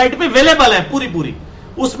ہماری ویب سائٹ پہ اویلیبل ہیں پوری.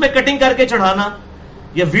 اس میں کٹنگ کر کے چڑھانا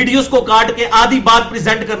یا ویڈیوز کو کاٹ کے آدھی بات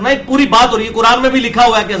پریزنٹ کرنا ایک پوری بات ہو رہی ہے. قرآن میں بھی لکھا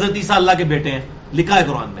ہوا ہے کہ حضرت عیسیٰ اللہ کے بیٹے ہیں, لکھا ہے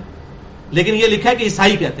قرآن میں, لیکن یہ لکھا ہے کہ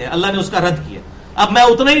عیسائی کہتے ہیں. اللہ نے اس کا رد کیا. اب میں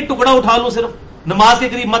اتنا ہی ٹکڑا اٹھا لوں, صرف نماز کے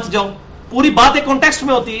قریب مت جاؤ, پوری بات ایک کانٹیکسٹ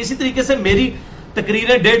میں ہوتی ہے. اسی طریقے سے میری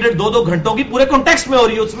تقریریں 1.5-2 گھنٹوں کی پورے کانٹیکسٹ میں ہو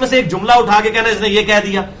رہی ہے, اس میں سے ایک جملہ اٹھا کے کہنا اس نے یہ کہہ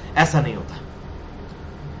دیا, ایسا نہیں ہوتا.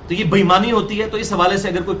 تو یہ بےایمانی ہوتی ہے. تو اس حوالے سے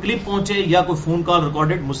اگر کوئی کلپ پہنچے یا کوئی فون کال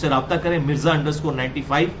ریکارڈڈ, مجھ سے رابطہ کریں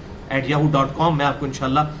mirza_95@yahoo.com. میں آپ کو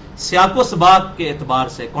انشاءاللہ سیاق و سباق کے اعتبار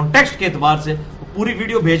سے, کانٹیکسٹ کے اعتبار سے پوری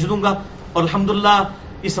ویڈیو بھیج دوں گا. اور الحمدللہ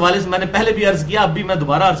اس حوالے سے میں نے پہلے بھی عرض کیا, اب بھی میں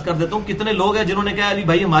دوبارہ عرض کر دیتا ہوں. کتنے لوگ ہیں جنہوں نے کہا علی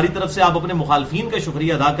بھائی ہماری طرف سے آپ اپنے مخالفین کا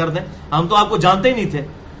شکریہ ادا کر دیں, ہم تو آپ کو جانتے ہی نہیں تھے,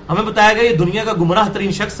 ہمیں بتایا گیا یہ دنیا کا گمراہ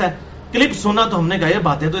ترین شخص ہے. کلپ سنا تو ہم نے کہا یہ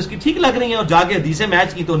باتیں تو اس کی ٹھیک لگ رہی ہیں, اور جا کے حدیثیں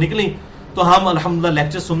میچ کی تو نکلی, تو ہم الحمدللہ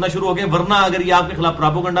لیکچر سننا شروع ہو گئے. ورنہ اگر یہ آپ کے خلاف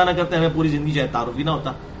پراپوگنڈا نہ کرتے ہمیں پوری زندگی شاید تعارف ہی نہ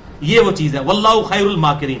ہوتا. یہ وہ چیز ہے. واللہ خیر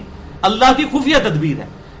الماکرین, اللہ کی خفیہ تدبیر ہے.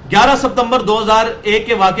 11 ستمبر 2001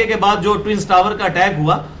 کے واقعے کے بعد جو ٹوئنز ٹاور کا اٹیک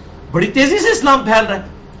ہوا, بڑی تیزی سے اسلام پھیل رہا ہے.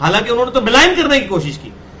 حالانکہ انہوں نے تو ملائن کرنے کی کوشش کی,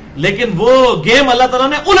 لیکن وہ گیم اللہ تعالیٰ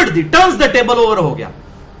نے الٹ دی, ٹرنز دا ٹیبل اوور ہو گیا.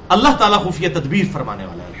 اللہ تعالیٰ خفیہ تدبیر فرمانے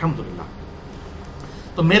والا ہے الحمدللہ.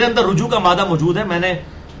 تو میرے اندر رجوع کا مادہ موجود ہے. میں نے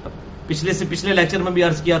پچھلے لیکچر میں بھی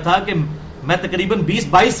عرض کیا تھا کہ میں تقریباً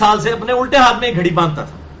 20-22 سال سے اپنے الٹے ہاتھ میں ایک گھڑی باندھتا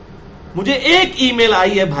تھا. مجھے ایک ای میل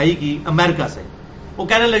آئی ہے بھائی کی امریکہ سے, وہ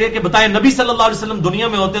کہنے لگے کہ بتائیں نبی صلی اللہ علیہ وسلم دنیا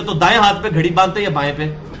میں ہوتے تو دائیں ہاتھ پہ گھڑی باندھتے یا بائیں پہ؟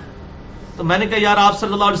 تو میں نے کہا یار آپ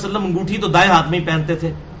صلی اللہ علیہ وسلم انگوٹھی تو دائیں ہاتھ میں ہی پہنتے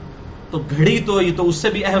تھے, تو گھڑی تو یہ تو اس سے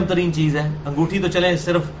بھی اہم ترین چیز ہے. انگوٹھی تو چلیں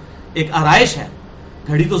صرف ایک آرائش ہے,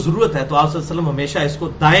 گھڑی تو ضرورت ہے. تو آپ صلی اللہ علیہ وسلم ہمیشہ اس کو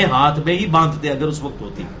دائیں ہاتھ میں ہی باندھتے اگر اس وقت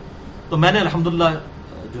ہوتی. تو میں نے الحمدللہ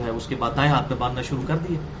جو ہے اس کے بعد دائیں ہاتھ میں باندھنا شروع کر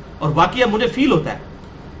دیا. اور واقعہ مجھے فیل ہوتا ہے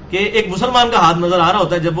کہ ایک مسلمان کا ہاتھ نظر آ رہا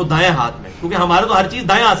ہوتا ہے جب وہ دائیں ہاتھ میں, کیونکہ ہمارے تو ہر چیز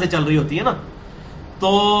دائیں ہاتھ سے چل رہی ہوتی ہے نا.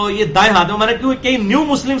 تو یہ دائیں ہاتھ میں میں نے کئی نیو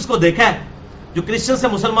مسلمس کو دیکھا ہے جو کرسچن سے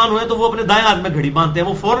مسلمان ہوئے تو وہ اپنے دائیں ہاتھ میں گھڑی باندھتے ہیں.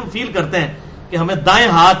 وہ فوراً فیل کرتے ہیں کہ ہمیں دائیں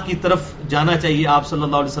ہاتھ کی طرف جانا چاہیے. آپ صلی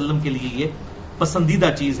اللہ علیہ وسلم کے لیے یہ پسندیدہ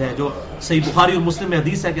چیز ہے. جو صحیح بخاری اور مسلم میں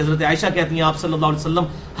حدیث ہے کہ حضرت عائشہ کہتی ہیں آپ صلی اللہ علیہ وسلم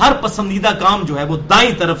ہر پسندیدہ کام جو ہے وہ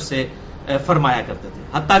دائیں طرف سے فرمایا کرتے تھے.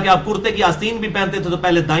 حتیٰ کہ آپ کرتے کی آستین بھی پہنتے تھے تو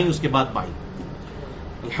پہلے دائیں اس کے بعد بائیں.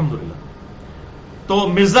 الحمدللہ. تو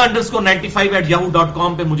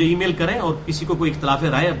mirza_95@yahoo.com پہ مجھے ای میل کریں, اور کسی کو کوئی اختلاف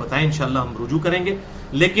رائے بتائیں, انشاءاللہ ہم رجوع کریں گے.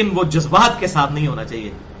 لیکن وہ جذبات کے ساتھ نہیں ہونا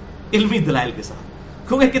چاہیے, علمی دلائل کے ساتھ.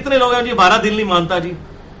 کیونکہ کتنے لوگ ہیں جی ہمارا دل نہیں مانتا, جی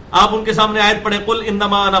آپ ان کے سامنے آیت پڑھیں قل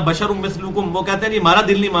انما انا بشر مثلکم, وہ کہتے ہیں جی ہمارا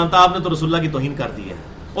دل نہیں مانتا, آپ نے تو رسول اللہ کی توہین کر دی ہے.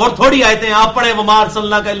 اور تھوڑی آیتیں آپ پڑھیں وما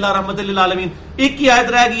ارسلناک الا رحمۃ للعالمین, ایک کی آیت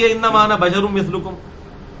رہ گئی ہے انما انا بشر مثلکم.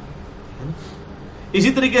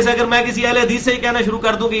 اسی طریقے سے اگر میں کسی اہل حدیث سے یہ کہنا شروع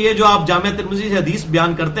کر دوں کہ یہ جو آپ جامع ترمذی سے حدیث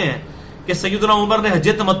بیان کرتے ہیں کہ سیدنا عمر نے حج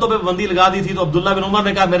تمتع پہ پابندی لگا دی تھی, تو عبداللہ بن عمر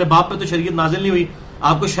نے کہا میرے باپ پہ تو شریعت نازل نہیں ہوئی,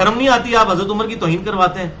 آپ کو شرم نہیں آتی, آپ حضرت عمر کی توہین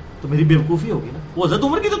کرواتے ہیں. تو میری بیوقوفی ہوگی نا, وہ حضرت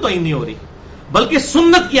عمر کی تو توہین نہیں ہو رہی, بلکہ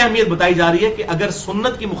سنت کی اہمیت بتائی جا رہی ہے کہ اگر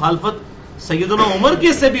سنت کی مخالفت سیدنا عمر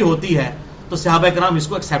کی سے بھی ہوتی ہے تو صحابہ کرام اس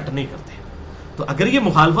کو ایکسیپٹ نہیں کرتے. تو اگر یہ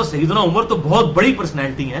مخالفت سیدنا عمر تو بہت بڑی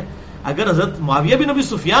پرسنالٹی ہے, اگر حضرت معاویہ بن ابی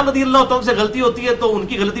سفیان رضی اللہ عنہ سے غلطی ہوتی ہے تو ان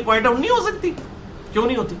کی غلطی پوائنٹ آؤٹ نہیں ہو سکتی, کیوں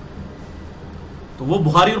نہیں ہوتی؟ تو وہ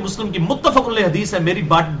بخاری اور مسلم کی متفق علیہ حدیث ہے, میری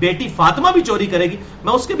بیٹی فاطمہ بھی چوری کرے گی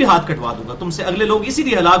میں اس کے بھی ہاتھ کٹوا دوں گا. تم سے اگلے لوگ اسی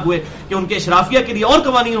لیے ہلاک ہوئے کہ ان کے اشرافیہ کے لیے اور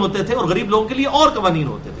قوانین ہوتے تھے اور غریب لوگوں کے لیے اور قوانین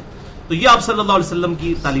ہوتے تھے. تو یہ آپ صلی اللہ علیہ وسلم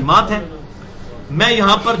کی تعلیمات ہیں. میں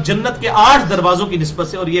یہاں پر جنت کے 8 دروازوں کی نسبت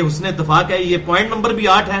سے, اور یہ حسن اتفاق ہے, یہ پوائنٹ نمبر بھی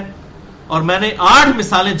 8 ہے, اور میں نے 8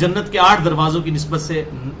 مثالیں جنت کے 8 دروازوں کی نسبت سے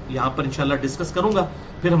یہاں پر انشاءاللہ ڈسکس کروں گا.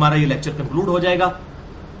 پھر ہمارا یہ لیکچر کنکلوڈ ہو جائے گا.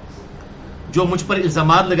 جو مجھ پر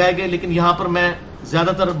الزامات لگائے گئے, لیکن یہاں پر میں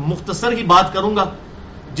زیادہ تر مختصر ہی بات کروں گا,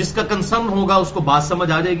 جس کا کنسرن ہوگا اس کو بات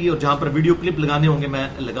سمجھ آ جائے گی, اور جہاں پر ویڈیو کلپ لگانے ہوں گے میں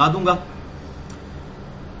لگا دوں گا.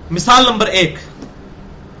 مثال نمبر 1,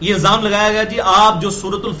 یہ الزام لگایا گیا جی آپ جو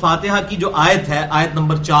سورۃ الفاتحہ کی جو آیت ہے, آیت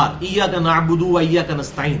نمبر 4 ایاک نعبد و ایاک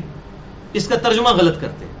نستعین, اس کا ترجمہ غلط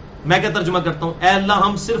کرتے ہیں. میں کیا ترجمہ کرتا ہوں, اے اللہ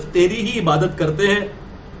ہم صرف تیری ہی عبادت کرتے ہیں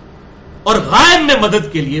اور غائب میں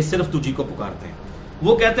مدد کے لیے صرف تجھی کو پکارتے ہیں.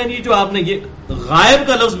 وہ کہتے ہیں یہ جو آپ نے یہ غائب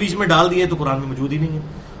کا لفظ بیچ میں ڈال دیا تو قرآن میں موجود ہی نہیں ہے.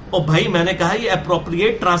 اور بھائی میں نے کہا یہ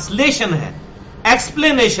اپروپریٹ ٹرانسلیشن ہے,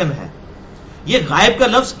 ایکسپلینیشن ہے. یہ غائب کا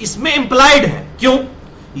لفظ اس میں امپلائڈ ہے. کیوں؟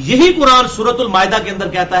 یہی قرآن سورۃ المائدہ کے اندر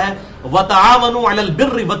کہتا ہے وَتَعَاوَنُوا عَلَى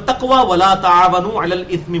الْبِرِّ وَالتَّقْوَى وَلَا تَعَاوَنُوا عَلَى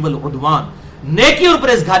الْإِثْمِ وَالْعُدْوَانِ, نیکی اور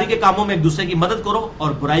پرہیزگاری کے کاموں میں ایک دوسرے کی مدد کرو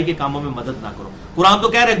اور برائی کے کاموں میں مدد نہ کرو. قرآن تو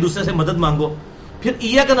کہہ رہا ہے ایک دوسرے سے مدد مانگو. پھر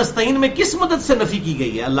ایاک نستعین میں کس مدد سے نفی کی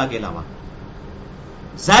گئی ہے اللہ کے علاوہ؟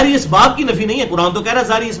 ظاہری اسباب کی نفی نہیں ہے، قرآن تو کہہ رہا ہے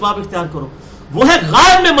ظاہری اسباب اختیار کرو، وہ ہے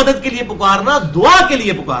غائب میں مدد کے لیے پکارنا، دعا کے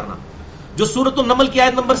لیے پکارنا، جو سورۃ النمل کی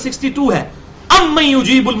آیت نمبر 62 ہے، امن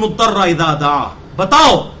یجیب المضطر اذا دعا،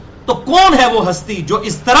 بتاؤ تو کون ہے وہ ہستی جو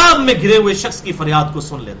اضطراب میں گھرے ہوئے شخص کی فریاد کو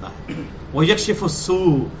سن لیتا ہے، وہ یکشف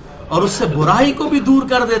السوء، اور اس سے برائی کو بھی دور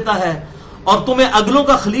کر دیتا ہے، اور تمہیں اگلوں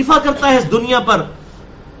کا خلیفہ کرتا ہے اس دنیا پر،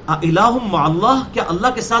 الہ مع اللہ، کیا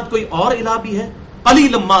اللہ کے ساتھ کوئی اور الہ بھی ہے،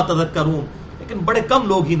 قلیلا ما تذکرون، لیکن بڑے کم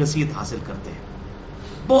لوگ ہی نصیحت حاصل کرتے ہیں،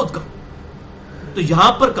 بہت کم۔ تو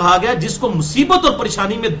یہاں پر کہا گیا جس کو مصیبت اور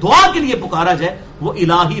پریشانی میں دعا کے لیے پکارا جائے وہ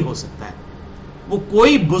الہ ہی ہو سکتا ہے، وہ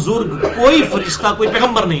کوئی بزرگ، کوئی فرشتہ، کوئی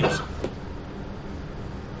پیغمبر نہیں ہو سکتا۔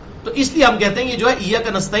 تو اس لیے ہم کہتے ہیں یہ جو ہے ایاک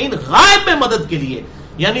نستعین غائب میں مدد کے لیے،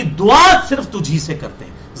 یعنی دعا صرف تجھی سے کرتے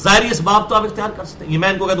ہیں، ظاہری اسباب تو آپ اختیار کر سکتے ہیں، یہ میں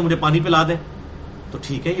ان کو کہتا ہوں مجھے پانی پلا دیں تو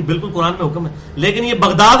ٹھیک ہے، یہ بالکل قرآن میں حکم ہے، لیکن یہ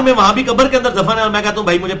بغداد میں وہاں بھی قبر کے اندر دفن ہے اور میں کہتا ہوں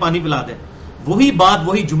بھائی مجھے پانی پلا دیں، وہی بات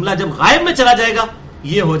وہی جملہ جب غائب میں چلا جائے گا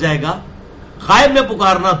یہ ہو جائے گا غائب میں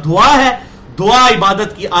پکارنا دعا ہے، دعا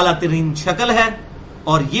عبادت کی اعلیٰ ترین شکل ہے،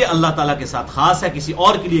 اور یہ اللہ تعالیٰ کے ساتھ خاص ہے، کسی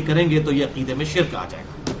اور کے لیے کریں گے تو یہ عقیدے میں شرک آ جائے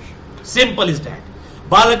گا، سمپل از دیٹ۔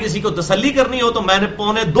 بالا کسی کو تسلی کرنی ہو تو میں نے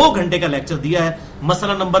 1.25 گھنٹے کا لیکچر دیا ہے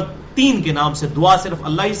مسئلہ نمبر 3 کے نام سے، دعا صرف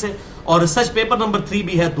اللہ ہی سے، اور ریسرچ پیپر نمبر 3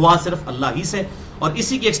 بھی ہے دعا صرف اللہ ہی سے، اور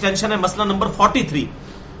اسی کی ایکسٹینشن ہے مسئلہ نمبر 43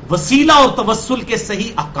 وسیلہ اور توسل کے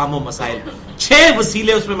صحیح احکام و مسائل، 6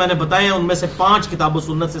 وسیلے اس میں نے بتائے ہیں، ان میں سے 5 کتاب و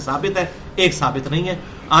سنت سے ثابت ہے، ایک ثابت نہیں ہے،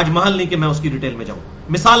 آج محل نہیں کہ میں اس کی ڈیٹیل میں جاؤں۔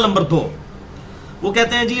 مثال نمبر 2، وہ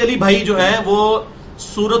کہتے ہیں جی علی بھائی جو ہے وہ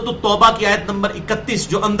سورۃ التوبہ کی آیت نمبر 31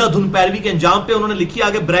 جو اندھا دھن پیروی کے انجام پہ انہوں نے لکھی،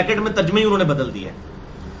 آگے بریکٹ میں ترجمہ ہی انہوں نے بدل دیا ہے،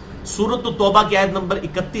 سورۃ التوبہ کی آیت نمبر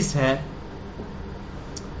 31 ہے،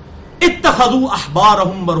 اتخذوا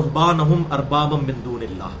احبارهم ورهبانهم اربابا من دون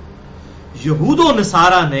اللہ، یہود و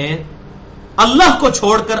نصارہ نے اللہ کو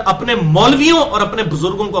چھوڑ کر اپنے مولویوں اور اپنے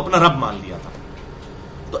بزرگوں کو اپنا رب مان لیا تھا۔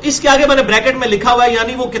 تو اس کے آگے میں نے بریکٹ میں لکھا ہوا ہے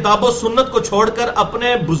یعنی وہ کتاب و سنت کو چھوڑ کر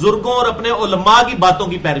اپنے بزرگوں اور اپنے علماء کی باتوں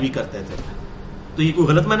کی پیروی کرتے تھے۔ تو یہ کوئی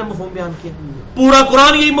غلط میں نے مفہوم بیان کیا؟ پورا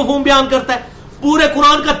قرآن یہی مفہوم بیان کرتا ہے، پورے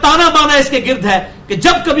قرآن کا تانا بانا اس کے گرد ہے کہ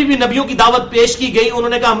جب کبھی بھی نبیوں کی دعوت پیش کی گئی انہوں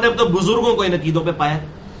نے کہا ہم نے تو بزرگوں کو ان عقیدوں پہ پایا۔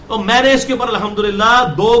 تو میں نے اس کے اوپر الحمدللہ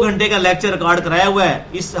 2 گھنٹے کا لیکچر ریکارڈ کرایا ہوا ہے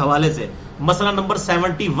اس حوالے سے، مسئلہ نمبر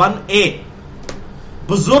 71A،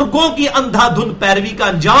 بزرگوں کی اندھا دھن پیروی کا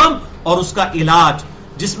انجام اور اس کا علاج،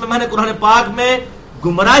 جس میں نے قرآن پاک میں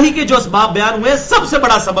گمراہی کے جو اسباب بیان ہوئے سب سے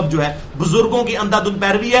بڑا سبب جو ہے بزرگوں کی اندھا دھن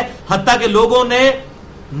پیروی ہے، حتیٰ کہ لوگوں نے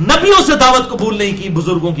نبیوں سے دعوت قبول نہیں کی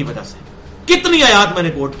بزرگوں کی وجہ سے۔ کتنی آیات میں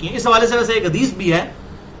نے کوٹ کی ہیں اس حوالے سے، ویسے ایک حدیث بھی ہے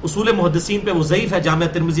اصول محدثین پہ وہ ضعیف ہے، جامعہ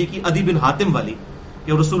ترمذی کی عدی بن حاتم والی،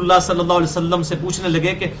 کہ رسول اللہ صلی اللہ علیہ وسلم سے پوچھنے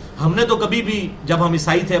لگے کہ ہم نے تو کبھی بھی جب ہم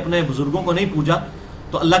عیسائی تھے اپنے بزرگوں کو نہیں پوجا،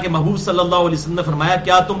 تو اللہ کے محبوب صلی اللہ علیہ وسلم نے فرمایا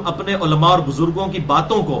کیا تم اپنے علماء اور بزرگوں کی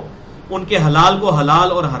باتوں کو، ان کے حلال کو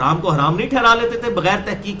حلال اور حرام کو حرام نہیں ٹھہرا لیتے تھے بغیر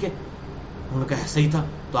تحقیق کے؟ انہوں نے کہا صحیح تھا،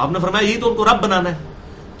 تو آپ نے فرمایا یہی تو ان کو رب بنانا ہے۔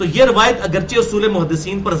 تو یہ روایت اگرچہ اصول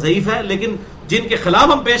محدثین پر ضعیف ہے لیکن جن کے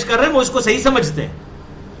خلاف ہم پیش کر رہے ہیں وہ اس کو صحیح سمجھتے ہیں،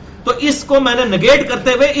 تو اس کو میں نے نگیٹ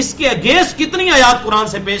کرتے ہوئے اس کے اگینسٹ کتنی آیات قرآن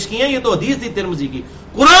سے پیش کی ہیں، یہ تو حدیث تھی ترمذی کی،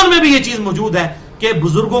 قرآن میں بھی یہ چیز موجود ہے کہ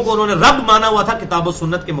بزرگوں کو انہوں نے رب مانا ہوا تھا کتاب و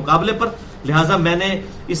سنت کے مقابلے پر، لہٰذا میں نے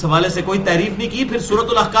اس حوالے سے کوئی تعریف نہیں کی۔ پھر سورۃ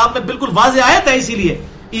الاحقاف میں بالکل واضح آیت ہے، اسی لیے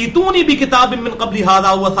ایتونی بکتاب من قبل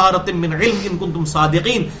ھذا وثارۃ من علم ان کنتم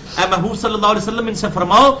صادقین، اے محبوب صلی اللہ علیہ وسلم ان سے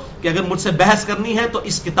فرماؤ کہ اگر مجھ سے بحث کرنی ہے تو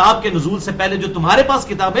اس کتاب کے نزول سے پہلے جو تمہارے پاس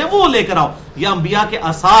کتابیں ہیں وہ لے کر آؤ، یا انبیاء کے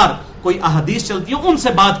آثار کوئی احادیث چلتی ہیں ان سے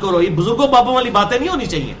بات کرو، یہ بزرگوں بابوں والی باتیں نہیں ہونی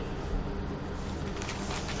چاہیے۔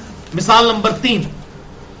 مثال نمبر 3،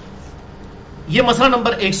 یہ مسئلہ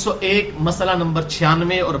نمبر 101، مسئلہ نمبر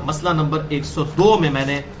 96 اور مسئلہ نمبر 102 میں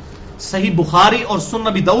نے صحیح بخاری اور سنن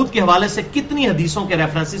ابی داؤد کے حوالے سے کتنی حدیثوں کے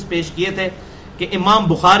ریفرنسز پیش کیے تھے کہ امام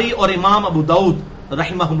بخاری اور امام ابو داؤد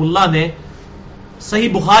رحمہم اللہ نے صحیح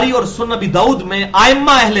بخاری اور سنن ابی داؤد میں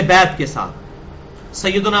ائمہ اہل بیت کے ساتھ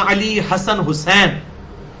سیدنا علی، حسن، حسین،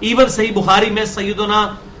 ایون صحیح بخاری میں سیدنا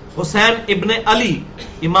حسین ابن علی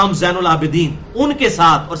امام زین العابدین ان کے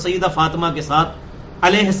ساتھ اور سیدہ فاطمہ کے ساتھ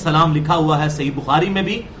علیہ السلام لکھا ہوا ہے صحیح بخاری میں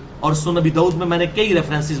بھی، اور سنن ابی داؤد میں نے کئی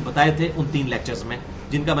ریفرنسز بتائے تھے ان 3 لیکچرز میں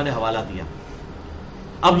جن کا میں نے حوالہ دیا۔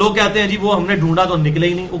 اب لوگ کہتے ہیں جی وہ ہم نے ڈھونڈا تو نکلے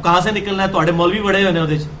ہی نہیں، وہ کہاں سے نکلنا ہے، تھوڑے مولوی بڑے ہونے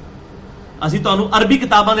ہوتے، اسی تو عربی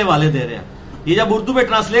کتاباں دے والے دے رہے ہیں، یہ جب اردو میں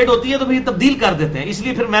ٹرانسلیٹ ہوتی ہے تو پھر یہ تبدیل کر دیتے ہیں، اس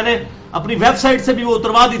لیے پھر میں نے اپنی ویب سائٹ سے بھی وہ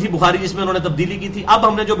اتروا دی تھی بخاری جس میں انہوں نے تبدیلی کی تھی۔ اب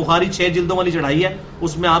ہم نے جو بخاری 6 جلدوں والی چڑھائی ہے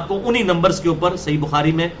اس میں آپ کو انہی نمبرز کے اوپر صحیح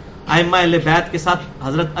بخاری میں ائمہ اہل بیت کے ساتھ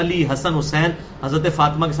حضرت علی، حسن، حسین، حضرت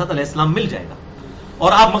فاطمہ کے ساتھ علیہ السلام مل جائے گا۔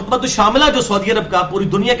 اور آپ مکتبۃ الشاملہ جو سعودی عرب کا پوری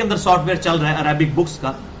دنیا کے اندر سافٹ ویئر چل رہا ہے عربک بکس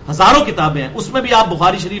کا، ہزاروں کتابیں ہیں، اس میں بھی آپ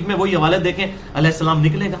بخاری شریف میں وہی حوالے دیکھیں علیہ السلام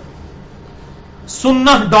نکلے گا.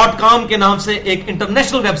 sunnah.com کے نام سے ایک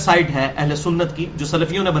انٹرنیشنل ویب سائٹ ہے اہل سنت کی جو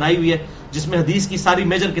سلفیوں نے بنائی ہوئی ہے، جس میں حدیث کی ساری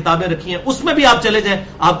میجر کتابیں رکھی ہیں. اس میں بھی آپ چلے جائیں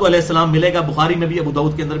آپ کو علیہ السلام ملے گا، بخاری میں بھی، ابو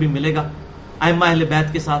داؤد کے اندر بھی ملے گا ائمہ اہل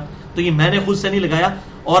بیت کے ساتھ. تو یہ میں نے خود سے نہیں لگایا،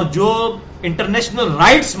 اور جو انٹرنیشنل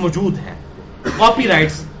رائٹس موجود ہیں، کاپی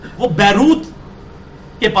رائٹس، وہ بیروت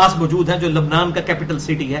کے پاس موجود ہیں جو لبنان کا کیپٹل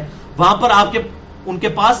سٹی ہے. وہاں پر آپ کے ان کے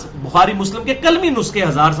پاس بخاری مسلم کے کلمی نسخے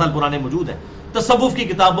 1000 سال پرانے موجود ہیں، تصوف کی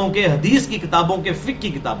کتابوں کے، حدیث کی کتابوں کے، فقہ کی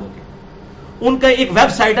کتابوں کے. ان کا ایک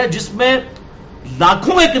ویب سائٹ ہے جس میں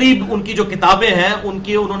لاکھوں کے قریب ان کی جو کتابیں ہیں ان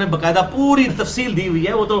کی انہوں نے باقاعدہ پوری تفصیل دی ہوئی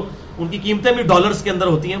ہے. وہ تو ان کی قیمتیں بھی ڈالرز کے اندر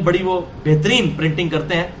ہوتی ہیں، بڑی وہ بہترین پرنٹنگ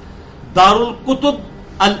کرتے ہیں. دارالکتب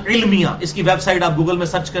العلمیہ اس کی ویب سائٹ آپ گوگل میں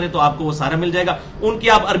سرچ کریں تو آپ کو وہ سارا مل جائے گا. ان کی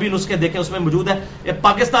آپ عربی نسخے دیکھیں اس میں موجود ہے. ایک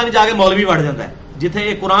پاکستانی جا کے مولوی بڑھ جاتا ہے جتنے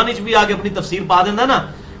یہ قرآن بھی آگے اپنی تفسیر پا دینا نا.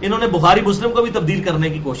 انہوں نے بخاری مسلم کو بھی تبدیل کرنے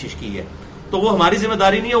کی کوشش کی ہے، تو وہ ہماری ذمہ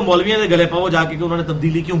داری نہیں ہے، وہ مولویوں نے گلے پاؤ جا کے کہ انہوں نے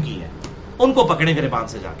تبدیلی کیوں کی ہے، ان کو پکڑیں گریبان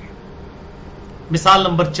سے جا کے. مثال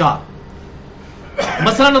نمبر 4،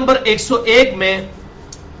 مسئلہ نمبر 101 میں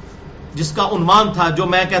جس کا عنوان تھا، جو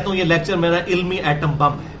میں کہتا ہوں یہ لیکچر میرا علمی ایٹم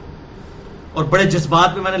بم ہے، اور بڑے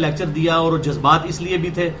جذبات میں نے لیکچر دیا، اور وہ جذبات اس لیے بھی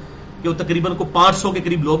تھے کہ وہ تقریباً کو 500 کے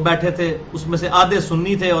قریب لوگ بیٹھے تھے، اس میں سے آدھے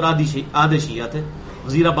سنی تھے اور آدھے شیعہ تھے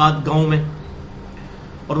وزیر آباد گاؤں میں،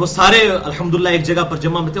 اور وہ سارے الحمدللہ ایک جگہ پر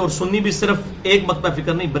جمع میں تھے. اور سنی بھی صرف ایک مکتبہ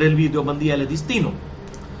فکر نہیں، بریلوی، دیوبندی، اہل حدیث، تینوں.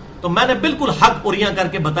 تو میں نے بالکل حق اوریاں کر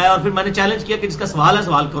کے بتایا، اور پھر میں نے چیلنج کیا کہ جس کا سوال ہے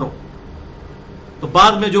سوال کرو. تو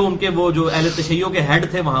بعد میں جو ان کے وہ جو اہل تشیع کے ہیڈ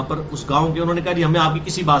تھے وہاں پر اس گاؤں کے، انہوں نے کہا جی ہمیں آپ کی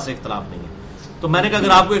کسی بات سے اختلاف نہیں ہے. تو میں نے کہا اگر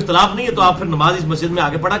آپ کو اختلاف نہیں ہے تو آپ پھر نماز اس مسجد میں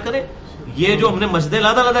آگے پڑھا کریں. یہ جو ہم نے مسجدیں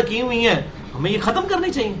علیحدہ کی ہوئی ہیں ہمیں یہ ختم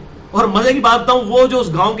کرنی چاہیے. اور مزے کی بات بتاؤں، وہ جو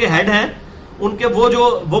اس گاؤں کے ہیڈ ہیں ان کے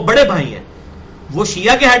وہ بڑے بھائی ہیں، وہ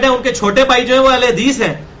شیعہ کے ہیڈ ہیں، ان کے چھوٹے بھائی جو ہیں وہ اہل حدیث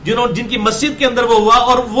ہیں جن کی مسجد کے اندر وہ ہوا،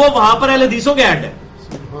 اور وہ وہاں پر اہل حدیثوں کے ہیڈ ہیں.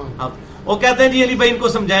 وہ کہتے ہیں جی علی بھائی ان کو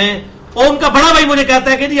سمجھائیں، اور ان کا بڑا بھائی مجھے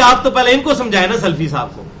کہتا ہے کہ جی آپ تو پہلے ان کو سمجھائیں نا سلفی صاحب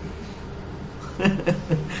کو.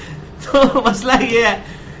 تو مسئلہ یہ ہے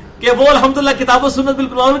کہ وہ الحمدللہ کتاب و سنت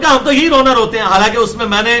بالکل، ان کا ہم تو ہی رونر ہوتے ہیں. حالانکہ اس میں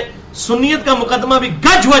میں نے سنیت کا مقدمہ بھی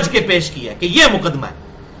گج وج کے پیش کیا کہ یہ مقدمہ ہے،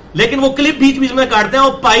 لیکن وہ کلپ بیچ بیچ میں کاٹتے ہیں.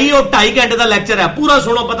 وہ 2.5 اور 2.5 گھنٹے کا لیکچر ہے، پورا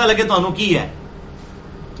سنو پتہ لگے تو انہوں کی ہے.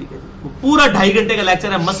 ٹھیک ہے، وہ پورا 2.5 گھنٹے کا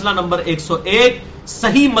لیکچر ہے. مسئلہ نمبر 101،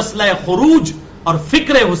 صحیح مسئلہ خروج اور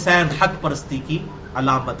فکر حسین حق پرستی کی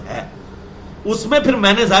علامت ہے. اس میں پھر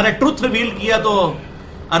میں نے ظاہر ٹروتھ ریویل کیا. تو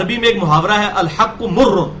عربی میں ایک محاورہ ہے، الحق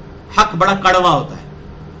مر، حق بڑا کڑوا ہوتا ہے.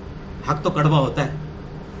 حق تو کڑوا ہوتا ہے،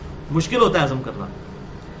 مشکل ہوتا ہے ہضم کرنا.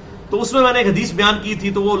 تو اس میں نے ایک حدیث بیان کی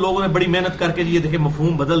تھی، تو وہ لوگوں نے بڑی محنت کر کے یہ دیکھیں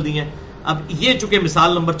مفہوم بدل دیے. اب یہ چونکہ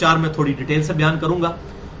مثال نمبر 4 میں تھوڑی ڈیٹیل سے بیان کروں گا.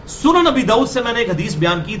 سنن ابی داؤد سے میں نے ایک حدیث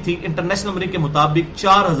بیان کی تھی انٹرنیشنل نمبر کے مطابق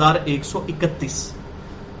 4131،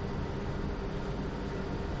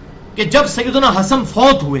 کہ جب سیدنا حسن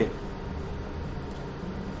فوت ہوئے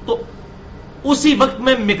تو اسی وقت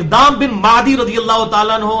میں مقدام بن معدی رضی اللہ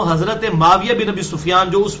تعالیٰ عنہ حضرت معاویہ بن ابی سفیان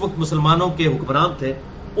جو اس وقت مسلمانوں کے حکمران تھے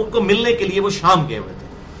ان کو ملنے کے لیے وہ شام گئے ہوئے تھے.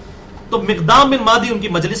 تو مقدام بن معدی ان کی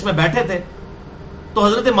مجلس میں بیٹھے تھے. تو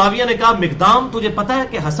حضرت معاویہ نے کہا مقدام تجھے پتا ہے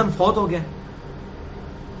کہ حسن فوت ہو گیا؟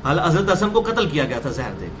 حضرت حسن کو قتل کیا گیا تھا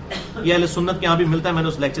زہر دے کے. یہ اہل سنت کے یہاں بھی ملتا ہے، میں نے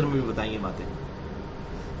اس لیکچر میں بھی بتائی یہ باتیں.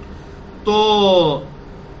 تو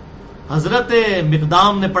حضرت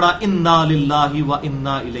مقدام نے پڑھا انا للہ و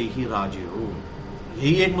انا الیہ راجعون.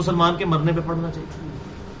 یہی ایک مسلمان کے مرنے پہ پڑھنا چاہیے.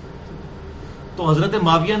 تو حضرت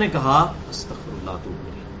معاویہ نے کہا استغفر اللہ تو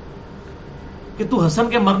کہ تو حسن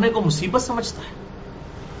کے مرنے کو مصیبت سمجھتا ہے؟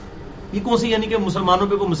 یہ کون سی یعنی کہ مسلمانوں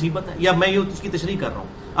پہ کوئی مصیبت ہے؟ یا میں یہ اس کی تشریح کر رہا ہوں.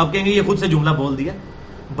 اب کہیں گے یہ خود سے جملہ بول دیا.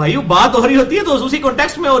 بھائی بات ہو رہی ہوتی ہے تو اسی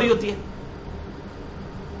کانٹیکسٹ میں ہو رہی ہوتی ہے.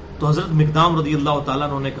 تو حضرت مقدام رضی اللہ تعالیٰ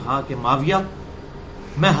عنہ نے کہا کہ معاویہ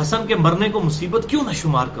میں حسن کے مرنے کو مصیبت کیوں نہ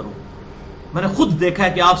شمار کروں؟ میں نے خود دیکھا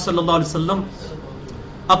ہے کہ آپ صلی اللہ علیہ وسلم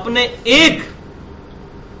اپنے ایک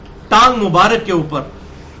ٹانگ مبارک کے اوپر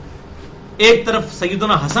ایک طرف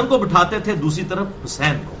سیدنا حسن کو بٹھاتے تھے، دوسری طرف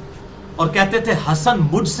حسین کو، اور کہتے تھے حسن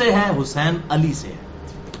مجھ سے ہے، حسین علی سے ہے.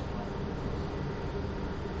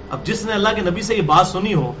 اب جس نے اللہ کے نبی سے یہ بات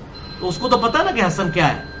سنی ہو تو اس کو تو پتا ہے نا کہ حسن کیا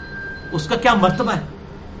ہے، اس کا کیا مرتبہ ہے.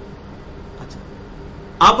 اچھا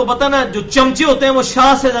آپ کو پتا نا جو چمچے ہوتے ہیں وہ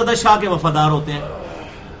شاہ سے زیادہ شاہ کے وفادار ہوتے ہیں.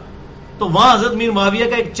 تو وہاں حضرت میر معاویہ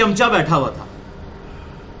کا ایک چمچا بیٹھا ہوا تھا.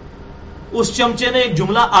 اس چمچے نے ایک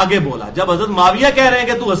جملہ آگے بولا. جب حضرت معاویہ کہہ رہے ہیں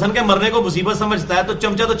کہ تو حسن کے مرنے کو مصیبت سمجھتا ہے تو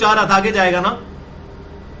چمچا تو 4 ہاتھ آگے جائے گا نا.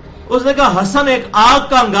 اس نے کہا حسن ایک آگ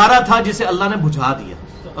کا انگارہ تھا جسے اللہ نے بجھا دیا.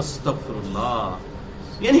 استغفر اللہ.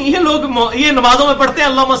 یعنی یہ لوگ یہ نمازوں میں پڑھتے ہیں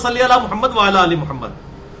اللہم صلی علی محمد وعلی آل محمد.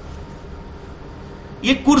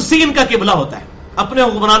 یہ کرسی ان کا قبلہ ہوتا ہے اپنے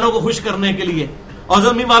حکمرانوں کو خوش کرنے کے لیے. اور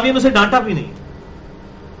حضرت معاویہ نے اسے ڈانٹا بھی نہیں.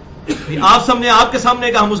 آپ کے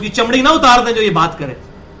سامنے کا ہم اس کی چمڑی نہ اتار دیں جو یہ بات کرے.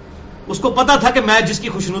 اس کو پتا تھا کہ میں جس کی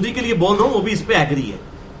خوشنودی کے لیے بول رہا ہوں وہ بھی اس پہ ایگری ہے,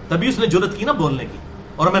 تبھی اس نے جرت کی نا بولنے کی.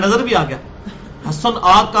 اور ہمیں نظر بھی آ گیا حسن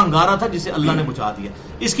آگ کا انگارہ تھا جسے اللہ نے بجھا دیا.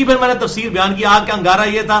 اس کی پھر میں نے تفسیر بیان کی. آگ کا انگارہ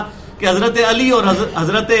یہ تھا کہ حضرت علی اور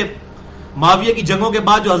حضرت معاویہ کی جنگوں کے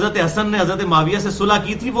بعد جو حضرت حسن نے حضرت معاویہ سے صلح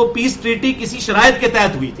کی تھی وہ پیس ٹریٹی کسی شرائط کے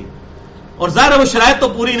تحت ہوئی تھی, اور ظاہر وہ شرائط تو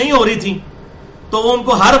پوری نہیں ہو رہی تھی, تو ان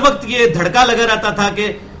کو ہر وقت یہ دھڑکا لگا رہتا تھا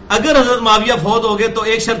کہ اگر حضرت معاویہ فوت ہو گئے تو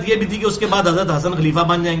ایک شرط یہ بھی تھی کہ اس کے بعد حضرت حسن خلیفہ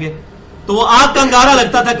بن جائیں گے. تو وہ آگ کا انگارہ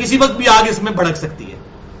لگتا تھا, کسی وقت بھی آگ اس میں بھڑک سکتی ہے,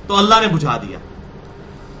 تو اللہ نے بجھا دیا.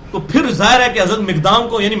 تو پھر ظاہر ہے کہ حضرت مقدام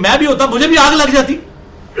کو, یعنی میں بھی ہوتا مجھے بھی آگ لگ جاتی,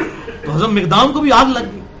 تو حضرت مقدام کو بھی آگ لگ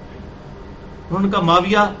گئی. انہوں نے کہا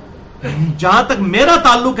معاویہ جہاں تک میرا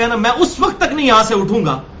تعلق ہے نا, میں اس وقت تک نہیں یہاں سے اٹھوں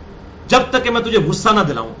گا جب تک کہ میں تجھے غصہ نہ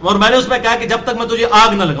دلاؤں. اور میں نے اس میں کہا کہ جب تک میں تجھے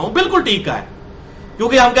آگ نہ لگاؤں. بالکل ٹھیک ہے,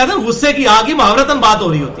 کیونکہ ہم کہتے ہیں غصے کی آگ ہی محاورتاً بات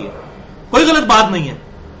ہو رہی ہوتی ہے, کوئی غلط بات نہیں ہے.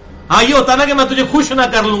 ہاں یہ ہوتا نا کہ میں تجھے خوش نہ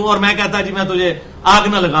کر لوں اور میں کہتا جی میں تجھے آگ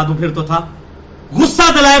نہ لگا دوں, پھر تو تھا.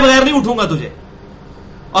 غصہ دلائے بغیر نہیں اٹھوں گا تجھے.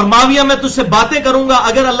 اور معاویہ میں تجھ سے باتیں کروں گا,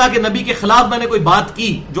 اگر اللہ کے نبی کے خلاف میں نے کوئی بات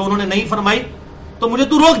کی جو انہوں نے نہیں فرمائی تو مجھے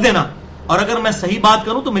تو روک دینا, اور اگر میں صحیح بات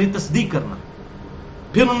کروں تو میری تصدیق کرنا.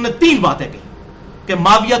 پھر انہوں نے 3 باتیں کہی کہ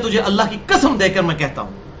معاویہ تجھے اللہ کی قسم دے کر میں کہتا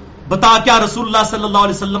ہوں, بتا کیا رسول اللہ صلی اللہ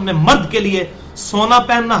علیہ وسلم نے مرد کے لیے سونا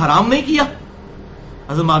پہننا حرام نہیں کیا؟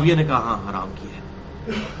 حضرت معاویہ نے کہا ہاں حرام کیا ہے.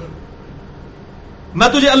 میں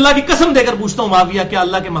تجھے اللہ کی قسم دے کر پوچھتا ہوں معاویہ, کیا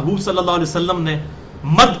اللہ کے محبوب صلی اللہ علیہ وسلم نے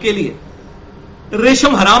مرد کے لیے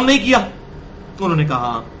ریشم حرام نہیں کیا؟ تو انہوں نے کہا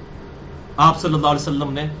ہاں, آپ صلی اللہ علیہ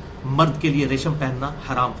وسلم نے مرد کے لیے ریشم پہننا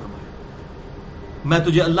حرام فرمایا. میں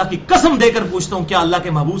تجھے اللہ کی قسم دے کر پوچھتا ہوں, کیا اللہ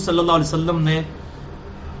کے محبوب صلی اللہ علیہ وسلم نے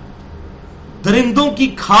درندوں کی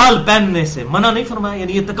کھال پہننے سے منع نہیں فرمایا؟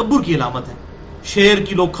 یعنی یہ تکبر کی علامت ہے. شیر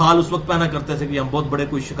کی لوگ کھال اس وقت پہنا کرتے تھے کہ ہم بہت بڑے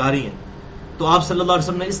کوئی شکاری ہیں, تو آپ صلی اللہ علیہ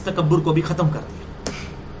وسلم نے اس تکبر کو بھی ختم کر دیا.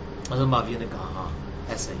 حضرت معاویہ نے کہا ہاں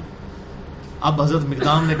ایسا ہی. اب حضرت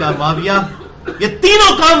مقدام نے کہا معاویہ یہ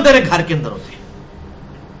تینوں کام تیرے گھر کے اندر ہوتے ہیں.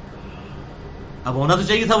 اب ہونا تو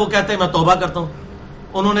چاہیے تھا وہ کہتے ہیں میں توبہ کرتا ہوں.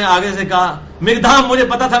 انہوں نے آگے سے کہا مقدام مجھے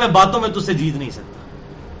پتا تھا میں باتوں میں تجھ سے جیت نہیں سکتا.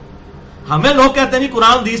 ہمیں لوگ کہتے ہیں نہیں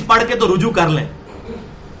قرآن حدیث پڑھ کے تو رجوع کر لیں.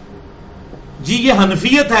 جی یہ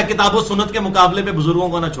حنفیت ہے, کتاب و سنت کے مقابلے پہ بزرگوں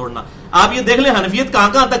کو نہ چھوڑنا. آپ یہ دیکھ لیں حنفیت کہاں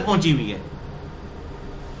کہاں تک پہنچی ہوئی ہے.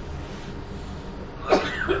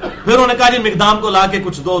 پھر انہوں نے کہا جی مقدام کو لا کے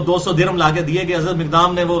کچھ 200 درہم لا کے دیے کہ حضرت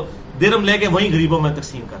مقدام نے وہ درہم لے کے وہیں غریبوں میں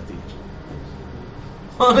تقسیم کر دی.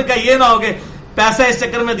 انہوں نے کہا یہ نہ ہو کہ پیسہ اس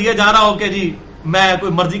چکر میں دیا جا رہا ہو کہ جی میں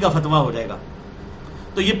کوئی مرضی کا فتویٰ ہو جائے گا.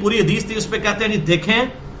 تو یہ پوری حدیث تھی, اس پہ کہتے ہیں جی دیکھیں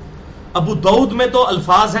ابو داؤد میں تو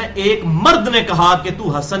الفاظ ہیں ایک مرد نے کہا کہ تو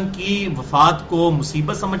حسن کی وفات کو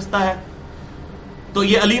مصیبت سمجھتا ہے, تو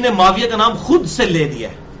یہ علی نے معاویہ کا نام خود سے لے دیا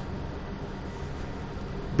ہے.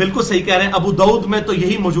 بالکل صحیح کہہ رہے ہیں, ابو داؤد میں تو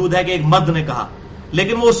یہی موجود ہے کہ ایک مرد نے کہا,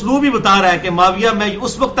 لیکن وہ اسلوب ہی بتا رہا ہے کہ معاویہ میں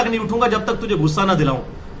اس وقت تک نہیں اٹھوں گا جب تک تجھے غصہ نہ دلاؤں.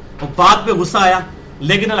 وہ بات پہ غصہ آیا,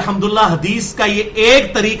 لیکن الحمدللہ حدیث کا یہ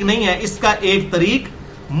ایک طریق نہیں ہے, اس کا ایک طریق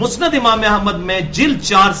مسند امام احمد میں جلد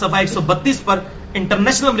 4 صفحہ 132 پر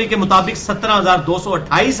انٹرنیشنل نمبر کے مطابق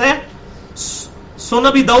 17,228 ہے.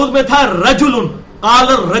 سنن داؤد میں تھا رجل قال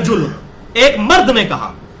الرجل, ایک مرد نے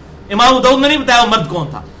کہا. امام داؤد نے نہیں بتایا مرد کون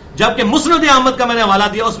تھا, جبکہ مسند احمد کا میں نے حوالہ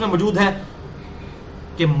دیا اس میں موجود ہے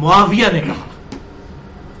کہ معاویہ نے کہا.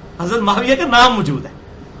 حضرت معاویہ کا نام موجود ہے,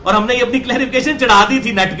 اور ہم نے یہ اپنی کلیریفیکیشن چڑھا دی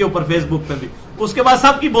تھی نیٹ کے اوپر فیس بک پہ بھی, اس کے بعد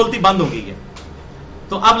سب کی بولتی بند ہو گئی ہے.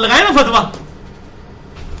 تو آپ لگائیں نا فتوا,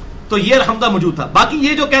 تو یہ الحمدہ موجود تھا. باقی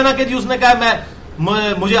یہ جو کہنا کہ جی اس نے کہا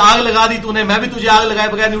مجھے آگ لگا دی تو نے, میں بھی تجھے آگ لگائے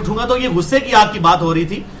بغیر نہیں اٹھوں گا, تو یہ غصے کی آگ کی بات ہو رہی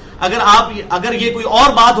تھی. اگر یہ کوئی اور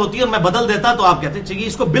بات ہوتی اور میں بدل دیتا تو آپ کہتے ہیں چلیے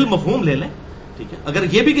اس کو بالمفہوم لے لیں, ٹھیک ہے. اگر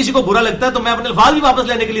یہ بھی کسی کو برا لگتا ہے تو میں اپنے الفاظ بھی واپس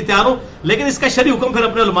لینے کے لیے تیار ہوں, لیکن اس کا شرعی حکم پھر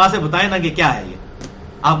اپنے علماء سے بتائیں نا کہ کیا ہے, یہ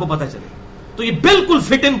آپ کو پتہ چلے. تو یہ بالکل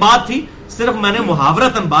فٹ ان بات تھی, صرف میں نے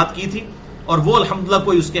محاورتاً بات کی تھی, اور وہ الحمدللہ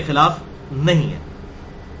کوئی اس کے خلاف نہیں ہے.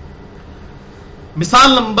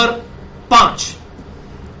 مثال نمبر 5,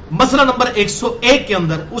 مسئلہ نمبر 101 کے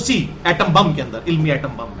اندر, اسی ایٹم بم کے اندر, علمی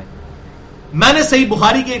ایٹم بم میں نے صحیح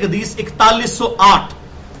بخاری کی ایک حدیث 4108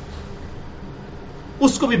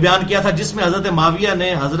 اس کو بھی بیان کیا تھا, جس میں حضرت معاویہ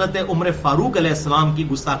نے حضرت عمر فاروق علیہ السلام کی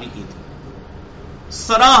گستاخی کی تھی,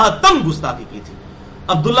 صراحتاً گستاخی کی تھی,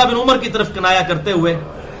 عبداللہ بن عمر کی طرف کنایا کرتے ہوئے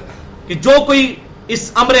کہ جو کوئی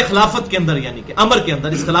اس امر خلافت کے اندر, یعنی کہ امر کے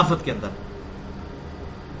اندر, اس خلافت کے اندر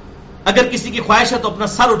اگر کسی کی خواہش ہے تو اپنا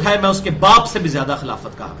سر اٹھائے, میں اس کے باپ سے بھی زیادہ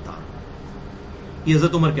خلافت کا حقدار ہوں. یہ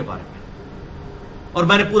حضرت عمر کے بارے میں. اور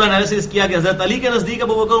میں نے پورا انالیسس کیا کہ حضرت علی کے نزدیک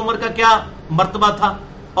ابو بکر عمر کا کیا مرتبہ تھا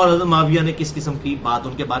اور حضرت معاویہ نے کس قسم کی بات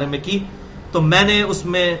ان کے بارے میں کی. تو میں نے اس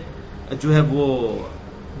میں جو ہے وہ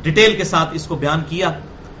ڈیٹیل کے ساتھ اس کو بیان کیا.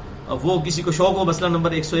 وہ کسی کو شوق ہو مسئلہ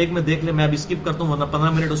نمبر 101 میں دیکھ لے, میں ابھی اسکپ کرتا ہوں ورنہ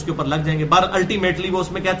 15 منٹ اس کے اوپر لگ جائیں گے. بار الٹیمیٹلی وہ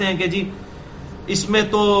اس میں کہتے ہیں کہ جی اس میں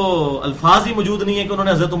تو الفاظ ہی موجود نہیں ہے کہ انہوں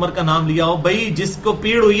نے حضرت عمر کا نام لیا ہو. بھائی جس کو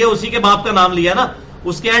پیڑ ہوئی ہے اسی کے باپ کا نام لیا نا.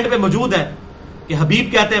 اس کے اینڈ پہ موجود ہے کہ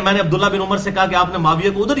حبیب کہتے ہیں میں نے عبداللہ بن عمر سے کہا کہ آپ نے معاویہ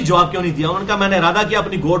کو ادھر ہی جواب کیوں نہیں دیا. انہوں نے کہا میں نے ارادہ کیا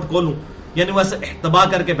اپنی گوٹ کھولوں, یعنی وہ ایسے احتبا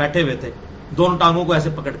کر کے بیٹھے ہوئے تھے دونوں ٹانگوں کو ایسے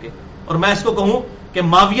پکڑ کے, اور میں اس کو کہوں کہ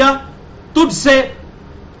معاویہ تجھ سے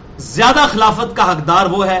زیادہ خلافت کا حقدار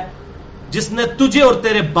وہ ہے جس نے تجھے اور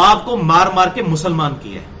تیرے باپ کو مار مار کے مسلمان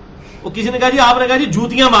کیا ہے. وہ کسی نے کہا جی آپ نے کہا جی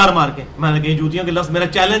جوتیاں مار مار کے. میں نے کہا جوتیوں کے لفظ میرا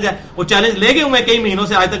چیلنج ہے, وہ چیلنج لے گئے ہوں میں کئی مہینوں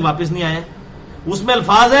سے آج تک واپس نہیں آئے. اس میں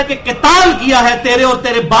الفاظ ہے کہ قتال کیا ہے تیرے اور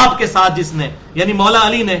تیرے باپ کے ساتھ جس نے, یعنی مولا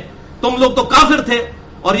علی نے. تم لوگ تو کافر تھے.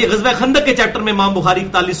 اور یہ غزوہ خندق کے چیپٹر میں امام بخاری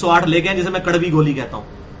 4108 لے گئے جسے میں کڑوی گولی کہتا ہوں.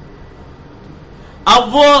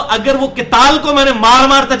 اب وہ اگر وہ قتال کو میں نے مار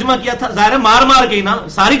مار ترجمہ کیا تھا, ظاہر ہے مار مار کے ہی نا,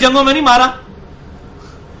 ساری جنگوں میں نہیں مارا,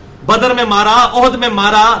 بدر میں مارا, احد میں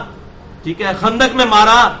مارا, ٹھیک ہے, خندق میں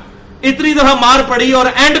مارا, اتنی دفعہ مار پڑی اور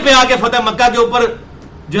اینڈ پہ آ کے فتح مکہ کے اوپر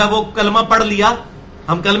جو ہے وہ کلمہ پڑھ لیا.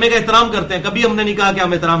 ہم کلمے کا احترام کرتے ہیں, کبھی ہم نے نہیں کہا کہ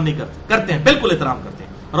ہم احترام نہیں کرتے ہیں, بالکل احترام کرتے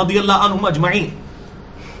ہیں رضی اللہ عنہم اجمعین.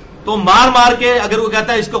 تو مار مار کے اگر وہ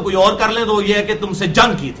کہتا ہے اس کو کوئی اور کر لیں تو یہ ہے کہ تم سے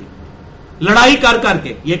جنگ کی تھی, لڑائی کر کر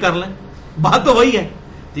کے یہ کر لیں, بات تو وہی ہے.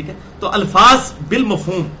 ٹھیک ہے, تو الفاظ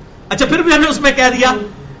بالمفہوم. اچھا پھر بھی ہم نے اس میں کہہ دیا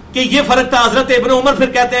کہ یہ فرق تھا. حضرت ابن عمر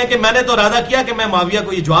پھر کہتے ہیں کہ میں نے تو ارادہ کیا کہ میں معاویہ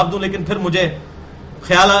کو یہ جواب دوں, لیکن پھر مجھے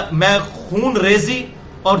خیال میں خون ریزی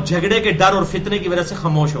اور جھگڑے کے ڈر اور فتنے کی وجہ سے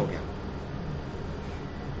خاموش ہو گیا.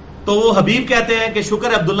 تو وہ حبیب کہتے ہیں کہ شکر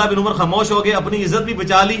ہے عبداللہ بن عمر خاموش ہو گئے, اپنی عزت بھی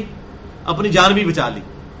بچا لی, اپنی جان بھی بچا لی,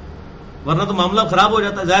 ورنہ تو معاملہ خراب ہو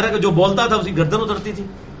جاتا. ظاہر ہے کہ جو بولتا تھا اس کی گردن اترتی تھی.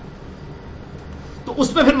 تو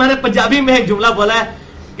اس پہ پھر میں نے پنجابی میں ایک جملہ بولا ہے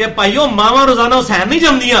کہ بھائیو ماما روزانہ حسین نہیں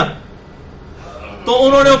جم دیا. تو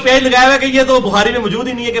انہوں نے وہ پیج لگایا ہوا کہ یہ تو بخاری میں موجود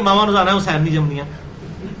ہی نہیں ہے کہ ماما روزانہ حسین نہیں جم دیا.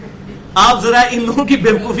 آپ ذرا ان لوگوں کی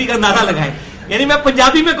بیوقوفی کا اندازہ لگائیں. یعنی میں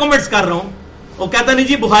پنجابی میں کامنٹس کر رہا ہوں, وہ کہتا نہیں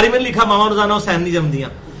جی بخاری میں لکھا ماما روزانہ حسین نہیں جم دیا.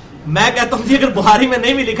 میں کہتا ہوں جی اگر بخاری میں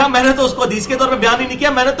نہیں بھی لکھا, میں نے تو اس کو حدیث کے طور پہ بیان ہی نہیں کیا,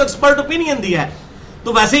 میں نے تو ایکسپرٹ اوپینین دیا ہے.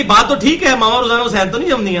 تو ویسے ہی بات تو ٹھیک ہے, ماما روزانہ حسین تو نہیں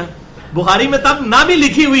جم دیا. بخاری میں تب نہ بھی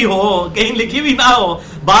لکھی ہوئی ہو, کہیں لکھی ہوئی نہ ہو,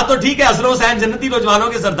 بات تو ٹھیک ہے حسن حسین جنتی نوجوانوں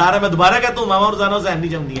کے سردار ہے. میں دوبارہ کہتا ہوں ماما روزانہ حسین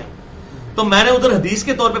نہیں جم دیا. تو میں نے ادھر حدیث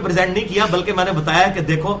کے طور پہ پریزنٹ نہیں کیا, بلکہ میں نے بتایا کہ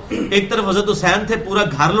دیکھو ایک طرف حضرت حسین تھے پورا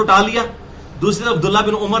گھر لٹا لیا, دوسری طرف عبداللہ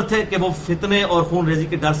بن عمر تھے کہ وہ فتنے اور خون ریزی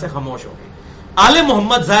کے ڈر سے خاموش ہو گئے. آل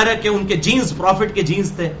محمد ظاہر ہے کہ ان کے جینز پروفٹ کے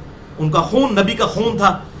جینز تھے, ان کا خون نبی کا خون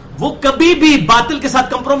تھا, وہ کبھی بھی باطل کے ساتھ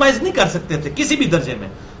کمپرومائز نہیں کر سکتے تھے کسی بھی درجے میں.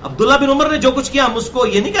 عبداللہ بن عمر نے جو کچھ کیا ہم اس کو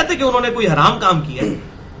یہ نہیں کہتے کہ انہوں نے کوئی حرام کام کیا ہے,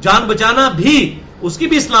 جان بچانا بھی اس کی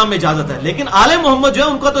بھی اسلام میں اجازت ہے, لیکن آل محمد جو ہے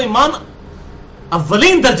ان کا تو ایمان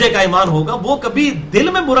اولین درجے کا ایمان ہوگا, وہ کبھی دل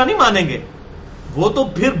میں برا نہیں مانیں گے, وہ تو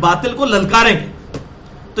پھر باطل کو للکاریں گے.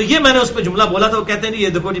 تو یہ میں نے اس پہ جملہ بولا تھا, وہ کہتے ہیں یہ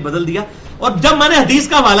دیکھو جی بدل دیا. اور جب میں نے حدیث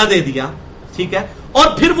کا حوالہ دے دیا, ٹھیک ہے, اور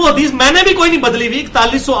پھر وہ حدیث میں نے بھی کوئی نہیں بدلی ہوئی.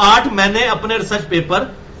 4108 میں نے اپنے ریسرچ پیپر,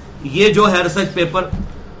 یہ جو ہے ریسرچ پیپر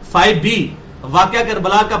 5B واقعہ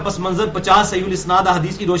کربلا کا پس منظر 50 صحیح الاسناد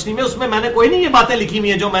احادیث کی روشنی میں, اس میں نے کوئی نہیں یہ باتیں لکھی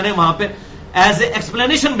ہوئی ہیں جو میں نے وہاں پہ ایز اے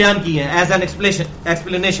ایکسپلینیشن بیان کی ہے, ایز این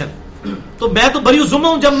ایکسپلینیشن. تو میں تو بری ذمہ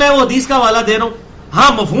ہوں جب میں وہ حدیث کا حوالہ دے رہا ہوں. ہاں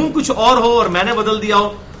مفہوم کچھ اور ہو اور میں نے بدل دیا ہو,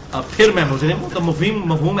 پھر میں مجرم ہوں. تو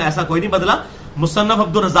مفہوم ایسا کوئی نہیں بدلا. مصنف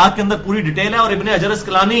عبد الرزاق کے اندر پوری ڈیٹیل ہے, اور ابن حجر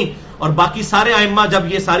اسقلانی اور باقی سارے ائمہ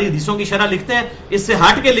جب یہ ساری حدیثوں کی شرح لکھتے ہیں, اس سے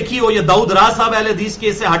ہٹ کے لکھی ہو, یا داؤد راز صاحب اہل حدیث کے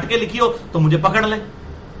اس سے ہٹ کے لکھی ہو تو مجھے پکڑ لیں.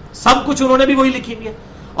 سب کچھ انہوں نے بھی وہی لکھی ہوئی ہے.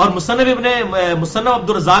 اور مصنف عبد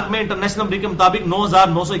الرزاق میں انٹرنیشنل نمبر کے مطابق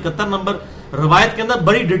 9971 نمبر روایت کے اندر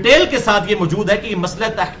بڑی ڈیٹیل کے ساتھ یہ موجود ہے کہ یہ مسئلہ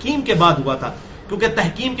تحکیم کے بعد ہوا تھا, کیونکہ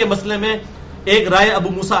تحکیم کے مسئلے میں ایک رائے ابو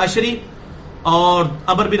موسیٰ اشعری اور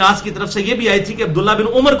عمر بن عاص کی طرف سے یہ بھی آئی تھی کہ عبداللہ بن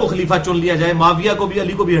عمر کو خلیفہ چن لیا جائے, معاویہ کو بھی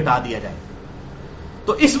علی کو بھی ہٹا دیا جائے.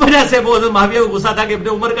 تو اس وجہ سے وہ معاویہ کو غصہ تھا کہ ابن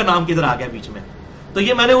عمر کا نام کدھر آ گیا بیچ میں. تو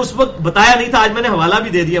یہ میں نے اس وقت بتایا نہیں تھا, آج میں نے حوالہ بھی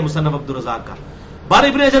دے دیا مصنف عبد الرزاق کا. بار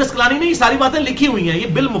ابن حجر اسقلانی نے یہ ساری باتیں لکھی ہوئی ہیں, یہ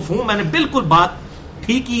بالمفہوم میں نے بالکل بات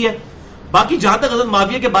ٹھیک کی ہے. باقی جہاں تک حضرت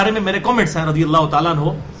معاویہ کے بارے میں میرے کمنٹس ہیں رضی اللہ تعالیٰ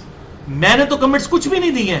عنہ, میں نے تو کمنٹس کچھ بھی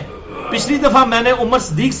نہیں دیے ہیں. پچھلی دفعہ میں نے عمر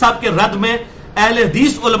صدیق صاحب کے رد میں اہل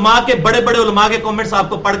حدیث علماء کے بڑے بڑے علماء کے کمنٹس آپ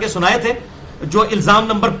کو پڑھ کے سنائے تھے, جو الزام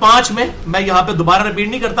نمبر 5 میں یہاں پہ دوبارہ ریپیٹ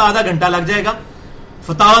نہیں کرتا, آدھا گھنٹہ لگ جائے گا.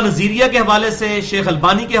 فتاوی نظیریہ کے حوالے سے, شیخ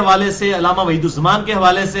البانی کے حوالے سے, علامہ وحید الزمان کے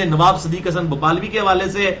حوالے سے, نواب صدیق حسن بھوپالوی کے حوالے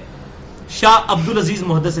سے, شاہ عبد العزیز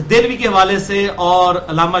محدث دہلوی کے حوالے سے, اور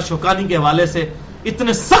علامہ شوکانی کے حوالے سے,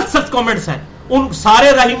 اتنے سخت سخت کامنٹس ہیں, ان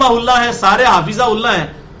سارے رحمہ اللہ ہیں, سارے حافظہ اللہ ہیں,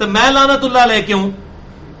 تو میں لعنت اللہ علیہ کیوں؟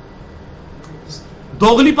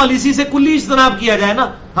 دوغلی پالیسی سے کلی اجتناب کیا جائے نا.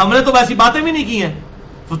 ہم نے تو ویسی باتیں بھی نہیں کی ہیں.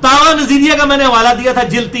 فتاوی نظیریہ کا میں نے حوالہ دیا تھا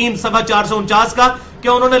جلد 3 صفحہ 449 کا, کہ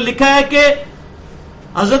انہوں نے لکھا ہے کہ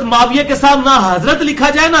حضرت معاویہ کے ساتھ نہ حضرت لکھا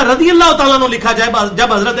جائے نہ رضی اللہ تعالیٰ عنہ لکھا جائے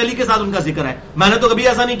جب حضرت علی کے ساتھ ان کا ذکر ہے. میں نے تو کبھی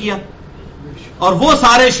ایسا نہیں کیا. اور وہ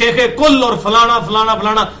سارے شیخ کل اور فلانا فلانا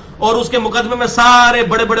فلانا, اور اس کے مقدمے میں سارے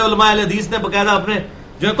بڑے بڑے علماء اہل حدیث نے باقاعدہ اپنے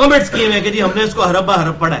جو کامنٹس کیے ہوئے کہ جی ہم نے اس کو حرف بہ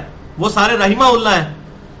حرف پڑھا ہے. وہ سارے رحمہ اللہ ہیں.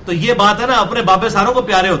 تو یہ بات ہے نا, اپنے بابے ساروں کو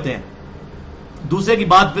پیارے ہوتے ہیں, دوسرے کی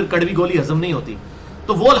بات پھر کڑوی گولی ہضم نہیں ہوتی.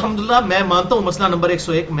 تو وہ الحمدللہ میں مانتا ہوں مسئلہ نمبر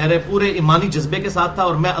 101 میرے پورے ایمانی جذبے کے ساتھ تھا,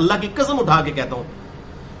 اور میں اللہ کی قسم اٹھا کے کہتا ہوں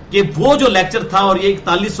کہ وہ جو لیکچر تھا اور یہ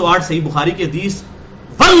 4108 صحیح بخاری کی حدیث,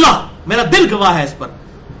 واللہ میرا دل گواہ ہے اس پر,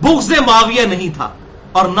 بغض معاویہ نہیں تھا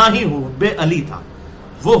اور نہ ہی حب علی تھا,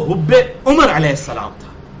 وہ حب عمر علیہ السلام تھا.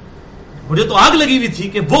 مجھے تو آگ لگی ہوئی تھی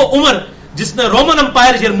کہ وہ عمر جس نے رومن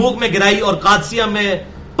امپائر یرموک میں گرائی اور قادسیہ میں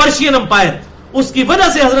پرشین امپائر, اس کی وجہ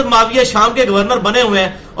سے حضرت معاویہ شام کے گورنر بنے ہوئے ہیں,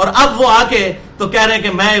 اور اب وہ آ کے تو کہہ رہے ہیں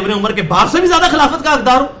کہ میں ابن عمر کے باپ سے بھی زیادہ خلافت کا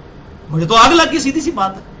حقدار ہوں. مجھے تو آگ لگ گئی, سیدھی سی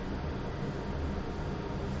بات ہے.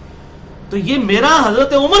 تو یہ میرا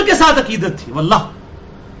حضرت عمر کے ساتھ عقیدت تھی واللہ,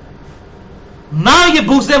 نہ یہ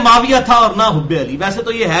بغض معاویہ تھا اور نہ حب علی. ویسے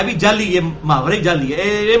تو یہ ہے بھی جعلی, یہ محاورہ ہی جعلی ہے.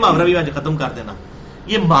 یہ محاورہ بھی ختم کر دینا,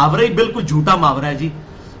 یہ محاورہ ہی بالکل جھوٹا محاورہ ہے جی,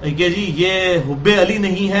 کہ جی یہ حب علی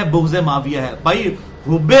نہیں ہے بغض معاویہ ہے. بھائی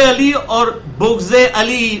حب علی اور بغض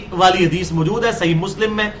علی والی حدیث موجود ہے صحیح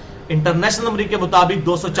مسلم میں, انٹرنیشنل نمبر کے مطابق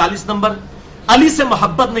 240 نمبر. علی سے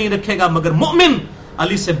محبت نہیں رکھے گا مگر مؤمن,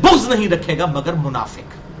 علی سے بغض نہیں رکھے گا مگر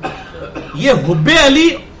منافق. یہ حب علی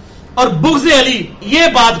اور بغض علی یہ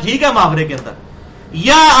بات ٹھیک ہے محاورے کے اندر,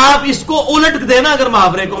 یا آپ اس کو الٹ دینا. اگر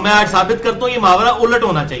محاورے کو میں آج ثابت کرتا ہوں یہ محاورہ الٹ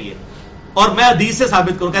ہونا چاہیے, اور میں حدیث سے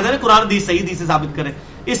ثابت کروں. کہتے ہیں نا قرآن حدیث, صحیح حدیث سے ثابت کریں.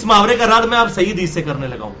 اس محاورے کا رد میں آپ صحیح حدیث سے کرنے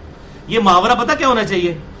لگا ہوں. یہ محاورہ پتہ کیا ہونا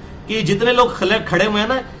چاہیے کہ جتنے لوگ کھڑے ہوئے ہیں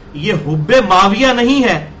نا, یہ حب معاویہ نہیں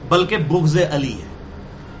ہے بلکہ بغض علی ہے.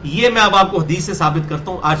 یہ میں اب آپ کو حدیث سے ثابت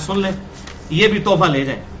کرتا ہوں, آج سن لیں, یہ بھی تحفہ لے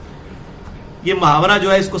جائیں. یہ محاورہ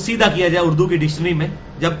جو ہے اس کو سیدھا کیا جائے اردو کی ڈکشنری میں.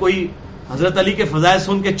 جب کوئی حضرت علی کے فضائل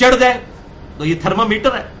سن کے چڑھ جائے تو یہ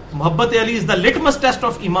تھرمامیٹر ہے. محبت Ali is the litmus test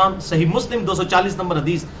of ایمان, صحیح مسلم 240 نمبر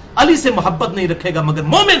حدیث. علی سے محبت نہیں رکھے گا مگر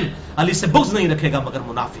مومن, علی سے بغض نہیں رکھے گا مگر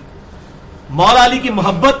منافق. مولا علی کی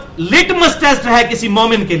محبت لٹمس ٹیسٹ ہے کسی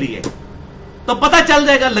مومن کے لیے, تو پتہ چل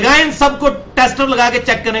جائے گا. لگائیں سب کو ٹیسٹر لگا کے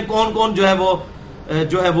چیک کریں کون کون جو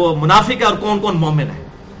ہے وہ منافق ہے اور کون کون مومن ہے.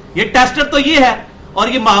 یہ ٹیسٹر تو یہ ہے, اور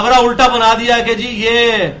یہ محاورہ الٹا بنا دیا کہ جی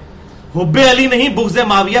یہ حب علی نہیں بغض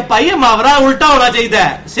معاویہ. پائیے محاورہ الٹا ہونا چاہیے,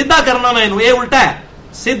 سیدھا کرنا میں یہ الٹا ہے.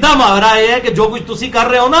 سیدھا محاورہ یہ ہے کہ جو کچھ تسی کر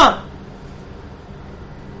رہے ہو نا,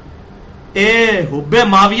 اے حب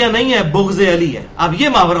معاویہ نہیں ہے بغض علی ہے. اب یہ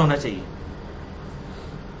محاورہ ہونا چاہیے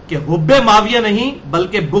کہ حب معاویہ نہیں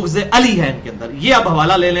بلکہ بغض علی ہے ان کے اندر. یہ اب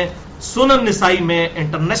حوالہ لے لیں, سنن نسائی میں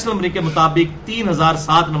انٹرنیشنل نمبر کے مطابق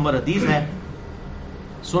 3007 نمبر حدیث ہے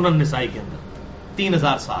سنن نسائی کے اندر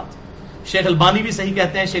 3007. شیخ البانی بھی صحیح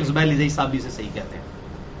کہتے ہیں, شیخ زبیر لیزئی صاحب بھی صحیح کہتے ہیں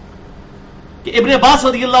کہ ابن عباس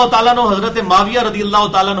رضی اللہ تعالیٰ عنہ حضرت معاویہ رضی اللہ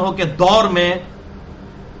تعالیٰ عنہ کے دور میں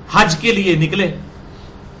حج کے لیے نکلے,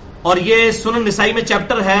 اور یہ سنن نسائی میں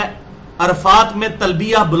چیپٹر ہے عرفات میں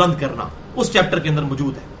تلبیہ بلند کرنا, اس چیپٹر کے اندر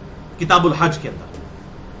موجود ہے کتاب الحج کے اندر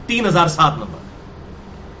 3007 نمبر.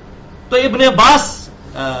 تو ابن عباس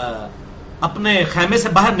اپنے خیمے سے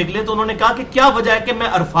باہر نکلے تو انہوں نے کہا کہ کیا وجہ ہے کہ میں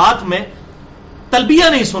عرفات میں تلبیہ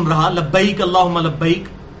نہیں سن رہا, لبیک اللہم لبیک,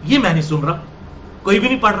 یہ میں نہیں سن رہا, کوئی بھی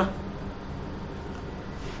نہیں پڑھ رہا.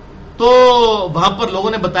 تو وہاں پر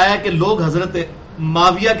لوگوں نے بتایا کہ لوگ حضرت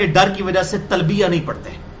معاویہ کے ڈر کی وجہ سے تلبیہ نہیں پڑھتے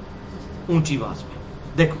اونچی آواز میں.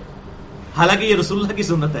 دیکھو حالانکہ یہ رسول اللہ کی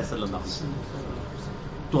سنت ہے صلی اللہ علیہ وسلم.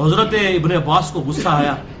 تو حضرت ابن عباس کو غصہ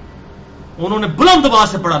آیا, انہوں نے بلند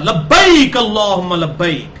آواز سے پڑھا لبیک اللہم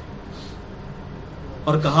لبیک,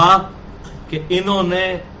 اور کہا کہ انہوں نے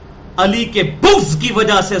علی کے بغض کی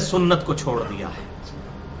وجہ سے سنت کو چھوڑ دیا ہے.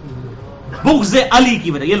 بغض علی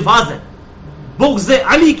کی وجہ, یہ الفاظ ہے, بغض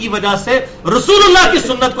علی کی وجہ سے رسول اللہ کی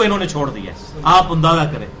سنت کو انہوں نے چھوڑ دیا. آپ اندازہ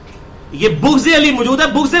کریں, یہ بغض علی موجود ہے.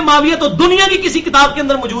 بغض معاویہ تو دنیا کی کسی کتاب کے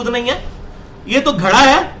اندر موجود نہیں ہے, یہ تو گھڑا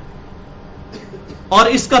ہے. اور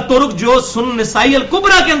اس کا ترک جو سنن نسائی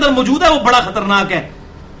الکبرا کے اندر موجود ہے وہ بڑا خطرناک ہے.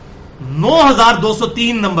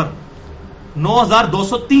 9203 نمبر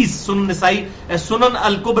 9230 سنن نسائی سنن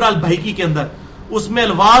الکبرا البیہقی کے اندر, اس میں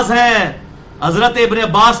الفاظ ہیں. حضرت ابن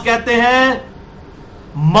عباس کہتے ہیں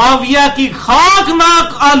معاویہ کی خاک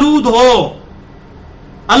ناک آلود ہو,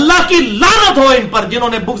 اللہ کی لعنت ہو ان پر جنہوں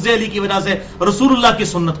نے بغض علی کی وجہ سے رسول اللہ کی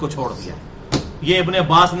سنت کو چھوڑ دیا. یہ ابن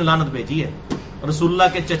عباس نے لعنت بھیجی ہے رسول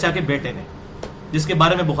اللہ کے چچا کے بیٹے نے، جس کے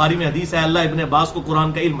بارے میں بخاری میں حدیث ہے اللہ ابن عباس کو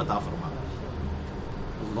قرآن کا علم عطا فرما.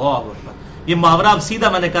 اللہ اکبر. یہ محاورہ اب سیدھا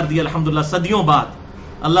میں نے کر دیا الحمدللہ صدیوں بعد.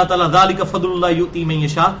 اللہ تعالیٰ ذالک فضل اللہ یؤتی من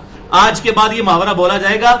یشاء. آج کے بعد یہ محاورہ بولا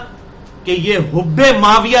جائے گا کہ یہ حب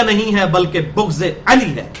معاویہ نہیں ہے بلکہ بغض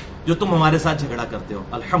علی ہے جو تم ہمارے ساتھ جھگڑا کرتے ہو.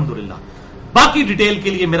 الحمدللہ. باقی ڈیٹیل کے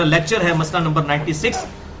لیے میرا لیکچر ہے مسئلہ نمبر 96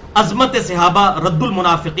 عظمت صحابہ رد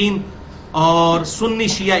المنافقین اور سنی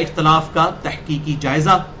شیعہ اختلاف کا تحقیقی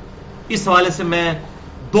جائزہ. اس حوالے سے میں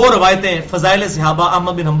 2 روایتیں فضائل صحابہ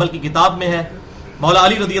احمد بن حنبل کی کتاب میں ہے. مولا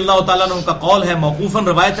علی رضی اللہ تعالیٰ عنہ کا قول ہے، موقوفاً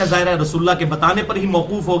روایت ہے، ظاہر ہے رسول اللہ کے بتانے پر ہی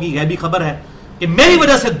موقوف ہوگی، غیبی خبر ہے کہ میری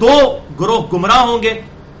وجہ سے 2 گروہ گمراہ ہوں گے،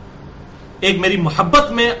 ایک میری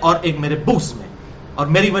محبت میں اور ایک میرے بغض میں، اور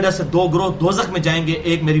میری وجہ سے 2 گروہ دوزخ میں جائیں گے،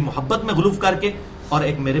 ایک میری محبت میں غلوف کر کے اور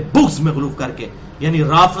ایک میرے بغض میں غلوف کر کے. یعنی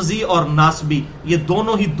رافضی اور ناسبی یہ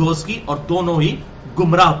دونوں ہی دوزخی اور دونوں ہی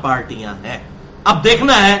گمراہ پارٹیاں ہیں. اب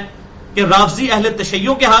دیکھنا ہے کہ رافضی اہل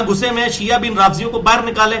تشیع کے ہاں گھسے میں، شیعہ بھی ان رافضیوں کو باہر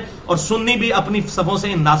نکالیں اور سنی بھی اپنی صفوں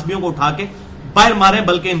سے ان ناسبیوں کو اٹھا کے باہر ماریں،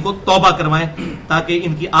 بلکہ ان کو توبہ کروائیں تاکہ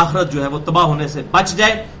ان کی آخرت جو ہے وہ تباہ ہونے سے بچ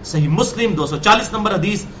جائے. صحیح مسلم 240 نمبر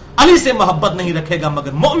حدیث، علی سے محبت نہیں رکھے گا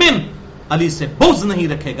مگر مومن، علی سے بغض نہیں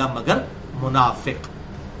رکھے گا مگر منافق.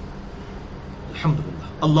 الحمدللہ.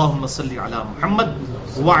 اللہم صلی علی محمد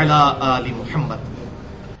وعلی آل محمد.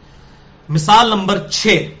 مثال نمبر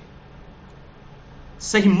 6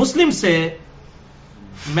 صحیح مسلم سے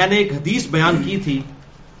میں نے ایک حدیث بیان کی تھی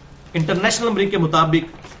انٹرنیشنل نمبر کے مطابق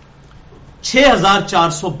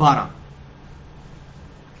 6412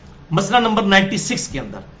 مسئلہ نمبر 96 کے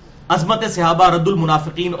اندر عظمت صحابہ رد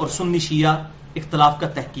المنافقین اور سنی شیعہ اختلاف کا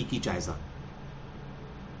تحقیقی جائزہ.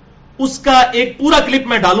 اس کا ایک پورا کلپ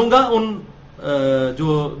میں ڈالوں گا. ان جو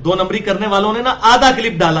 2 نمبری کرنے والوں نے نا آدھا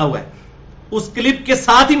کلپ ڈالا ہوا ہے، اس کلپ کے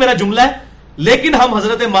ساتھ ہی میرا جملہ ہے، لیکن ہم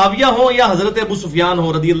حضرت معاویہ ہوں یا حضرت ابو سفیان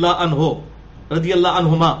ہو رضی اللہ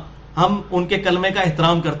عنہما، ہم ان کے کلمے کا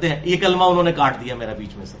احترام کرتے ہیں. یہ کلمہ انہوں نے کاٹ دیا میرا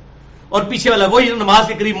بیچ میں سے، اور پیچھے والا وہی نماز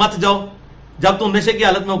کے قریب مت جاؤ جب تم نشے کی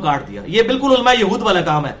حالت میں وہ کاٹ دیا. یہ بالکل علماء یہود والا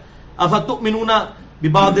کام ہے. افتؤمنون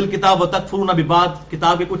ببعض الکتاب وتکفرون ببعض،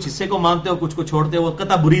 کتاب کے کچھ حصے کو مانتے ہو کچھ کو چھوڑتے ہو. وہ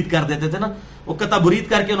قطع برید کر دیتے تھے نا، وہ قطع برید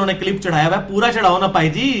کر کے انہوں نے کلپ چڑھایا ہوا ہے. پورا چڑھاؤ نا بھائی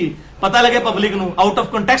جی، پتہ لگے public know. Out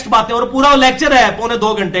of context باتیں، اور پورا وہ لیکچر ہے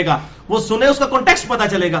 2.25 گھنٹے کا، وہ سنے اس کا کنٹیکسٹ پتہ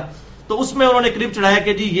چلے گا. تو اس میں انہوں نے کلپ چڑھایا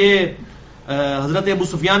کہ جی یہ حضرت ابو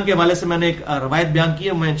سفیان کے حوالے سے میں نے ایک روایت بیان کی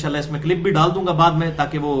ہے. میں انشاءاللہ اس میں کلپ بھی ڈال دوں گا بعد میں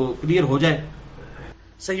تاکہ وہ کلیئر ہو جائے.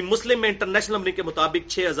 صحیح مسلم میں انٹرنیشنل نمبر کے مطابق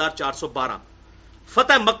 6412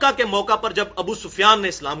 فتح مکہ کے موقع پر جب ابو سفیان نے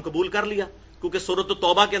اسلام قبول کر لیا، کیونکہ سورۃ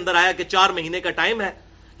التوبہ کے اندر آیا کہ 4 مہینے کا ٹائم ہے،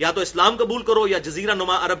 یا تو اسلام قبول کرو یا جزیرہ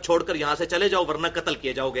نما عرب چھوڑ کر یہاں سے چلے جاؤ ورنہ قتل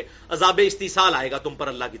کیے جاؤ گے، عذاب استیصال آئے گا تم پر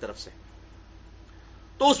اللہ کی طرف سے.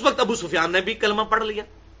 تو اس وقت ابو سفیان نے بھی کلمہ پڑھ لیا.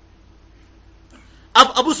 اب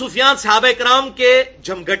ابو سفیان صحابہ کرام کے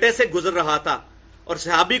جھمگٹے سے گزر رہا تھا، اور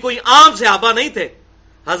صحابی کوئی عام صحابہ نہیں تھے.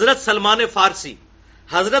 حضرت سلمان فارسی،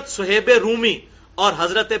 حضرت صہیب رومی اور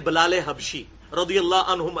حضرت بلال حبشی رضی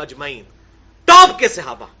اللہ عنہم اجمعین، ٹاپ کے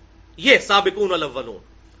صحابہ، یہ سابقون الاولون.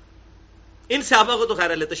 ان صحابہ کو تو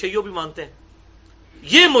خیر اہل تشیع بھی مانتے ہیں،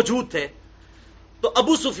 یہ موجود تھے. تو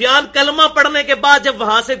ابو سفیان کلمہ پڑھنے کے بعد جب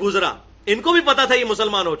وہاں سے گزرا، ان کو بھی پتا تھا یہ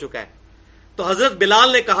مسلمان ہو چکا ہے، تو حضرت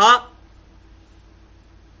بلال نے کہا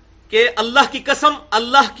کہ اللہ کی قسم،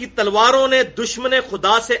 اللہ کی تلواروں نے دشمن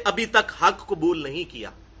خدا سے ابھی تک حق قبول نہیں کیا.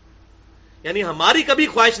 یعنی ہماری کبھی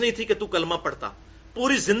خواہش نہیں تھی کہ تو کلمہ پڑھتا،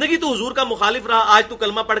 پوری زندگی تو حضور کا مخالف رہا، آج تو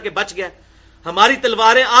کلمہ پڑھ کے بچ گیا. ہماری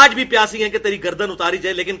تلواریں آج بھی پیاسی ہیں کہ تیری گردن اتاری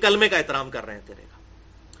جائے، لیکن کلمے کا احترام کر رہے ہیں تیرے کا.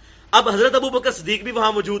 اب حضرت ابو بکر صدیق بھی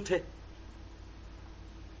وہاں موجود تھے،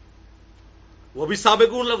 وہ بھی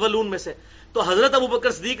سابقون الاولون میں سے. تو حضرت ابو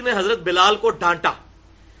بکر صدیق نے حضرت بلال کو ڈانٹا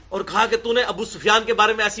اور کہا کہ تو نے ابو سفیان کے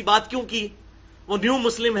بارے میں ایسی بات کیوں کی؟ وہ نیو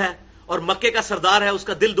مسلم ہے اور مکے کا سردار ہے، اس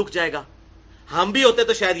کا دل دکھ جائے گا. ہم بھی ہوتے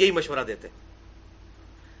تو شاید یہی مشورہ دیتے.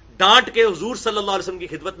 ڈانٹ کے حضور صلی اللہ علیہ وسلم کی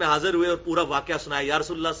خدمت میں حاضر ہوئے اور پورا واقعہ سنایا. یا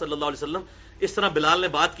رسول اللہ صلی اللہ علیہ وسلم، اس طرح بلال نے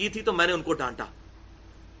بات کی تھی تو میں نے ان کو ڈانٹا.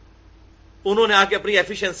 انہوں نے آ کے اپنی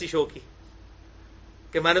ایفیشنسی شو کی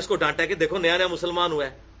کہ میں نے اس کو ڈانٹا کہ دیکھو نیا نیا مسلمان ہوا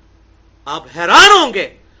ہے. آپ حیران ہوں گے،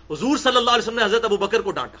 حضور صلی اللہ علیہ وسلم نے حضرت ابو بکر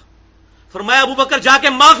کو ڈانٹا. فرمایا ابو بکر جا کے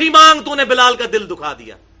معافی مانگ، تو نے بلال کا دل دکھا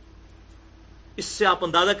دیا. اس سے آپ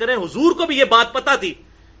اندازہ کریں حضور کو بھی یہ بات پتا تھی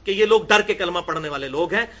کہ یہ لوگ ڈر کے کلمہ پڑھنے والے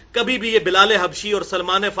لوگ ہیں. کبھی بھی یہ بلال حبشی اور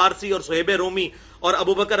سلمان فارسی اور صہیب رومی اور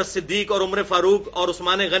ابو بکر الصدیق اور عمر فاروق اور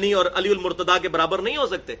عثمان غنی اور علی المرتضیٰ کے برابر نہیں ہو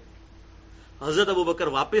سکتے. حضرت ابو بکر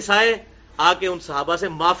واپس آئے، آ کے ان صحابہ سے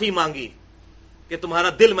معافی مانگی کہ تمہارا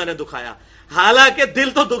دل میں نے دکھایا. حالانکہ دل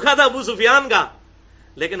تو دکھا تھا ابو سفیان کا،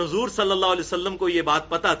 لیکن حضور صلی اللہ علیہ وسلم کو یہ بات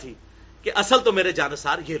پتا تھی کہ اصل تو میرے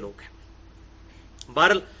جانسار یہ لوگ ہیں.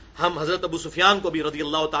 بہرحال ہم حضرت ابو سفیان کو بھی رضی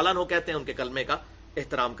اللہ تعالیٰ عنہ کہتے ہیں, ان کے کلمے کا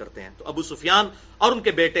احترام کرتے ہیں. تو ابو سفیان اور ان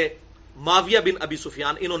کے بیٹے معاویہ بن ابی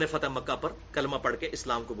سفیان, انہوں نے فتح مکہ پر کلمہ پڑھ کے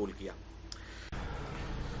اسلام قبول کیا.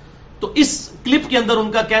 تو اس کلپ کے اندر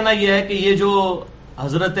ان کا کہنا یہ ہے کہ یہ جو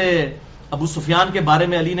حضرت ابو سفیان کے بارے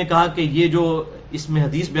میں علی نے کہا کہ یہ جو اس میں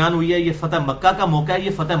حدیث بیان ہوئی ہے یہ فتح مکہ کا موقع ہے,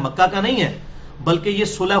 یہ فتح مکہ کا نہیں ہے بلکہ یہ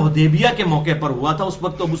صلح حدیبیہ کے موقع پر ہوا تھا. اس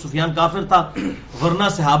وقت تو ابو سفیان کافر تھا, ورنہ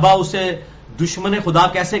صحابہ اسے دشمن خدا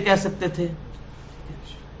کیسے کہہ سکتے تھے.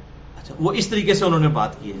 اچھا, وہ اس طریقے سے انہوں نے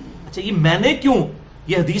بات کی ہے. اچھا, یہ میں نے کیوں,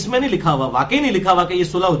 یہ حدیث میں نہیں لکھا ہوا, واقعی نہیں لکھا ہوا کہ یہ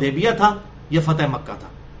صلح حدیبیہ تھا, یہ فتح مکہ تھا.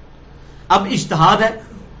 اب اجتہاد ہے,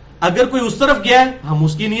 اگر کوئی اس طرف گیا ہے ہم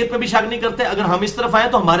اس کی نیت پہ بھی شک نہیں کرتے, اگر ہم اس طرف آئے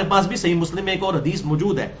تو ہمارے پاس بھی صحیح مسلم میں ایک اور حدیث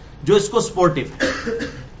موجود ہے جو اس کو سپورٹو ہے.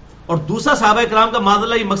 اور دوسرا صحابہ کرام کا معاذ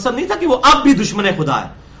اللہ یہ مقصد نہیں تھا کہ وہ اب بھی دشمن خدا ہے.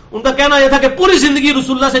 ان کا کہنا یہ تھا کہ پوری زندگی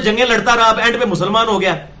رسول اللہ سے جنگیں لڑتا رہا, اب اینڈ پہ مسلمان ہو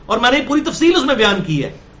گیا. اور میں نے پوری تفصیل اس میں بیان کی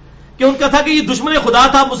ہے کہ ان کا تھا کہ یہ دشمن خدا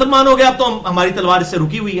تھا, مسلمان ہو گیا, اب تو ہماری تلوار اس سے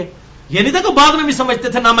رکی ہوئی ہے. یہ نہیں تھا کہ بعد میں بھی سمجھتے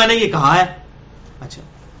تھے نہ میں نے یہ کہا ہے. اچھا,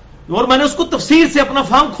 اور میں نے اس کو تفصیل سے اپنا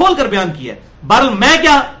فہم کھول کر بیان کیا ہے. بہرحال میں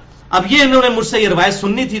کیا, اب یہ انہوں نے مجھ سے یہ روایت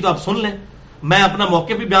سننی تھی تو آپ سن لیں. میں اپنا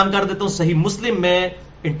موقع بھی بیان کر دیتا ہوں. صحیح مسلم میں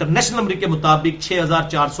انٹرنیشنل نمبر کے مطابق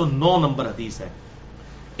 6409 نمبر حدیث ہے.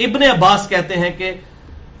 ابن عباس کہتے ہیں کہ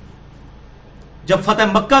جب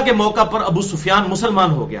فتح مکہ کے موقع پر ابو سفیان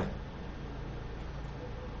مسلمان ہو گیا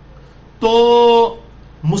تو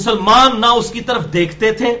مسلمان نہ اس کی طرف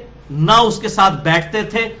دیکھتے تھے, نہ اس کے ساتھ بیٹھتے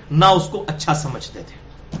تھے, نہ اس کو اچھا سمجھتے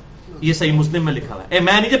تھے. یہ صحیح مسلم میں لکھا ہوا ہے.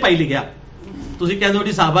 میں نہیں پائی لکھا, تھی کہہ دو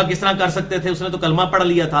جی صحابہ کس طرح کر سکتے تھے, اس نے تو کلمہ پڑھ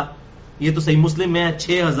لیا تھا. یہ تو صحیح مسلم میں ہے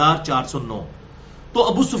 6409. تو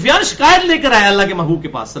ابو سفیان شکایت لے کر آیا اللہ کے محبوب کے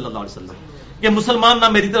پاس صلی اللہ علیہ وسلم کہ مسلمان نہ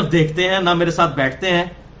میری طرف دیکھتے ہیں, نہ میرے ساتھ بیٹھتے ہیں,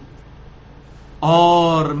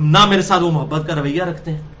 اور نہ میرے ساتھ وہ محبت کا رویہ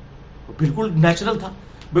رکھتے ہیں. بالکل نیچرل تھا,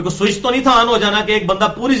 بالکل سوچ تو نہیں تھا آن ہو جانا کہ ایک بندہ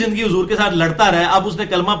پوری زندگی حضور کے ساتھ لڑتا رہے, اب اس نے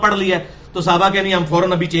کلمہ پڑھ لیا ہے تو صحابہ کہ نہیں ہم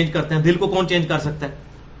فوراً ابھی چینج کرتے ہیں. دل کو کون چینج کر سکتا ہے؟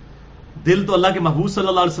 دل تو اللہ کے محبوب صلی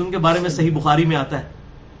اللہ علیہ وسلم کے بارے میں صحیح بخاری میں آتا ہے.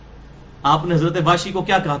 آپ نے حضرت واشی کو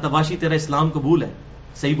کیا کہا تھا, واشی تیرا اسلام قبول ہے.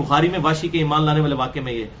 صحیح بخاری میں واشی کے ایمان لانے والے واقعے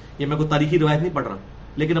میں یہ میں کوئی تاریخی روایت نہیں پڑھ رہا,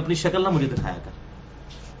 لیکن اپنی شکل نہ مجھے دکھایا کر.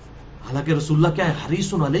 حالانکہ رسول اللہ کیا ہے,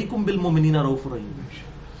 حریص علیکم بالمؤمنین رؤوف رحیم.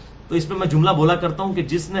 تو اس میں میں جملہ بولا کرتا ہوں کہ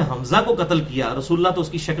جس نے حمزہ کو قتل کیا رسول اللہ تو اس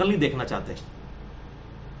کی شکل نہیں دیکھنا چاہتے,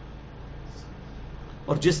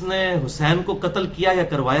 اور جس نے حسین کو قتل کیا یا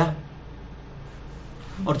کروایا,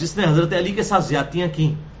 اور جس نے حضرت علی کے ساتھ زیادتیاں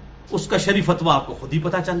کی, اس کا شریف فتویٰ آپ کو خود ہی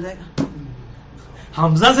پتا چل جائے گا.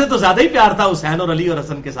 حمزہ سے تو زیادہ ہی پیار تھا حسین اور علی اور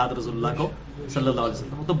حسن کے ساتھ رسول اللہ کو صلی اللہ علیہ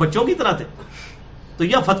وسلم, وہ تو بچوں کی طرح تھے. تو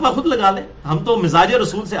یہ فتویٰ خود لگا لیں, ہم تو مزاج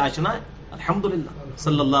رسول سے آشنا ہے الحمدللہ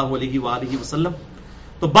صلی اللہ علیہ وآلہ وسلم.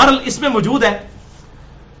 تو بہرحال اس میں موجود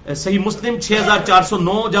ہے صحیح مسلم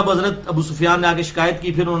 6409. جب حضرت ابو سفیان نے آگے شکایت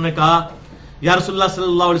کی, پھر انہوں نے کہا یا رسول اللہ صلی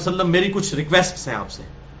اللہ علیہ وسلم میری کچھ ریکویسٹس ہیں آپ سے.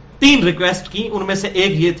 3 ریکویسٹ کی, ان میں سے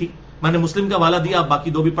ایک یہ تھی, میں نے مسلم کا حوالہ دیا, آپ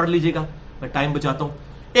باقی 2 بھی پڑھ لیجئے گا, میں ٹائم بچاتا ہوں.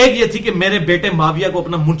 ایک یہ تھی کہ میرے بیٹے معاویہ کو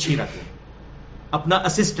اپنا منشی رکھ لیں, اپنا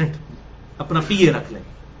اسسٹنٹ, اپنا پی اے رکھ لیں.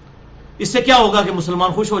 اس سے کیا ہوگا کہ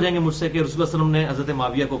مسلمان خوش ہو جائیں گے مجھ سے کہ رسول اللہ علیہ وسلم نے حضرت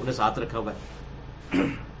معاویہ کو اپنے ساتھ رکھا ہوا ہے.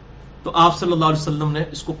 تو آپ صلی اللہ علیہ وسلم نے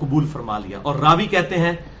اس کو قبول فرما لیا. اور راوی کہتے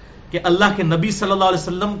ہیں کہ اللہ کے نبی صلی اللہ علیہ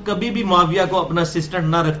وسلم کبھی بھی معاویہ کو اپنا اسسٹنٹ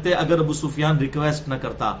نہ رکھتے اگر ابو سفیان ریکویسٹ نہ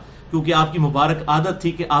کرتا, کیونکہ آپ کی مبارک عادت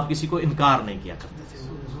تھی کہ آپ کسی کو انکار نہیں کیا کرتے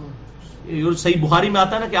تھے. صحیح بخاری میں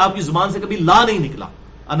آتا ہے نا کہ آپ کی زبان سے کبھی لا نہیں نکلا,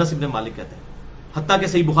 انس ابن مالک کہتے ہیں. حتیٰ کہ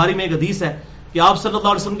صحیح بخاری میں ایک حدیث ہے کہ آپ صلی اللہ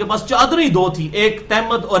علیہ وسلم کے پاس چادریں 2 تھی, ایک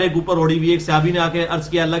تہمد اور ایک اوپر اوڑی ہوئی. ایک صحابی نے آ کے عرض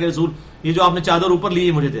کیا اللہ کے رسول یہ جو آپ نے چادر اوپر لی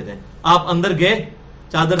ہے مجھے دے دیں. آپ اندر گئے,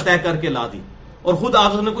 چادر طے کر کے لا دی, اور خود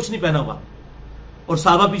آپ نے کچھ نہیں پہنا ہوا, اور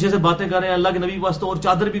صحابہ پیچھے سے باتیں کر رہے ہیں اللہ کے نبی کے پاس تو اور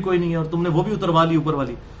چادر بھی کوئی نہیں ہے, اور تم نے وہ بھی اتروا لی اوپر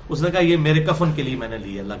والی. اس نے کہا یہ میرے کفن کے لیے میں نے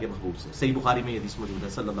لی ہے اللہ کے محبوب سے. صحیح بخاری میں یہ حدیث موجود ہے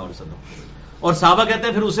صلی اللہ علیہ وسلم. اور صحابہ کہتے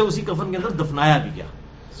ہیں پھر اسے اسی کفن کے اندر دفنایا بھی گیا.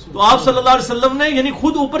 تو آپ صلی اللہ علیہ وسلم نے یعنی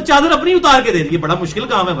خود اوپر چادر اپنی اتار کے دے دی, بڑا مشکل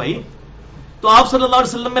کام ہے بھائی. تو آپ صلی اللہ علیہ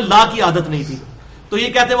وسلم میں لا کی عادت نہیں تھی. تو یہ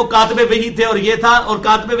کہتے ہیں وہ کاتب وحی تھے, اور یہ تھا, اور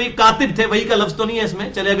کاتب وحی کاتب تھے, وحی کا لفظ تو نہیں ہے اس میں,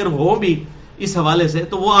 چلے اگر ہو بھی اس حوالے سے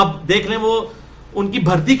تو وہ آپ دیکھ لیں وہ ان کی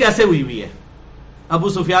بھرتی کیسے ہوئی ہے ابو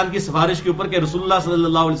سفیان کی سفارش کے اوپر کہ رسول اللہ صلی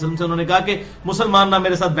اللہ علیہ وسلم سے انہوں نے کہا کہ مسلمان نہ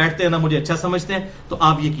میرے ساتھ بیٹھتے ہیں نہ مجھے اچھا سمجھتے ہیں, تو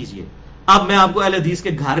آپ یہ کیجئے. اب میں آپ کو اہل حدیث کے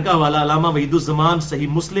گھر کا حوالہ علامہ وحید الزمان صحیح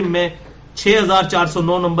مسلم میں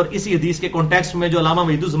 6409 نمبر اسی حدیث کے کانٹیکسٹ میں جو علامہ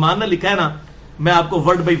وحید الزمان نے لکھا ہے نا, میں آپ کو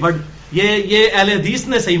ورڈ بائی ورڈ یہ اہل حدیث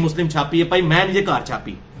نے صحیح مسلم چھاپی ہے بھائی, میں نے یہ کار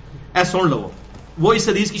چھاپی اے سن لو. وہ اس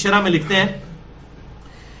حدیث کی شرح میں لکھتے ہیں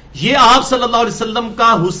یہ آپ صلی اللہ علیہ وسلم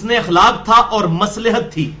کا حسن اخلاق تھا اور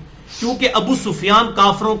مصلحت تھی کیونکہ ابو سفیان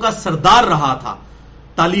کافروں کا سردار رہا تھا،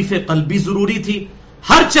 تالیف قلبی ضروری تھی،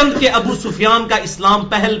 ہر چند کہ ابو سفیان کا اسلام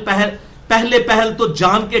پہلے پہل تو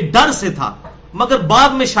جان کے ڈر سے تھا، مگر بعد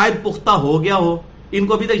میں شاید پختہ ہو گیا ہو، ان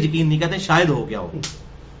کو ابھی تک یقین نہیں کہتے، شاید ہو گیا ہو۔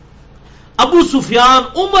 ابو سفیان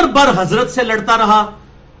عمر بھر حضرت سے لڑتا رہا،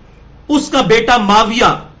 اس کا بیٹا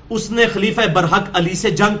معاویہ، اس نے خلیفہ برحق علی سے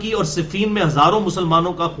جنگ کی اور صفین میں ہزاروں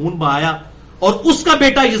مسلمانوں کا خون بہایا، اور اس کا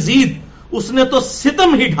بیٹا یزید، اس نے تو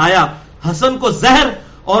ستم ہی ڈھایا، حسن کو زہر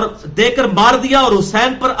اور دے کر مار دیا، اور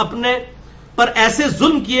حسین پر اپنے پر ایسے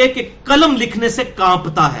ظلم کیے کہ قلم لکھنے سے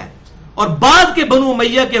کانپتا ہے، اور بعد کے بنو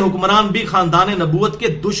امیہ کے حکمران بھی خاندان نبوت کے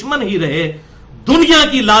دشمن ہی رہے، دنیا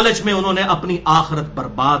کی لالچ میں انہوں نے اپنی آخرت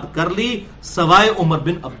برباد کر لی، سوائے عمر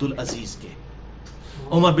بن عبد العزیز کے۔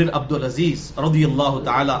 عمر بن عبد العزیز رضی اللہ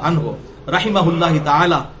تعالی عنہ رحمہ اللہ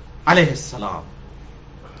تعالی علیہ السلام۔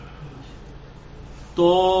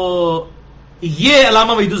 تو یہ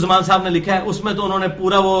علامہ وحید الزمان صاحب نے لکھا ہے، اس میں تو انہوں نے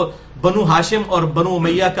پورا وہ بنو ہاشم اور بنو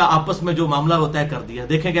امیہ کا آپس میں جو معاملہ ہوتا ہے کر دیا۔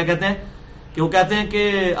 دیکھیں کیا کہتے ہیں کہ وہ کہتے ہیں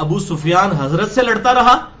کہ ابو سفیان حضرت سے لڑتا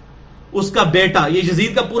رہا، اس کا بیٹا، یہ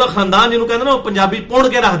یزید کا پورا خاندان جنہوں کہتے ہیں نا وہ پنجابی پوڑ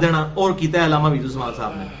کے رکھ دینا، اور کیتا ہے علامہ وحید الزمان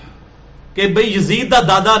صاحب نے کہ بھئی یزید دا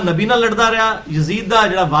دادا نبی نہ لڑتا رہا، یزید دا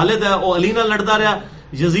جڑا والد ہے وہ علی نہ لڑتا رہا،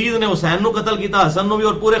 یزید نے حسین نو قتل کیتا، حسن نو بھی،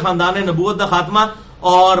 اور پورے خاندان نبوت دا خاتمہ،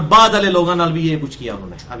 اور بعد والے لوگوں نال بھی یہ کچھ کیا انہوں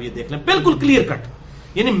نے۔ اب یہ دیکھ لیں، بالکل کلیئر کٹ،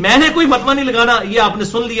 یعنی میں نے کوئی فتویٰ نہیں لگانا، یہ آپ نے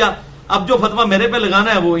سن لیا، اب جو فتویٰ میرے پہ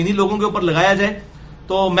لگانا ہے وہ انہی لوگوں کے اوپر لگایا جائے۔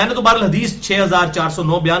 تو میں نے تو بہرحال حدیث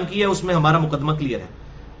 6409 بیان کی ہے، اس میں ہمارا مقدمہ کلیئر ہے۔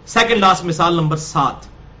 سیکنڈ لاسٹ مثال نمبر 7،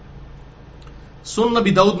 سنن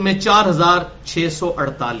نبی داؤد میں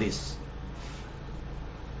 4648۔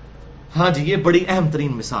 ہاں جی، یہ بڑی اہم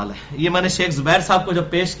ترین مثال ہے، یہ میں نے شیخ زبیر صاحب کو جب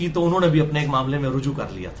پیش کی تو انہوں نے بھی اپنے ایک معاملے میں رجوع کر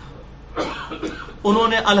لیا تھا۔ انہوں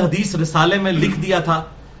نے الحدیث رسالے میں لکھ دیا تھا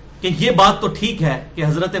کہ یہ بات تو ٹھیک ہے کہ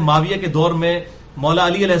حضرت معاویہ کے دور میں مولا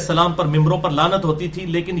علی علیہ السلام پر ممبروں پر لعنت ہوتی تھی،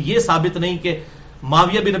 لیکن یہ ثابت نہیں کہ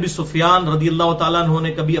معاویہ بن ابی سفیان رضی اللہ تعالیٰ عنہ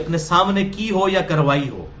نے کبھی اپنے سامنے کی ہو یا کروائی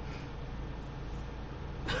ہو۔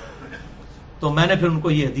 تو میں نے پھر ان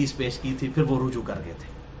کو یہ حدیث پیش کی تھی، پھر وہ رجوع کر گئے تھے،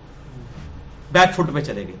 بیک فٹ پہ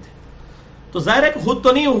چلے گئے تھے۔ تو ظاہر ہے کہ خود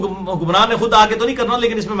تو نہیں، حکمران نے خود آگے تو نہیں کرنا،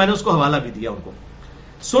 لیکن اس میں نے اس کو حوالہ بھی دیا ان کو۔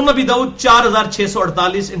 سنن نبی داؤد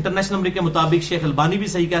 4648 انٹرنیشنل نمبر کے مطابق شیخ البانی بھی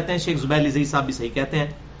صحیح کہتے ہیں، شیخ زبیر الزئی صاحب بھی صحیح کہتے ہیں۔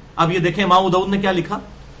 اب یہ دیکھیں امام داؤد نے کیا لکھا،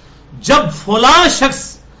 جب فلاں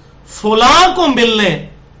شخص فلاں کو ملنے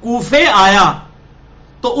کوفے آیا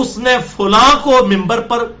تو اس نے فلاں کو منبر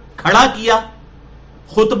پر کھڑا کیا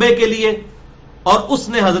خطبے کے لیے، اور اس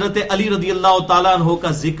نے حضرت علی رضی اللہ تعالیٰ عنہ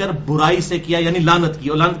کا ذکر برائی سے کیا، یعنی لعنت کی،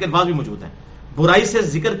 اور لعنت کے الفاظ بھی موجود ہیں، برائی سے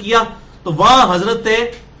ذکر کیا۔ تو وہاں حضرت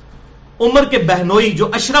عمر کے بہنوئی جو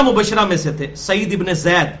عشرہ مبشرہ میں سے تھے، سعید ابن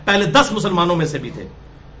زید، پہلے 10 مسلمانوں میں سے بھی تھے،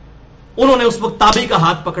 انہوں نے اس وقت تابعی کا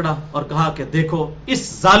ہاتھ پکڑا اور کہا کہ دیکھو اس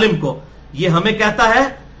ظالم کو، یہ ہمیں کہتا ہے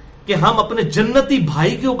کہ ہم اپنے جنتی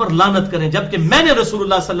بھائی کے اوپر لعنت کریں، جبکہ میں نے رسول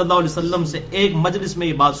اللہ صلی اللہ علیہ وسلم سے ایک مجلس میں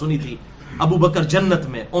یہ بات سنی تھی، ابو بکر جنت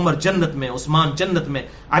میں، عمر جنت میں، عثمان جنت میں،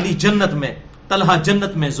 علی جنت میں، طلحہ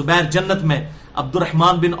جنت میں، زبیر جنت میں، عبد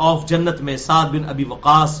الرحمن بن عوف جنت میں، سعد بن ابی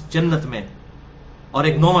وقاص جنت میں، اور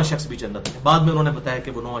ایک 9واں شخص بھی جنت میں۔ بعد میں انہوں نے بتایا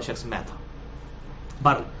کہ وہ 9واں شخص میں تھا۔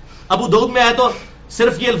 بہرحال ابو داؤد میں آیا تو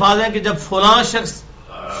صرف یہ الفاظ ہیں کہ جب فلاں شخص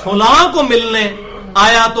فلاں کو ملنے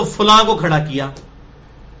آیا تو فلاں کو کھڑا کیا،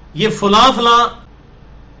 یہ فلاں فلاں،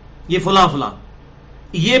 یہ فلاں فلاں،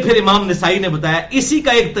 یہ پھر امام نسائی نے بتایا۔ اسی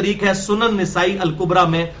کا ایک طریق ہے سنن نسائی الکبریٰ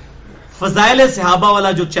میں فضائل صحابہ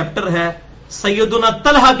والا جو چیپٹر ہے، سیدنا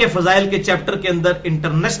طلحہ کے فضائل کے چیپٹر کے اندر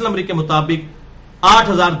انٹرنیشنل نمبر کے مطابق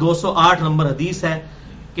 8208 نمبر حدیث ہے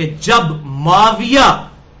کہ جب معاویہ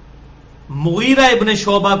مغیرہ ابن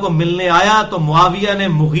شعبہ کو ملنے آیا تو معاویہ نے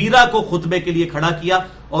مغیرہ کو خطبے کے لیے کھڑا کیا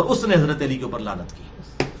اور اس نے حضرت علی کے اوپر لعنت کی۔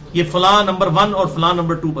 یہ فلاں نمبر 1 اور فلاں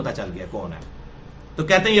نمبر 2 پتہ چل گیا کون ہے، تو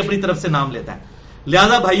کہتے ہیں یہ اپنی طرف سے نام لیتا ہے۔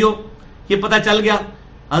 لہذا بھائیو یہ پتہ چل گیا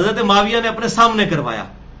حضرت معاویہ نے اپنے سامنے کروایا،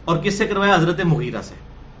 اور کس سے کروایا؟ حضرت مغیرہ سے۔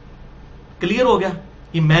 کلیئر ہو گیا،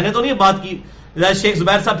 یہ میں نے تو نہیں بات کی۔ شیخ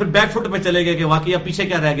زبیر صاحب پھر بیک فٹ پہ چلے گئے کہ واقعہ پیچھے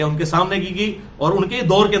کیا رہ گیا، ان کے سامنے کی گئی اور ان کے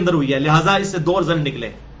دور کے اندر ہوئی ہے، لہٰذا اس سے 2 رزلٹ نکلے۔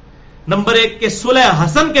 نمبر 1 کہ صلح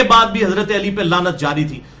حسن کے بعد بھی حضرت علی پہ لعنت جاری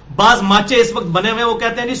تھی۔ بعض ماچے اس وقت بنے ہوئے وہ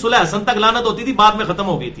کہتے ہیں جی صلح حسن تک لعنت ہوتی تھی، بعد میں ختم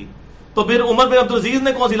ہو گئی تھی، تو پھر عمر بن عبدالعزیز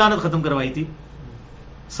نے کون سی لعنت ختم کروائی تھی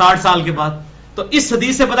 60 سال کے بعد؟ تو اس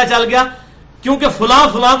حدیث سے پتہ چل گیا کیونکہ فلاں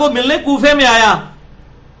فلاں کو ملنے کوفے میں آیا،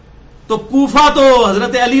 تو کوفہ تو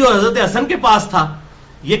حضرت علی اور حضرت حسن کے پاس تھا،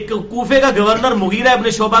 یہ کوفے کا گورنر مغیرہ ابن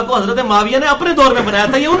شعبہ کو حضرت معاویہ نے اپنے دور میں بنایا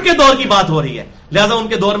تھا، یہ ان کے دور کی بات ہو رہی ہے، لہذا ان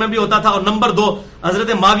کے دور میں بھی ہوتا تھا۔ اور نمبر 2 حضرت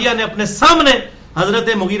معاویہ نے اپنے سامنے حضرت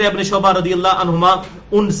مغیرہ ابن شعبہ رضی اللہ عنہما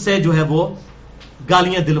ان سے جو ہے وہ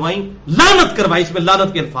گالیاں دلوائیں، لعنت کروائی. اس میں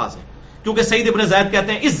لعنت کے الفاظ ہیں، کیونکہ سعید ابن زید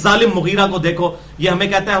کہتے ہیں اس ظالم مغیرہ کو دیکھو، یہ ہمیں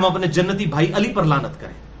کہتا ہے ہم اپنے جنتی بھائی علی پر لعنت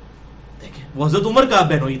کریں. دیکھیں وہ حضرت عمر کا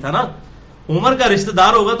بہنوئی تھا نا، عمر کا رشتہ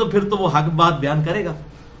دار ہوگا تو پھر تو وہ حق بات بیان کرے گا.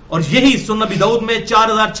 اور یہی سنن ابی داؤد میں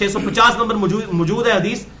 4650 نمبر موجود ہے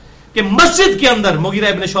حدیث کہ مسجد کے اندر مغیرہ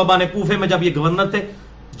ابن شعبہ نے، کوفے میں جب یہ گورنر تھے،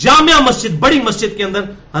 جامع مسجد، بڑی مسجد کے اندر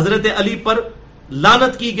حضرت علی پر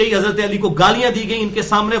لعنت کی گئی، حضرت علی کو گالیاں دی گئی ان کے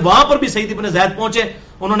سامنے. وہاں پر بھی سعید ابن زید پہنچے،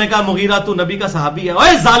 انہوں نے کہا مغیرہ تو نبی کا صحابی ہے،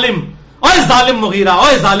 اوے ظالم، اوے ظالم مغیرہ،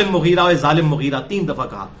 اوے ظالم مغیرہ، اوے ظالم مغیرہ. 3 دفعہ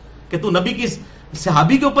کہا کہ تو نبی کی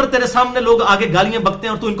صحابی کے اوپر تیرے سامنے لوگ آگے گالیاں بکتے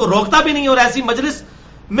ہیں اور تو ان کو روکتا بھی نہیں. اور ایسی مجلس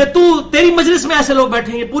میں تیری مجلس میں ایسے لوگ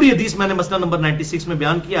بیٹھیں گے. پوری حدیث میں نے مسئلہ نمبر 96 میں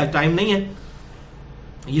بیان کیا، ٹائم نہیں ہے.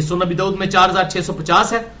 یہ سنن ابی داؤد میں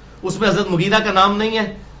 4650 ہے، اس میں حضرت مغیرہ کا نام نہیں ہے،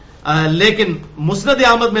 لیکن مسند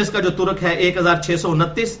احمد میں اس کا جو ترک ہے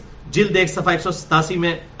 1629 جلد 1 صفحہ 187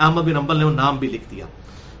 میں احمد بن حنبل نے وہ نام بھی لکھ دیا.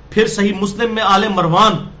 پھر صحیح مسلم میں آل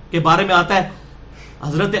مروان کے بارے میں آتا ہے،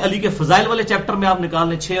 حضرت علی کے فضائل والے چیپٹر میں آپ نکال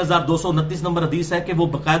لیں 6229 نمبر حدیث ہے کہ وہ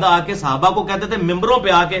باقاعدہ آ کے صحابہ کو کہتے تھے ممبروں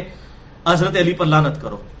پہ آ کے حضرت علی پر لعنت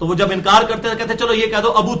کرو. تو وہ جب انکار کرتے تھے کہتے چلو یہ کہہ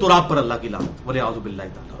دو ابو تراب پر اللہ کی لعنت، ولیعوذ باللہ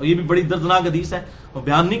تعالی. اور یہ بھی بڑی دردناک حدیث ہے، وہ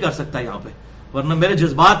بیان نہیں کر سکتا یہاں پہ، ورنہ میرے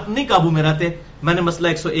جذبات نہیں قابو میں رہتے. میں نے مسئلہ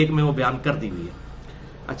 101 میں وہ بیان کر دی ہوئی ہے.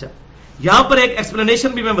 اچھا یہاں پر ایک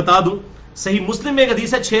ایکسپلینیشن بھی میں بتا دوں. صحیح مسلم میں ایک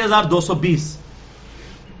حدیث ہے 6220.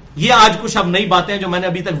 یہ آج کچھ اب نئی باتیں جو میں نے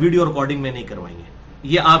ابھی تک ویڈیو ریکارڈنگ میں نہیں کروائی ہیں،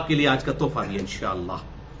 یہ آپ کے لیے آج کا تحفہ ہے انشاءاللہ.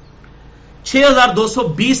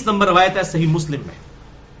 6220 نمبر روایت ہے صحیح مسلم میں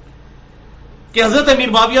کہ حضرت امیر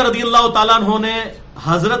معاویہ رضی اللہ تعالیٰ عنہ نے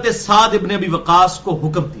حضرت سعد ابن ابی وقاص کو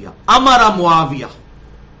حکم دیا، امر معاویہ،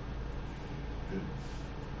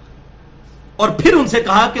 اور پھر ان سے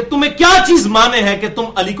کہا کہ تمہیں کیا چیز مانے ہے کہ تم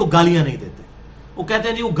علی کو گالیاں نہیں دیتے. وہ کہتے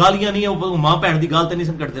ہیں جی وہ گالیاں نہیں ہے، وہ ماں بہن دی گالتے نہیں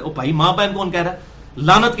سن کرتے. وہ بھائی ماں بہن کون کہہ رہا ہے؟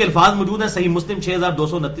 لعنت کے الفاظ موجود ہیں صحیح مسلم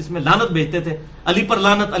 6229 میں. لعنت بھیجتے تھے، علی پر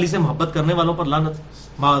لعنت، علی سے محبت کرنے والوں پر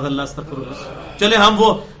لعنت، معاذ اللہ استغفر اللہ. چلے ہم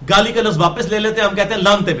وہ گالی کا لفظ واپس لے لیتے ہیں، ہم کہتے ہیں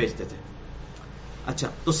لعنتیں بھیجتے تھے. اچھا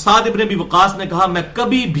تو سعد ابن ابی وقاص نے کہا میں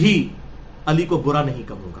کبھی بھی علی کو برا نہیں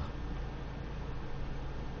کہوں گا.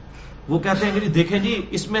 وہ کہتے ہیں کہ جی دیکھیں جی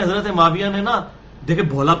اس میں حضرت معاویہ نے نا دیکھیں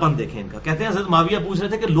بھولا پن دیکھیں ان کا. کہتے ہیں حضرت معاویہ پوچھ رہے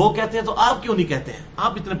تھے کہ لوگ کہتے ہیں تو آپ کیوں نہیں کہتے ہیں،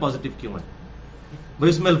 آپ اتنے پازیٹو کیوں ہیں؟ وہ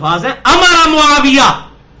اس میں الفاظ ہیں امر معاویہ،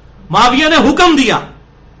 معاویہ نے حکم دیا.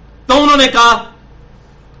 تو انہوں نے کہا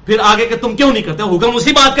پھر آگے کہ تم کیوں نہیں کرتے؟ حکم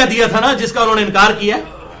اسی بات کا دیا تھا نا جس کا انہوں نے انکار کیا.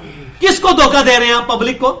 کس کو دھوکہ دے رہے ہیں آپ؟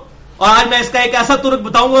 پبلک کو. اور آج میں اس کا ایک ایسا ترک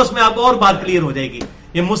بتاؤں گا اس میں آپ کو اور بات کلیئر ہو جائے گی.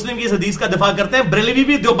 یہ مسلم کی اس حدیث کا دفاع کرتے ہیں، بریلوی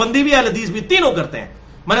بھی، دیوبندی بھی، اہل حدیث بھی، تینوں کرتے ہیں.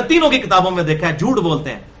 میں نے تینوں کی کتابوں میں دیکھا ہے، جھوٹ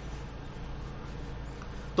بولتے ہیں.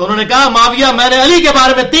 تو انہوں نے کہا معاویہ میں نے علی کے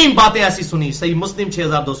بارے میں 3 باتیں ایسی سنی، صحیح مسلم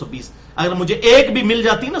 6220. اگر مجھے ایک بھی مل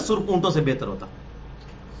جاتی نا سرخ اونٹوں سے بہتر ہوتا.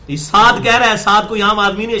 یہ سعد کہہ رہا ہے، سعد کو یہاں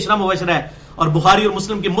آدمی نہیں اشرا مبشرہ ہے، اور بخاری اور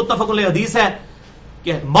مسلم کی متفق علیہ حدیث ہے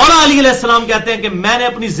کہ مولا علی علیہ السلام کہتے ہیں کہ میں نے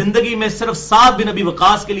اپنی زندگی میں صرف سعد بن ابی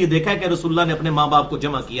وقاص کے لیے دیکھا ہے کہ رسول اللہ نے اپنے ماں باپ کو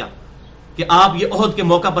جمع کیا، کہ آپ یہ احد کے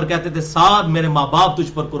موقع پر کہتے تھے سعد میرے ماں باپ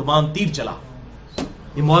تجھ پر قربان تیر چلا.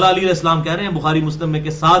 یہ مولا علی علیہ السلام کہہ رہے ہیں بخاری مسلم میں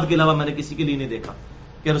کہ سعد کے علاوہ میں نے کسی کے لیے نہیں دیکھا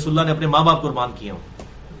کہ رسول اللہ نے اپنے ماں باپ قربان کیے ہوں.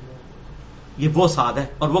 یہ وہ سعد ہے.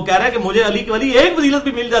 اور وہ کہہ رہا ہے کہ مجھے علی کی ولی ایک فضیلت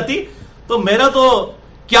بھی مل جاتی تو میرا تو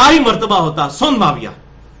کیا ہی مرتبہ ہوتا. سن معاویہ،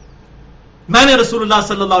 میں نے رسول اللہ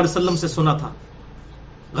صلی اللہ علیہ وسلم سے سنا تھا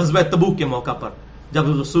غزوہ تبوک کے موقع پر، جب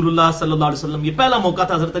رسول اللہ صلی اللہ علیہ وسلم، یہ پہلا موقع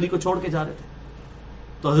تھا حضرت علی کو چھوڑ کے جا رہے تھے،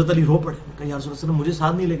 تو حضرت علی رو پڑے. کہا یا رسول اللہ صلی اللہ علیہ وسلم مجھے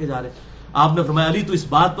ساتھ نہیں لے کے جا رہے. آپ نے فرمایا علی تو اس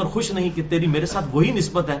بات پر خوش نہیں کہ تیری میرے ساتھ وہی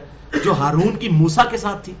نسبت ہے جو ہارون کی موسیٰ کے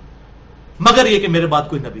ساتھ تھی، مگر یہ کہ میرے بعد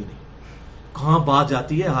کوئی نبی نہیں. کہاں بات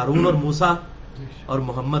جاتی ہے ہارون اور موسیٰ اور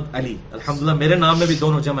محمد علی. الحمدللہ میرے نام میں بھی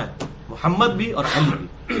دونوں جمع ہے، محمد بھی اور علی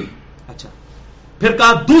بھی. اچھا پھر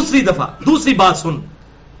کہا دوسری دفعہ دوسری بات سن.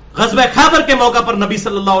 غزوہ خیبر کے موقع پر نبی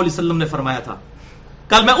صلی اللہ علیہ وسلم نے فرمایا تھا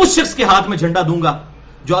کل میں اس شخص کے ہاتھ میں جھنڈا دوں گا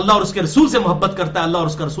جو اللہ اور اس کے رسول سے محبت کرتا ہے، اللہ اور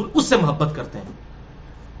اس کا رسول اس سے محبت کرتے ہیں.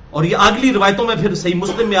 اور یہ اگلی روایتوں میں پھر صحیح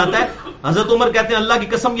مسلم میں آتا ہے حضرت عمر کہتے ہیں اللہ کی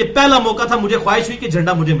قسم یہ پہلا موقع تھا مجھے خواہش ہوئی کہ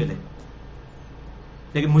جھنڈا مجھے ملے،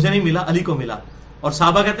 لیکن مجھے نہیں ملا، علی کو ملا. اور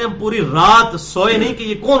صحابہ کہتے ہیں ہم پوری رات سوئے نہیں کہ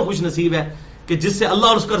یہ کون خوش نصیب ہے کہ جس سے اللہ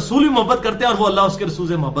اور اس کا رسول بھی محبت کرتے ہیں اور وہ اللہ اس کے رسول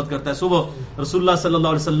سے محبت کرتا ہے. صبح رسول اللہ صلی اللہ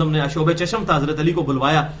علیہ وسلم نے شعب چشم تھا، حضرت علی کو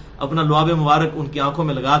بلوایا، اپنا لعاب مبارک ان کی آنکھوں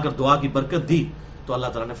میں لگا کر دعا کی برکت دی تو اللہ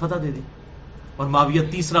تعالیٰ نے فتح دے دی. اور معاویہ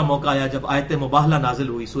تیسرا موقع آیا جب آیت مباہلہ نازل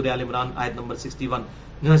ہوئی، سورہ آل عمران آیت نمبر 61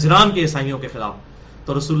 نجران کے عیسائیوں کے خلاف.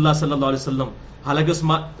 تو رسول اللہ صلی اللہ علیہ وسلم، حالانکہ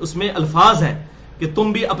اس میں الفاظ ہیں کہ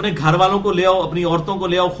تم بھی اپنے گھر والوں کو لے آؤ، اپنی عورتوں کو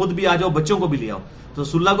لے آؤ، خود بھی آ جاؤ، بچوں کو بھی لے آؤ. تو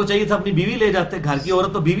رسول اللہ کو چاہیے تھا اپنی بیوی لے جاتے، گھر کی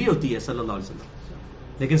عورت تو بیوی ہوتی ہے صلی اللہ علیہ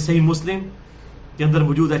وسلم. لیکن صحیح مسلم کے اندر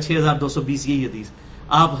موجود ہے 6220 یہی حدیث.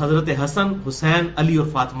 آپ حضرت حسن، حسین، علی اور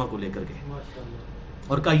فاطمہ کو لے کر گئے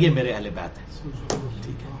اور کہا یہ میرے اہل بیت ہیں.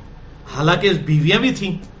 ٹھیک ہے، حالانکہ بیویاں بھی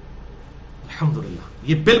تھیں. الحمدللہ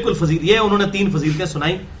یہ بالکل فضیلت، یہ انہوں نے 3 فضیلتیں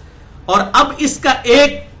سنائی. اور اب اس کا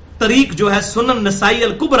ایک طریق جو ہے سنن نسائی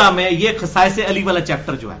الکبریٰ میں یہ خصائص علی والا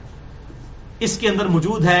چیپٹر جو ہے اس کے اندر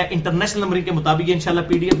موجود ہے. انٹرنیشنل نمبرنگ کے مطابق یہ انشاءاللہ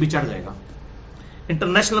پی ڈی ایف بھی چڑھ جائے گا.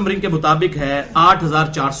 انٹرنیشنل نمبرنگ کے مطابق ہے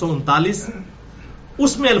 8439.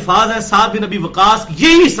 اس میں الفاظ ہیں سعد بن ابی وقاص،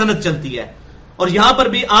 یہی سند چلتی ہے. اور یہاں پر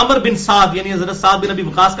بھی عامر بن سعد یعنی حضرت سعد بن ابی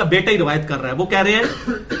وقاص کا بیٹا ہی روایت کر رہا ہے. وہ کہہ رہے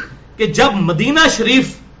ہیں کہ جب مدینہ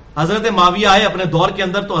شریف حضرت معاویہ آئے اپنے دور کے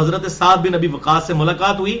اندر تو حضرت سعد بن ابی وقاص سے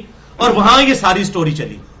ملاقات ہوئی اور وہاں یہ ساری سٹوری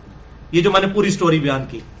چلی، یہ جو میں نے پوری سٹوری بیان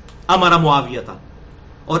کی. ہمارا معاویہ تھا.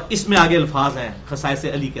 اور اس میں آگے الفاظ ہیں خصائص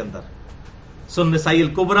علی کے اندر سنن نسائی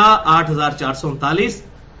الکبریٰ 8439.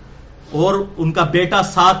 اور ان کا بیٹا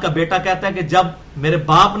سعد کا بیٹا کہتا ہے کہ جب میرے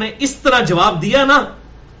باپ نے اس طرح جواب دیا نا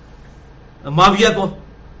معاویہ کو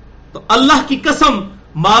تو اللہ کی قسم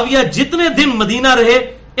معاویہ جتنے دن مدینہ رہے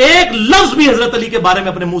ایک لفظ بھی حضرت علی کے بارے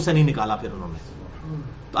میں اپنے منہ سے نہیں نکالا. پھر انہوں نے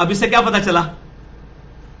تو اب اس سے کیا پتا چلا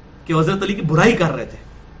کہ حضرت علی کی برائی کر رہے تھے.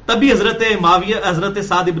 تبھی حضرت معاویہ حضرت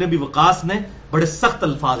سعد ابن ابی وقاص نے بڑے سخت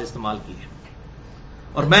الفاظ استعمال کیے.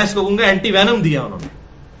 اور میں اس کو کہوں گا اینٹی وینم دیا انہوں نے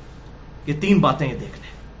کہ 3 باتیں یہ دیکھ لیں.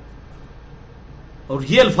 اور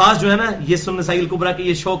یہ الفاظ جو ہے نا یہ سنن نسائی الکبریٰ کے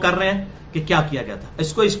یہ شو کر رہے ہیں کہ کیا کیا گیا تھا.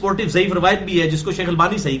 اس کو سپورٹیو ضعیف روایت بھی ہے جس کو شیخ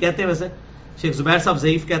البانی صحیح کہتے ہیں، ویسے شیخ زبیر صاحب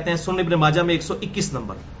ضعیف کہتے ہیں. سنن ابن ماجہ میں 121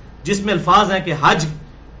 نمبر جس میں الفاظ ہیں کہ حج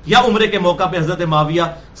یا عمرے کے موقع پہ حضرت معاویہ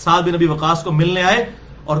سعد بن ابی وقاص کو ملنے آئے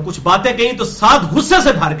اور کچھ باتیں کہیں تو سعد غصے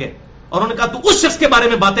سے بھر گئے اور انہوں نے کہا تو اس شخص کے بارے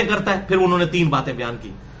میں باتیں کرتا ہے. پھر انہوں نے 3 باتیں بیان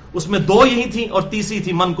کی، اس میں 2 یہی تھیں اور تیسری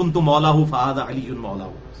تھی من کنت مولاہ فہذا علی مولاہ.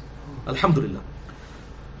 الحمدللہ.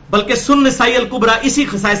 بلکہ سنن نسائی الکبریٰ اسی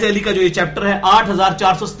خصائص علی کا جو یہ چیپٹر ہے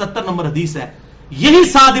 8477 نمبر حدیث ہے. یہی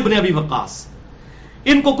سعد ابن ابی وقاص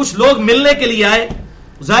ان کو کچھ لوگ ملنے کے لیے آئے.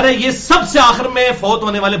 ظاہر ہے یہ سب سے آخر میں فوت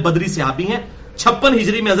ہونے والے بدری صحابی ہیں. 56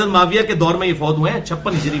 ہجری میں حضرت معاویہ کے دور میں یہ فوت ہوئے ہیں.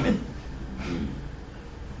 56 ہجری میں.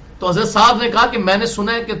 تو حضرت صاحب نے کہا کہ میں نے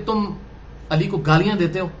سنا ہے کہ تم علی کو گالیاں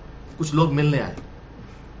دیتے ہو. کچھ لوگ ملنے آئے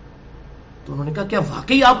تو انہوں نے کہا کیا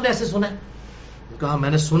واقعی آپ نے ایسے سنا ہے؟ کہا میں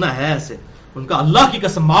نے سنا ہے ایسے. ان کا اللہ کی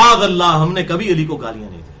قسم معاذ اللہ ہم نے کبھی علی کو گالیاں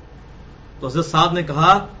نہیں دی. تو حضرت صاحب نے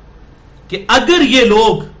کہا کہ اگر یہ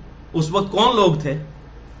لوگ اس وقت کون لوگ تھے؟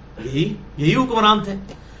 یہی حکمران تھے.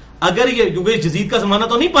 اگر یہ کیونکہ یزید کا زمانہ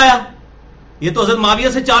تو نہیں پایا، یہ تو حضرت معاویہ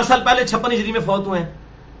سے 4 سال پہلے 56 ہجری میں فوت ہوئے ہیں.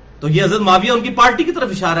 تو یہ حضرت معاویہ ان کی پارٹی کی طرف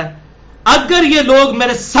اشارہ ہے. اگر یہ لوگ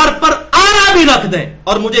میرے سر پر آیا بھی رکھ دیں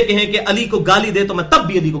اور مجھے کہیں کہ علی کو گالی دے تو میں تب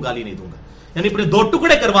بھی علی کو گالی نہیں دوں گا. یعنی اپنے 2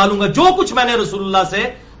 ٹکڑے کروا لوں گا. جو کچھ میں نے رسول اللہ سے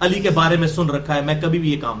علی کے بارے میں سن رکھا ہے میں کبھی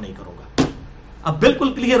بھی یہ کام نہیں کروں گا. اب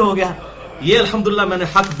بالکل کلیئر ہو گیا. یہ الحمدللہ میں نے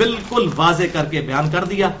حق بالکل واضح کر کے بیان کر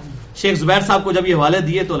دیا. شیخ زبیر صاحب کو جب یہ حوالے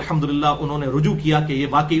دیے تو الحمدللہ انہوں نے رجوع کیا کہ یہ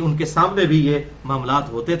واقعی ان کے سامنے بھی یہ معاملات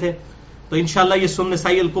ہوتے تھے. تو انشاءاللہ یہ سنن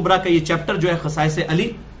نسائی الکبریٰ کا یہ چیپٹر جو ہے خصائص علی،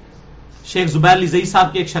 شیخ زبیر علی ظہیر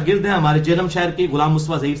صاحب کے ایک شاگرد ہیں ہمارے جہلم شہر کے غلام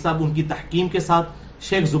مصطفیٰ ظہیر صاحب، ان کی تحکیم کے ساتھ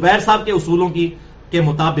شیخ زبیر صاحب کے اصولوں کے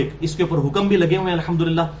مطابق اس کے اوپر حکم بھی لگے ہوئے ہیں.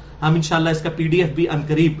 الحمدللہ ہم انشاءاللہ اس کا PDF بھی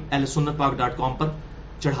عنقریب ahlsunnatpak.com پر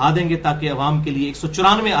چڑھا دیں گے تاکہ عوام کے لیے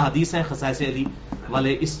 194 احادیث ہیں خصائص علی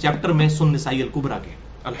والے اس چیپٹر میں سنن نسائی الکبریٰ کے.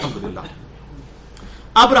 الحمدللہ.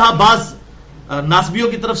 اب رہا بعض ناسبیوں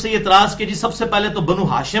کی طرف سے یہ اعتراض کہ جی سب سے پہلے تو بنو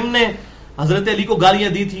ہاشم نے حضرت علی کو گالیاں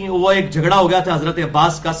دی تھیں. وہ ایک جھگڑا ہو گیا تھا حضرت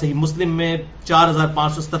عباس کا. صحیح مسلم میں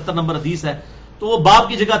 4577 نمبر حدیث ہے. تو وہ باپ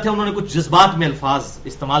کی جگہ تھے، انہوں نے کچھ جذبات میں الفاظ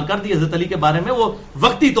استعمال کر دی حضرت علی کے بارے میں. وہ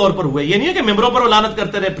وقتی طور پر ہوئے، یہ نہیں ہے کہ ممبروں پر وہ لعنت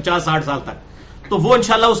کرتے رہے 50-60 سال تک. تو وہ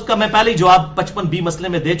انشاءاللہ اس کا میں پہلے ہی جواب 55B مسئلے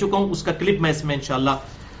میں دے چکا ہوں. اس کا کلپ میں اس میں انشاءاللہ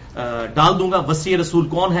ڈال دوں گا. وسیع رسول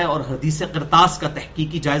کون ہے اور حدیث قرطاس کا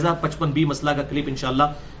تحقیقی جائزہ 55B مسئلہ کا کلپ انشاءاللہ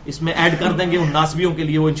اس میں ایڈ کر دیں گے ان ناسبیوں کے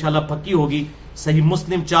لیے. وہ انشاءاللہ پکی ہوگی. صحیح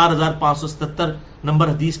مسلم 4577 نمبر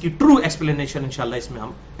حدیث کی ٹرو ایکسپلینیشن انشاءاللہ اس میں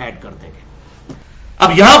ہم ایڈ کر دیں گے.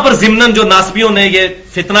 اب یہاں پر ضمناً جو ناسبیوں نے یہ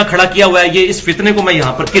فتنہ کھڑا کیا ہوا ہے، یہ اس فتنے کو میں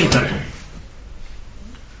یہاں پر کل کر دوں.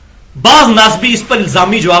 بعض ناسبی اس پر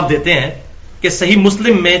الزامی جواب دیتے ہیں کہ صحیح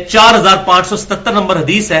مسلم میں 4577 نمبر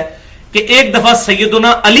حدیث ہے کہ ایک دفعہ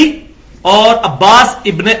سیدنا علی اور عباس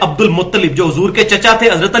ابن عبد المطلب جو حضور کے چچا تھے،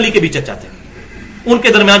 حضرت علی کے بھی چچا تھے، ان کے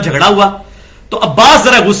درمیان جھگڑا ہوا. تو عباس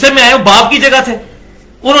ذرا غصے میں آئے، باپ کی جگہ تھے.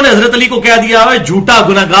 انہوں نے حضرت علی کو کہہ دیا جھوٹا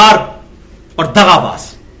گناہگار اور دغا باز.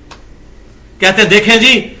 کہتے دیکھیں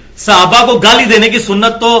جی صحابہ کو گالی دینے کی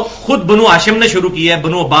سنت تو خود بنو ہاشم نے شروع کی ہے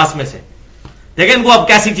بنو عباس میں سے. دیکھیں ان کو اب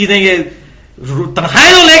کیسی چیزیں یہ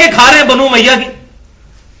تنخواہیں جو لے کے کھا رہے ہیں بنو امیہ کی،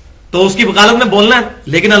 تو اس کی وکالت میں بولنا ہے.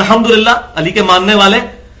 لیکن الحمدللہ علی کے ماننے والے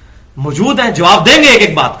موجود ہیں, جواب دیں گے ایک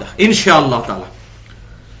ایک بات کا انشاءاللہ تعالی.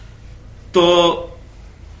 تو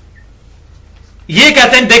یہ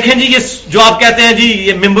کہتے ہیں دیکھیں جی, یہ جو آپ کہتے ہیں جی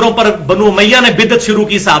یہ ممبروں پر بنو امیہ نے بدعت شروع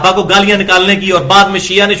کی, صحابہ کو گالیاں نکالنے کی, اور بعد میں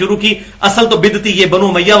شیعہ نے شروع کی, اصل تو بدعتی یہ بنو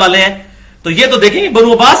امیہ والے ہیں. تو یہ تو دیکھیں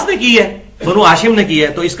بنو عباس نے کی ہے, بنو ہاشم نے کی ہے.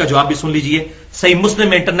 تو اس کا جواب بھی سن لیجئے. صحیح مسلم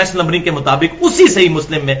میں انٹرنیشنل نمبرنگ کے مطابق اسی صحیح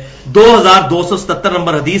مسلم میں 2277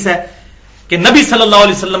 نمبر حدیث ہے کہ نبی صلی اللہ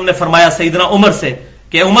علیہ وسلم نے فرمایا سیدنا عمر سے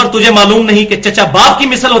کہ عمر تجھے معلوم نہیں کہ چچا باپ کی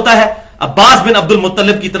مثل ہوتا ہے؟ عباس بن عبد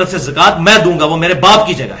المطلب کی طرف سے زکات میں دوں گا, وہ میرے باپ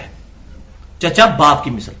کی جگہ ہے. چچا باپ کی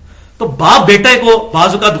مثل. تو باپ بیٹے کو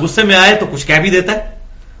بعض اوقات غصے میں آئے تو کچھ کہہ بھی دیتا ہے.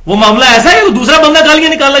 وہ معاملہ ایسا ہے کہ دوسرا بندہ گالیاں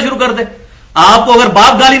نکالنا شروع کر دے. آپ کو اگر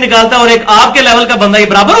باپ گالی نکالتا ہے اور ایک آپ کے لیول کا بندہ یہ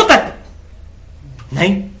برابر ہوتا ہے؟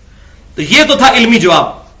 نہیں. تو یہ تو تھا علمی جواب.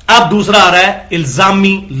 اب دوسرا آ رہا ہے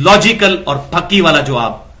الزامی, لاجیکل اور پکی والا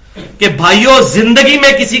جواب کہ بھائیوں زندگی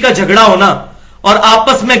میں کسی کا جھگڑا ہونا اور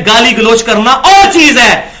آپس میں گالی گلوچ کرنا اور چیز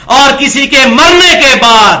ہے, اور کسی کے مرنے کے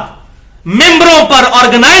بعد ممبروں پر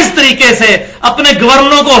آرگنائز طریقے سے اپنے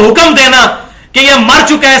گورنروں کو حکم دینا کہ یہ مر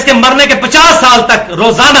چکا ہے, اس کے مرنے کے 50 سال تک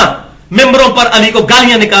روزانہ ممبروں پر علی کو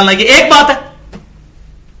گالیاں نکالنا, یہ ایک بات ہے.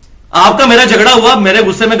 آپ کا میرا جھگڑا ہوا, میرے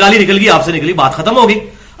غصے میں گالی نکل گئی, آپ سے نکلی, بات ختم ہوگی.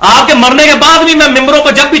 آپ کے مرنے کے بعد بھی میں ممبروں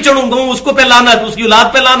پر جب بھی چڑھوں گا اس کو پہ لعنت, اس کی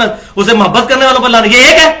اولاد پہ لعنت, اسے محبت کرنے والوں پر لعنت, یہ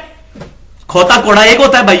ایک ہے. کھوتا کوڑا ایک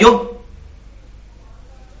ہوتا ہے بھائیوں.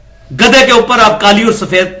 گدھے کے اوپر آپ کالی اور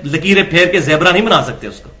سفید لکیریں پھیر کے زیبرا نہیں بنا سکتے,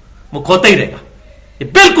 اس کو وہ کھوتا ہی رہے گا. یہ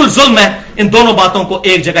بالکل ظلم ہے ان دونوں باتوں کو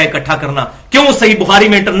ایک جگہ اکٹھا کرنا. کیوں؟ صحیح بخاری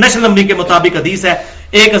میں انٹرنیشنل نمبر کے مطابق حدیث ہے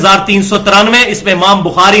 1393, اس میں امام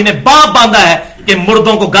بخاری نے باب باندھا ہے کہ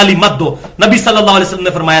مردوں کو گالی مت دو. نبی صلی اللہ علیہ وسلم نے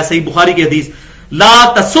فرمایا صحیح بخاری کی حدیث, لا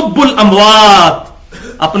تسبوا الاموات,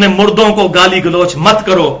 اپنے مردوں کو گالی گلوچ مت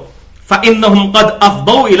کرو, فانہم قد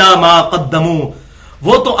افضوا الی ما قدموا,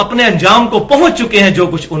 وہ تو اپنے انجام کو پہنچ چکے ہیں جو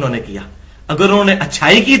کچھ انہوں نے کیا. اگر انہوں نے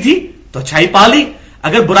اچھائی کی تھی تو اچھائی پا لی,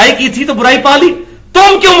 اگر برائی کی تھی تو برائی پا لی.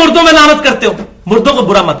 تم کیوں مردوں میں لعنت کرتے ہو؟ مردوں کو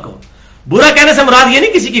برا مت کہو. برا کہنے سے مراد یہ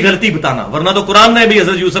نہیں کسی کی غلطی بتانا, ورنہ تو قرآن نے بھی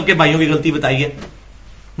حضرت یوسف کے بھائیوں کی غلطی بتائی ہے.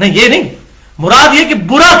 نہیں, یہ نہیں مراد, یہ کہ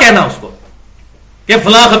برا کہنا اس کو کہ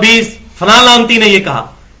فلاں خبیث فلاں لعنتی نے یہ کہا.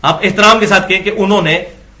 آپ احترام کے ساتھ کہیں کہ انہوں نے,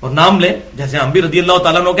 اور نام لیں, جیسے ہم بھی رضی اللہ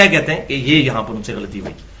تعالیٰ عنہ کیا کہتے ہیں کہ یہ یہاں پر ان سے غلطی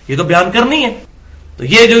ہوئی, یہ تو بیان کرنی ہے. تو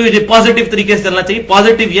یہ جو پازیٹو طریقے سے چلنا چاہیے.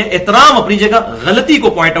 پازیٹو یہ احترام اپنی جگہ, غلطی کو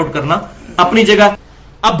پوائنٹ آؤٹ کرنا اپنی جگہ.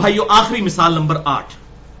 اب بھائیو آخری مثال نمبر 8,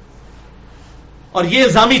 اور یہ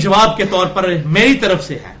الزامی جواب کے طور پر میری طرف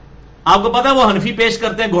سے ہے. آپ کو پتا ہے وہ حنفی پیش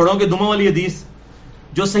کرتے ہیں گھوڑوں کے دموں والی حدیث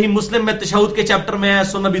جو صحیح مسلم میں تشہد کے چیپٹر میں ہے,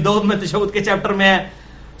 سنن ابی داؤد میں تشہد کے چیپٹر میں ہے,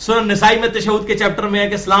 سنن نسائی میں تشہد کے چیپٹر میں ہے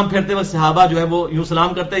کہ سلام پھیرتے وقت صحابہ جو ہے وہ یوں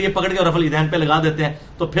سلام کرتے ہیں, یہ پکڑ کے رفع الیدین پہ لگا دیتے ہیں.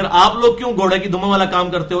 تو پھر آپ لوگ کیوں گھوڑے کی دموں والا کام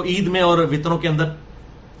کرتے ہو عید میں اور وطروں کے اندر؟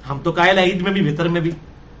 ہم تو قائل ہیں عید میں بھی وطر میں بھی,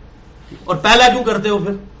 اور پہلا کیوں کرتے ہو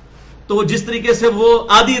پھر؟ تو جس طریقے سے وہ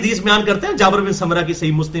آدھی حدیث بیان کرتے ہیں جابر بن سمرہ کی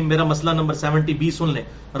صحیح مسلم, میرا مسئلہ نمبر 70B سن لیں,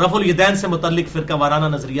 رفع الیدین سے متعلق فرقہ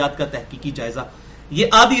وارانہ نظریات کا تحقیقی جائزہ. یہ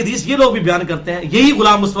آدھی حدیث یہ لوگ بھی بیان کرتے ہیں, یہی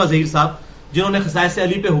غلام مصطفیٰ ظہیر صاحب جنہوں نے خصائص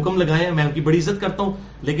علی پہ حکم لگائے ہیں, میں ان کی بڑی عزت کرتا ہوں,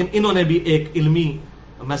 لیکن انہوں نے بھی ایک علمی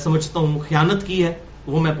میں سمجھتا ہوں خیانت کی ہے,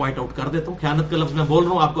 وہ میں پوائنٹ آؤٹ کر دیتا ہوں. خیانت کا لفظ میں بول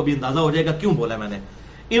رہا ہوں, آپ کو بھی اندازہ ہو جائے گا کیوں بولا میں نے.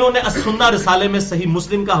 انہوں نے السنہ رسالے میں صحیح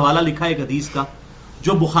مسلم کا حوالہ لکھا ایک حدیث کا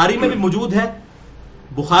جو بخاری میں بھی موجود ہے.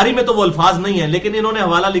 بخاری میں تو وہ الفاظ نہیں ہیں, لیکن انہوں نے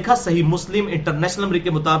حوالہ لکھا صحیح مسلم انٹرنیشنل نمبر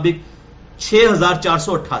کے مطابق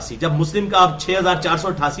 6488. جب مسلم کا آپ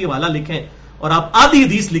 6488 حوالہ لکھیں اور آپ آدھی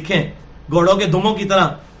حدیث لکھیں گھوڑوں کے دموں کی طرح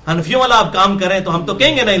حنفیوں والا آپ کام کریں تو ہم تو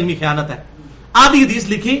کہیں گے نا علمی خیانت ہے. آدھی حدیث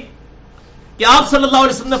لکھی کہ آپ صلی اللہ علیہ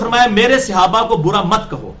وسلم نے فرمایا میرے صحابہ کو برا مت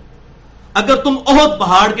کہو, اگر تم احد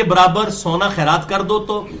پہاڑ کے برابر سونا خیرات کر دو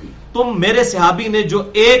تو تم میرے صحابی نے جو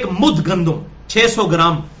ایک مد گندم 600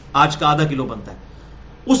 گرام آج کا آدھا کلو بنتا ہے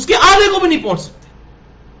اس کے آدھے کو بھی نہیں پہنچ سکتے.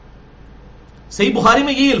 صحیح بخاری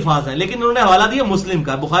میں یہی الفاظ ہیں, لیکن انہوں نے حوالہ دیا مسلم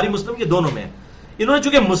کا. بخاری مسلم یہ دونوں میں ہے. انہوں نے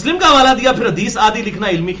چونکہ مسلم کا حوالہ دیا پھر حدیث آدھی لکھنا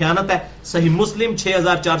علمی خیانت ہے. صحیح مسلم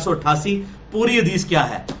 6488. پوری حدیث کیا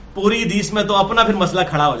ہے؟ پوری حدیث میں تو اپنا پھر مسئلہ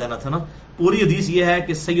کھڑا ہو جانا تھا نا. پوری حدیث یہ ہے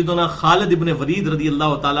کہ سیدنا خالد ابن ولید رضی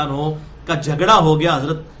اللہ تعالیٰ عنہ کا جھگڑا ہو گیا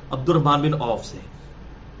حضرت عبد الرحمن بن عوف سے.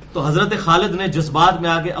 تو حضرت خالد نے جذبات میں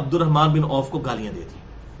آ کے عبد الرحمن بن عوف کو گالیاں دے دی.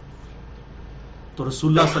 تو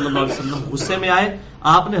رسول اللہ صلی اللہ علیہ وسلم غصے میں آئے.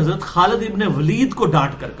 آپ نے حضرت خالد ابن ولید کو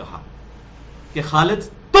ڈانٹ کر کہا کہ خالد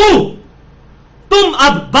تم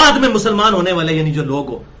اب بعد میں مسلمان ہونے والے یعنی جو لوگ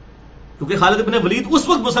ہو, کیونکہ خالد ابن ولید اس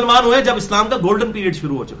وقت مسلمان ہوئے جب اسلام کا گولڈن پیریڈ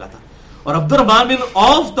شروع ہو چکا تھا, اور عبد الرحمن بن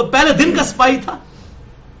عوف تو پہلے دن کا سپاہی تھا.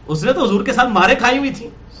 اس نے تو حضور کے ساتھ مارے کھائی ہوئی تھی,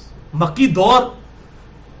 مکی دور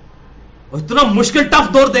اور اتنا مشکل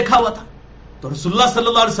ٹف دور دیکھا ہوا تھا. تو رسول اللہ صلی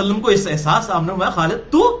اللہ علیہ وسلم کو اس احساس سامنے ہوا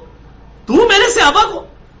خالد تو تو میرے صحابہ کو,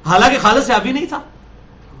 حالانکہ خالد صحابی نہیں تھا.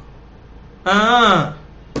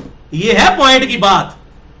 یہ ہے پوائنٹ کی بات.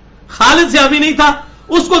 خالد صحابی نہیں تھا,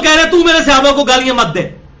 اس کو کہہ رہے تو میرے صحابہ کو گالیاں مت دے.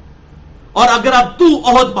 اور اگر اب تو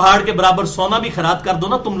احد پہاڑ کے برابر سونا بھی خیرات کر دو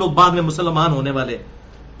نا تم لوگ بعد میں مسلمان ہونے والے,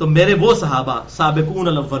 تو میرے وہ صحابہ سابقون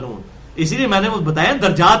الاولون. اسی لیے میں نے وہ بتایا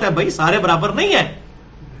درجات ہے بھائی, سارے برابر نہیں ہے.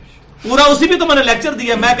 پورا اسی بھی تو میں نے لیکچر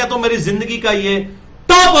دیا. میں کہتا ہوں میری زندگی کا یہ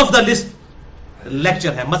top of the list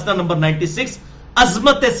lecture ہے, مسئلہ نمبر 96,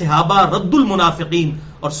 عظمت صحابہ, رد المنافقین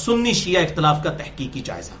اور سنی شیعہ اختلاف کا تحقیقی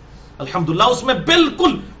جائزہ. الحمدللہ اس میں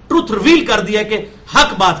بالکل ٹروتھ ریویل کر دیا کہ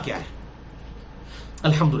حق بات کیا ہے.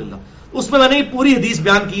 الحمدللہ اس میں نے یہ پوری حدیث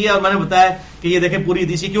بیان کی ہے, اور میں نے بتایا کہ یہ دیکھیں پوری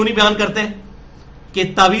حدیث کیوں نہیں بیان کرتے کہ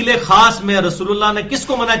تعویل خاص میں رسول اللہ نے کس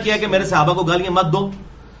کو منع کیا کہ میرے صحابہ کو گالیاں مت دو.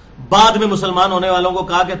 بعد میں مسلمان ہونے والوں کو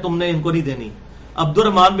کہا کہ تم نے ان کو نہیں دینی. عبد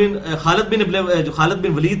الرحمان بن خالد بن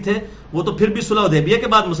ولید تھے, وہ تو پھر بھی صلح حدیبیہ کے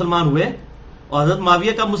بعد مسلمان ہوئے, اور حضرت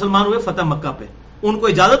معاویہ کب مسلمان ہوئے؟ فتح مکہ پہ. ان کو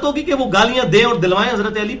اجازت ہوگی کہ وہ گالیاں دیں اور دلوائیں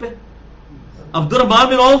حضرت علی پہ؟ عبد الرحمان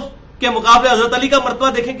بن عوف کے مقابلے حضرت علی کا مرتبہ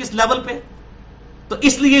دیکھیں کس لیول پہ. تو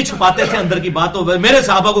اس لیے چھپاتے تھے اندر کی بات ہو, میرے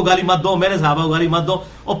صحابہ کو گالی مت دو, میرے صحابہ کو گالی مت دو.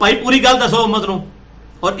 اور بھائی پوری گل دسو مت لوں.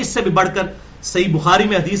 اور اس سے بھی بڑھ کر صحیح بخاری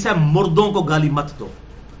میں حدیث ہے, مردوں کو گالی مت دو,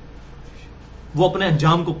 وہ اپنے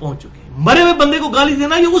انجام کو پہنچ چکے ہیں. مرے ہوئے بندے کو گالی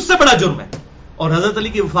دینا یہ اس سے بڑا جرم ہے. اور حضرت علی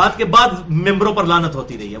کی وفات کے بعد ممبروں پر لعنت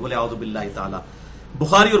ہوتی رہی ہے. بولے اعوذ باللہ تعالی.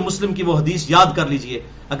 بخاری اور مسلم کی وہ حدیث یاد کر لیجئے,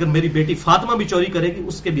 اگر میری بیٹی فاطمہ بھی چوری کرے گی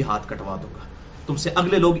اس کے بھی ہاتھ کٹوا دوں گا. تم سے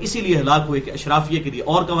اگلے لوگ اسی لیے ہلاک ہوئے کہ اشرافیہ کے لیے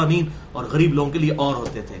اور قوانین اور غریب لوگوں کے لیے اور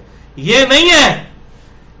ہوتے تھے. یہ نہیں ہے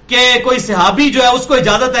کہ کوئی صحابی جو ہے اس کو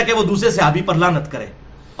اجازت ہے کہ وہ دوسرے صحابی پر لعنت کرے,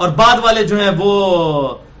 اور بعد والے جو ہیں وہ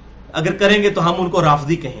اگر کریں گے تو ہم ان کو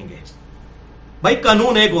رافضی کہیں گے. بھائی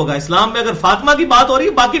قانون ایک ہوگا اسلام میں. اگر فاطمہ کی بات ہو رہی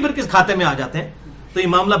ہے باقی پھر کس کھاتے میں آ جاتے ہیں. تو یہ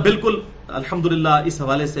معاملہ بالکل الحمدللہ اس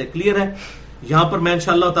حوالے سے کلیئر ہے. یہاں پر میں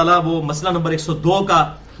انشاءاللہ تعالی وہ مسئلہ نمبر 102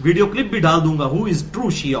 کا ویڈیو کلپ بھی ڈال دوں گا, ہو از ٹرو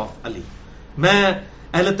شیعہ آف علی. میں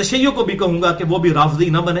اہل تشیع کو بھی کہوں گا کہ وہ بھی رافضی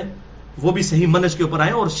نہ بنے, وہ بھی صحیح منہج کے اوپر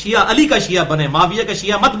آئیں اور شیعہ علی کا شیعہ بنے, معاویہ کا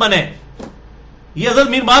شیعہ مت بنے. یہ حضرت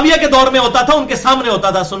میر معاویہ کے دور میں ہوتا تھا, ان کے سامنے ہوتا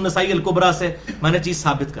تھا. سنن نسائی الکبریٰ سے میں نے چیز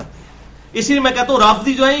ثابت کر دی ہے. اسی لیے میں کہتا ہوں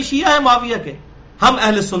رافضی جو ہے یہ شیعہ ہے معاویہ کے, ہم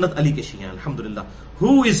اہل سنت علی کے شیعہ ہیں الحمدللہ.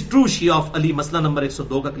 ہو از ٹرو شیعہ آف علی, مسئلہ نمبر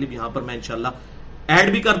 102 کا کلپ یہاں پر میں انشاءاللہ ایڈ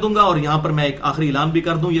بھی کر دوں گا. اور یہاں پر میں ایک آخری اعلان بھی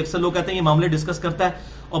کر دوں. یہ اکثر لوگ کہتے ہیں یہ معاملے ڈسکس کرتا ہے,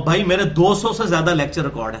 اور بھائی میرے 200 سے زیادہ لیکچر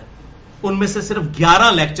ریکارڈ ہیں, ان میں سے صرف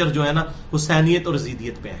 11 لیکچر جو ہے نا حسینیت اور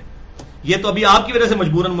یزیدیت پہ ہیں. یہ تو ابھی آپ کی وجہ سے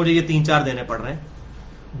مجبوراً مجھے یہ 3-4 دینے پڑ رہے ہیں.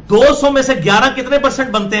 200 میں سے 11 کتنے پرسنٹ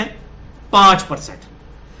بنتے ہیں؟ 5%.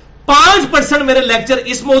 5% میرے لیکچر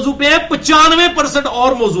اس موضوع پہ ہیں, 95%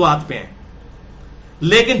 اور موضوعات پہ ہیں.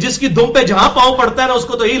 لیکن جس کی دم پہ جہاں پاؤں پڑتا ہے نا اس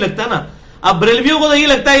کو تو یہی لگتا ہے نا. اب بریلویوں کو تو یہی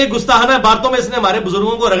لگتا ہے یہ گستاخانہ باتوں میں اس نے ہمارے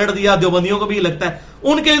بزرگوں کو رگڑ دیا, دیوبندیوں کو بھی یہ لگتا ہے,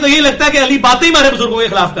 ان کے لیے تو یہی لگتا ہے کہ علی باتیں ہی ہمارے بزرگوں کے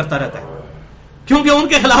خلاف کرتا رہتا ہے, کیونکہ ان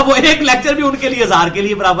کے خلاف وہ ایک لیکچر بھی ان کے لیے 1000 کے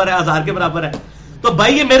لیے برابر ہے, 1000 کے برابر ہے. تو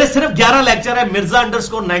بھائی یہ میرے صرف 11 لیکچر ہے.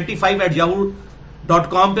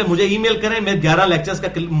 mirza_95@yahoo.com پہ مجھے ای میل کریں, میں 11 لیکچرز کا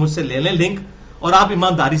مجھ سے لے لیں لنک, اور آپ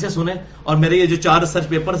ایمانداری سے سنیں. اور میرے یہ جو 4 ریسرچ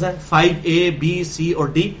پیپرز ہیں 5A, B, C اور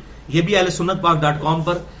D, یہ بھی ahlsunnatpak.com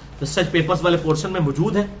پر ریسرچ پیپرز والے پورشن میں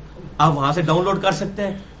موجود ہیں, آپ وہاں سے ڈاؤن لوڈ کر سکتے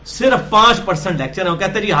ہیں. صرف 5% لیکچر ہے. وہ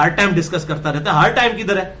کہتے ہیں جی ہر ٹائم ڈسکس کرتا رہتا ہے. ہر ٹائم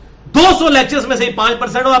کدھر ہے؟ 200 لیکچرز میں سے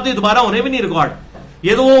 5% ہو, آپ تو دوبارہ ہونے بھی نہیں ریکارڈ.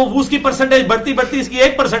 یہ تو وہ اس کی پرسنٹیج بڑھتی بڑھتی اس کی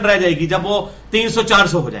 1% رہ جائے گی جب وہ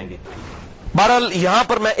 300-400 ہو جائیں گے. بہرحال یہاں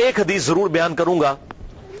پر میں ایک حدیث ضرور بیان کروں گا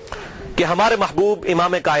کہ ہمارے محبوب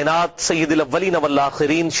امام کائنات سید الاولین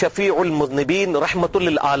والآخرین شفیع المذنبین رحمت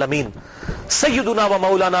للعالمین سیدنا و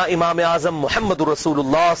مولانا امام اعظم محمد رسول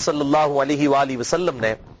اللہ صلی اللہ علیہ وآلہ وسلم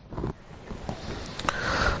نے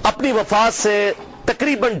اپنی وفات سے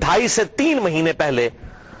تقریباً 2.5 سے 3 مہینے پہلے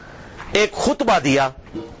ایک خطبہ دیا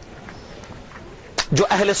جو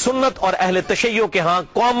اہل سنت اور اہل تشیع کے ہاں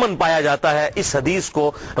کامن پایا جاتا ہے. اس حدیث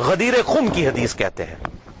کو غدیر خم کی حدیث کہتے ہیں.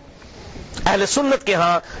 اہل سنت کے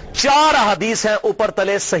ہاں 4 احادیث ہیں اوپر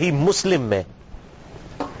تلے صحیح مسلم میں.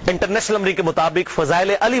 انٹرنیشنل نمبر کے مطابق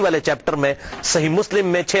فضائل علی والے چیپٹر میں صحیح مسلم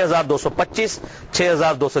میں 6225,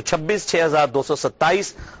 6226,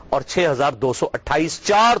 6227 اور 6228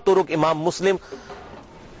 4 طرق امام مسلم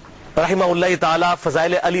رحمہ اللہ تعالی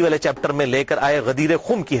فضائل علی والے چیپٹر میں لے کر آئے. غدیر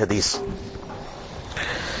خم کی حدیث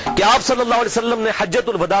کہ آپ صلی اللہ علیہ وسلم نے حجۃ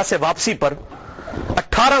الوداع سے واپسی پر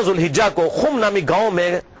 18 ذوالحجہ کو خم نامی گاؤں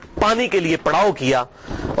میں پانی کے لیے پڑاؤ کیا,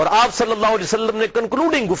 اور آپ صلی اللہ علیہ وسلم نے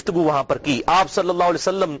کنکلوڈنگ گفتگو وہاں پر کی. آپ صلی اللہ علیہ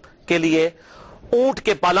وسلم کے لیے اونٹ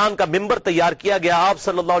کے پالان کا ممبر تیار کیا گیا. آپ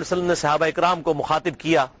صلی اللہ علیہ وسلم نے صحابہ اکرام کو مخاطب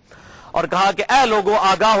کیا اور کہا کہ اے لوگوں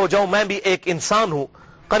آگاہ ہو جاؤ, میں بھی ایک انسان ہوں,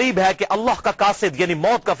 قریب ہے کہ اللہ کا قاصد یعنی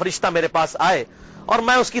موت کا فرشتہ میرے پاس آئے اور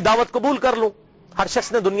میں اس کی دعوت قبول کر لوں. ہر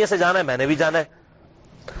شخص نے دنیا سے جانا ہے, میں نے بھی جانا ہے.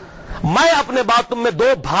 میں اپنے بعد تم میں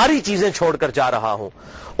 2 بھاری چیزیں چھوڑ کر جا رہا ہوں.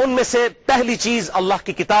 ان میں سے پہلی چیز اللہ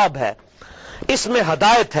کی کتاب ہے, اس میں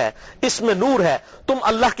ہدایت ہے, اس میں نور ہے. تم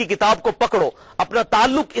اللہ کی کتاب کو پکڑو, اپنا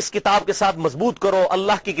تعلق اس کتاب کے ساتھ مضبوط کرو.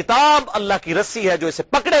 اللہ کی کتاب اللہ کی رسی ہے, جو اسے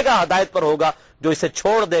پکڑے گا ہدایت پر ہوگا, جو اسے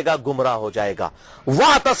چھوڑ دے گا گمراہ ہو جائے گا.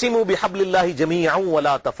 وَاعْتَصِمُوا بِحَبْلِ اللَّهِ جَمِيعًا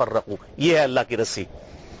وَلَا تَفَرَّقُوا, یہ ہے اللہ کی رسی.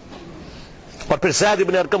 اور پھر زید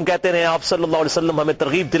ابن ارقم کہتے رہے, آپ صلی اللہ علیہ وسلم ہمیں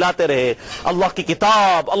ترغیب دلاتے رہے, اللہ کی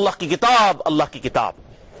کتاب, اللہ کی کتاب, اللہ کی کتاب.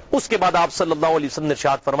 اس کے بعد آپ صلی اللہ علیہ وسلم نے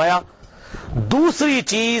ارشاد فرمایا, دوسری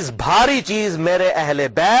چیز, بھاری چیز میرے اہل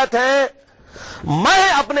بیت ہیں. میں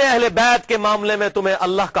اپنے اہل بیت کے معاملے میں تمہیں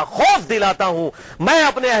اللہ کا خوف دلاتا ہوں. میں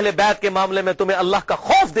اپنے اہل بیت کے معاملے میں تمہیں اللہ کا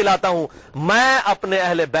خوف دلاتا ہوں. میں اپنے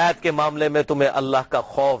اہل بیت کے معاملے میں تمہیں اللہ کا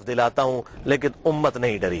خوف دلاتا ہوں. لیکن امت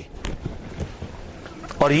نہیں ڈری.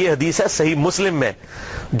 اور یہ حدیث ہے صحیح مسلم میں,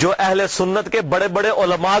 جو اہل سنت کے بڑے بڑے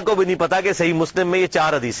علماء کو بھی نہیں پتا کہ صحیح مسلم میں یہ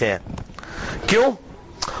 4 حدیثیں ہیں. کیوں؟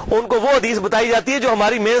 ان کو وہ حدیث بتائی جاتی ہے جو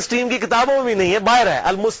ہماری مین سٹریم کی کتابوں میں بھی نہیں ہے, باہر ہے,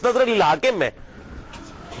 المستدرک للحاکم میں.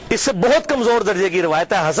 اس سے بہت کمزور درجے کی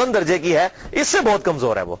روایت ہے, حسن درجے کی ہے, اس سے بہت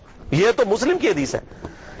کمزور ہے وہ. یہ تو مسلم کی حدیث ہے.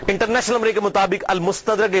 انٹرنیشنل نمبر کے مطابق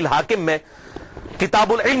المستدرک للحاکم میں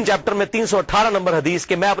کتاب العلم چیپٹر میں 318 نمبر حدیث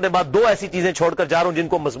کہ میں اپنے بعد 2 ایسی چیزیں چھوڑ کر جا رہا ہوں جن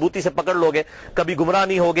کو مضبوطی سے پکڑ لو گے کبھی گمراہ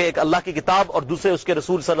نہیں ہوگے. ایک اللہ کی کتاب اور دوسرے اس کے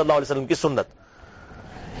رسول صلی اللہ علیہ وسلم کی سنت.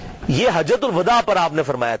 یہ حجۃ الوداع پر آپ نے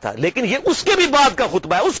فرمایا تھا, لیکن یہ اس کے بھی بعد کا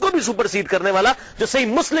خطبہ ہے, اس کو بھی سپرسیڈ کرنے والا, جو صحیح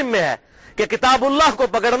مسلم میں ہے کہ کتاب اللہ کو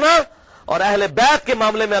پکڑنا اور اہل بیت کے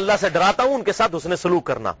معاملے میں اللہ سے ڈراتا ہوں, ان کے ساتھ حسن سلوک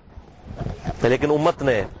کرنا. لیکن امت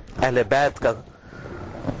نے اہل بیت کا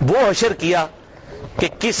وہ حشر کیا کہ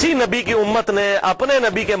کسی نبی کی امت نے اپنے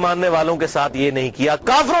نبی کے ماننے والوں کے ساتھ یہ نہیں کیا.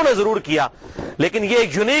 کافروں نے ضرور کیا, لیکن یہ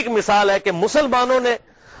ایک یونیک مثال ہے کہ مسلمانوں نے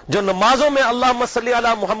جو نمازوں میں اللہم صلی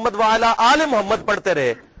علی محمد وعلی آل محمد پڑھتے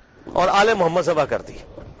رہے اور آل محمد ذبح کر دی.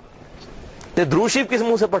 تو درود شریف کس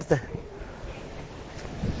منہ سے پڑھتے ہیں؟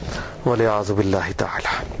 والعیاذ باللہ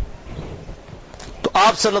تعالی. تو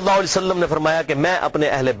آپ صلی اللہ علیہ وسلم نے فرمایا کہ میں اپنے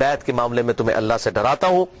اہل بیت کے معاملے میں تمہیں اللہ سے ڈراتا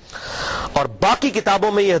ہوں. اور باقی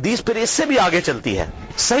کتابوں میں یہ حدیث پھر اس سے بھی آگے چلتی ہے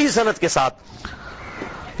صحیح سند کے ساتھ.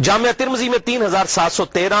 جامعہ ترمذی میں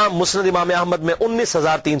 3713, مسند امام احمد میں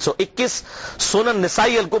 19321, سنن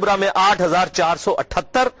نسائی الکبریٰ میں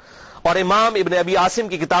 8478 اور امام ابن ابی عاصم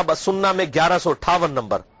کی کتاب السنہ میں 1158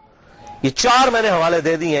 نمبر. یہ 4 میں نے حوالے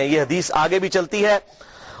دے دی ہیں. یہ حدیث آگے بھی چلتی ہے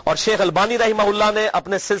اور شیخ البانی رحمہ اللہ نے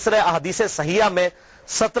اپنے سلسلہ احادیث صحیحہ میں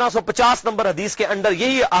 1750 نمبر حدیث کے اندر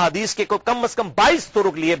یہی احادیث کے کم از کم 22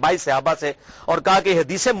 طرق لیے 22 صحابہ سے اور کہا کہ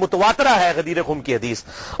حدیث متواترہ ہے غدیر خم کی حدیث.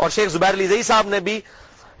 اور شیخ زبیر علی زئی صاحب نے بھی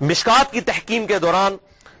مشکات کی تحکیم کے دوران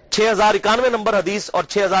 6091 نمبر حدیث اور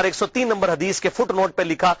 6103 نمبر حدیث کے فٹ نوٹ پہ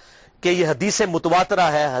لکھا کہ یہ حدیث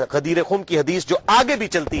متواترہ ہے غدیر خم کی حدیث, جو آگے بھی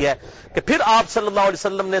چلتی ہے کہ پھر آپ صلی اللہ علیہ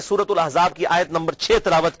وسلم نے سورۃ الاحزاب کی آیت نمبر 6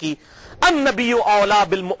 تلاوت کی, النبی اولا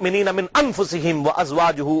بالمؤمنین من انفسہم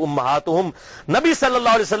وازواجہ امہاتہم. نبی صلی اللہ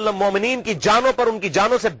علیہ وسلم مومنین کی جانوں پر ان کی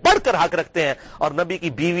جانوں سے بڑھ کر حق رکھتے ہیں اور نبی کی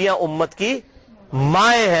بیویاں امت کی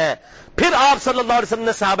مائیں ہیں. پھر آپ صلی اللہ علیہ وسلم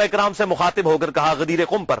نے صحابہ کرام سے مخاطب ہو کر کہا غدیر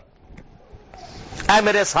قم پر, اے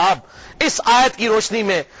میرے اصحاب, اس آیت کی روشنی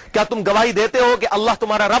میں کیا تم گواہی دیتے ہو کہ اللہ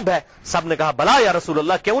تمہارا رب ہے؟ سب نے کہا بلا یا رسول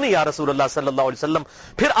اللہ, کیوں نہیں یا رسول اللہ صلی اللہ علیہ وسلم.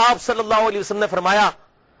 پھر آپ صلی اللہ علیہ وسلم نے فرمایا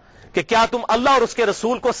کہ کیا تم اللہ اور اس کے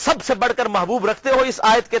رسول کو سب سے بڑھ کر محبوب رکھتے ہو اس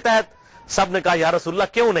آیت کے تحت؟ سب نے کہا یا رسول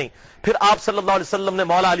اللہ کیوں نہیں. پھر آپ صلی اللہ علیہ وسلم نے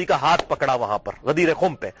مولا علی کا ہاتھ پکڑا وہاں پر غدیر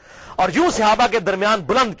قم پہ اور یوں صحابہ کے درمیان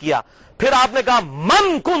بلند کیا. پھر آپ نے کہا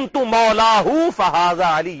من کنت مولاہ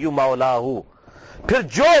فہذا علی مولاہ. پھر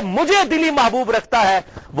جو مجھے دلی محبوب رکھتا ہے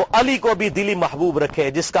وہ علی کو بھی دلی محبوب رکھے,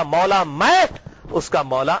 جس کا مولا میں اس کا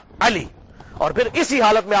مولا علی. اور پھر اسی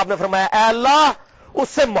حالت میں آپ نے فرمایا اے اللہ اس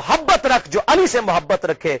سے محبت رکھ جو علی سے محبت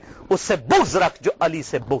رکھے, اس سے بغض رکھ جو علی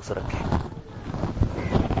سے بغض رکھے.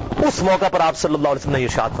 اس موقع پر آپ صلی اللہ علیہ وسلم نے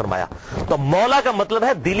ارشاد فرمایا. تو مولا کا مطلب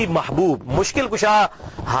ہے دلی محبوب, مشکل کشا,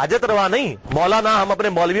 حاجت روا نہیں. مولانا ہم اپنے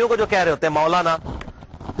مولویوں کو جو کہہ رہے ہوتے ہیں مولانا,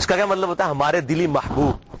 اس کا کیا مطلب ہوتا ہے؟ ہمارے دلی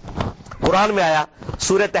محبوب. قرآن میں آیا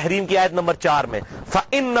سورہ تحریم کی آیت نمبر 4 میں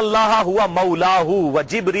فَإِنَّ اللَّهَ هُوَ مَوْلَاهُ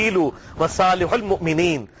وَجِبْرِيلُ وَصَالِحُ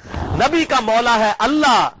الْمُؤْمِنِينَ. نبی کا مولا ہے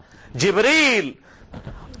اللہ, جبریل,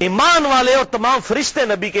 ایمان والے اور تمام فرشتے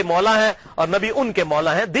نبی کے مولا ہیں اور نبی ان کے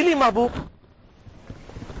مولا ہیں دلی محبوب.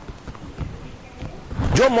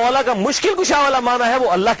 جو مولا کا مشکل کشا والا معنی ہے وہ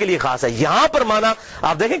اللہ کے لیے خاص ہے. یہاں پر معنی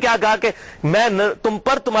آپ دیکھیں کیا کہا کہ میں تم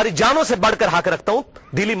پر تمہاری جانوں سے بڑھ کر حق رکھتا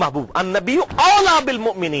ہوں دلی محبوب. النبی اولا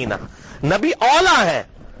بالمؤمنین, نبی اولا ہے,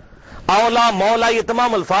 اولا مولا یہ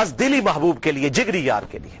تمام الفاظ دلی محبوب کے لیے، جگری یار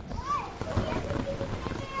کے لیے.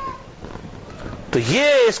 تو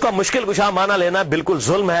یہ اس کا مشکل کشا معنی لینا بالکل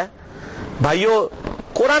ظلم ہے بھائیو.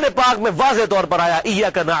 قرآن پاک میں واضح طور پر آیا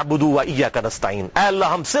ایاک نعبد و ایاک نستعین، اے اللہ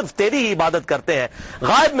ہم صرف تیری ہی عبادت کرتے ہیں،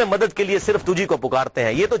 غائب میں مدد کے لیے صرف تجھی کو پکارتے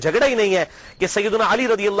ہیں. یہ تو جھگڑا ہی نہیں ہے کہ سیدنا علی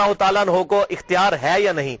رضی اللہ تعالیٰ عنہ کو اختیار ہے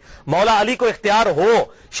یا نہیں. مولا علی کو اختیار ہو،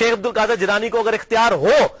 شیخ عبد القادر جیلانی کو اگر اختیار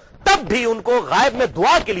ہو تب بھی ان کو غائب میں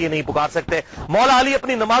دعا کے لیے نہیں پکار سکتے. مولا علی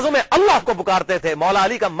اپنی نمازوں میں اللہ کو پکارتے تھے. مولا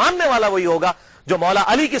علی کا ماننے والا وہی ہوگا جو مولا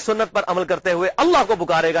علی کی سنت پر عمل کرتے ہوئے اللہ کو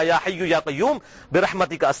پکارے گا، یا حی یا قیوم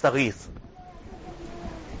برحمتک استغیث،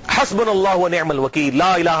 حسبنا اللہ ونعم الوکیل،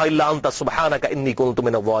 لا الہ الا انت سبحانک انی کنت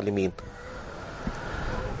من الظالمین.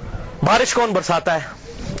 بارش کون برساتا ہے؟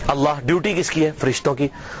 اللہ. ڈیوٹی کس کی ہے؟ فرشتوں کی.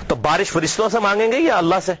 تو بارش فرشتوں سے مانگیں گے یا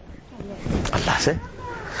اللہ سے؟ اللہ سے.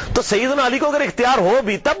 تو سیدنا علی کو اگر اختیار ہو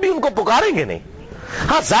بھی تب بھی ان کو پکاریں گے نہیں.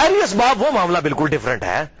 ہاں ظاہری اسباب وہ معاملہ بالکل ڈیفرنٹ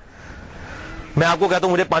ہے. میں آپ کو کہتا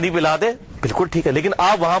ہوں مجھے پانی پلا دے، بالکل ٹھیک ہے، لیکن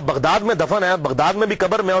آپ وہاں بغداد میں دفن ہیں، بغداد میں بھی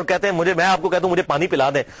قبر میں، اور کہتے ہیں میں آپ کو کہتا ہوں مجھے پانی پلا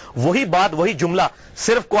دیں، وہی بات وہی جملہ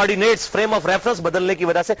صرف کوآرڈینیٹس فریم آف ریفرنس بدلنے کی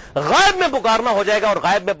وجہ سے غائب میں پکارنا ہو جائے گا. اور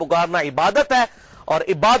غائب میں پکارنا عبادت ہے، اور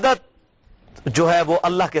عبادت جو ہے وہ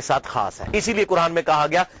اللہ کے ساتھ خاص ہے. اسی لیے قرآن میں کہا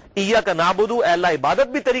گیا ایاک نعبد، اے اللہ عبادت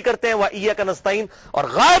بھی تیری کرتے ہیں، و ایاک نستعین، اور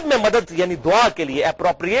غائب میں مدد یعنی دعا کے لیے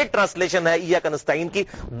اپروپریٹ ٹرانسلیشن ہے ایاک نستعین کی،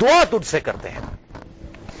 دعا تجھ سے کرتے ہیں.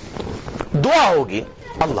 دعا ہوگی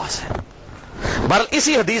اللہ سے. بہرحال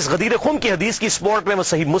اسی حدیث غدیر خم کی حدیث کی سپورٹ میں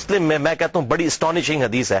صحیح مسلم میں کہتا ہوں بڑی اسٹانشنگ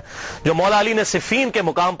حدیث ہے، جو مولا علی نے صفین کے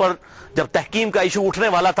مقام پر جب تحکیم کا ایشو اٹھنے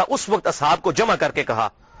والا تھا اس وقت اصحاب کو جمع کر کے کہا.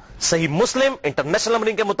 صحیح مسلم انٹرنیشنل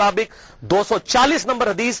نمبرنگ کے مطابق 240 نمبر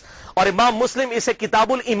حدیث، اور امام مسلم اسے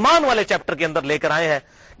کتاب الایمان والے چیپٹر کے اندر لے کر آئے ہیں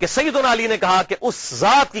کہ سیدنا علی نے کہا کہ اس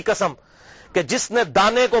ذات کی قسم کہ جس نے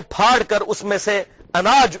دانے کو پھاڑ کر اس میں سے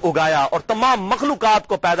اناج اگایا اور تمام مخلوقات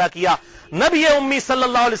کو پیدا کیا، نبی امی صلی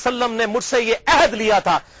اللہ علیہ وسلم نے مجھ سے یہ عہد لیا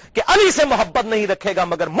تھا کہ علی سے محبت نہیں رکھے گا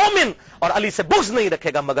مگر مومن، اور علی سے بغض نہیں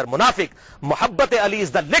رکھے گا مگر منافق. محبت Ali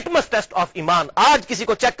is the litmus test of ایمان. آج کسی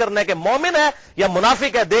کو چیک کرنا ہے کہ مومن ہے یا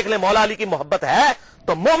منافق ہے، دیکھ لیں مولا علی کی محبت ہے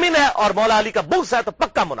تو مومن ہے، اور مولا علی کا بغض ہے تو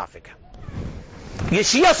پکا منافق ہے. یہ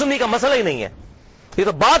شیعہ سنی کا مسئلہ ہی نہیں ہے، یہ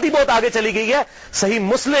تو بات ہی بہت آگے چلی گئی ہے. صحیح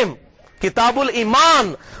مسلم کتاب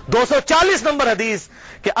الایمان 240 نمبر حدیث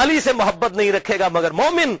کہ علی سے محبت نہیں رکھے گا مگر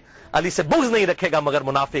مومن، علی سے بغض نہیں رکھے گا مگر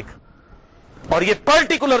منافق. اور یہ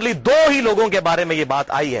پرٹیکولرلی دو ہی لوگوں کے بارے میں یہ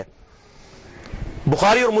بات آئی ہے.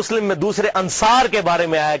 بخاری اور مسلم میں دوسرے انصار کے بارے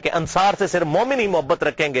میں آیا کہ انصار سے صرف مومن ہی محبت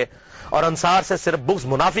رکھیں گے اور انصار سے صرف بغض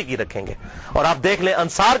منافق ہی رکھیں گے. اور آپ دیکھ لیں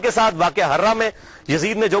انصار کے ساتھ واقعہ ہرہ میں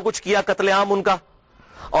یزید نے جو کچھ کیا، قتل عام ان کا،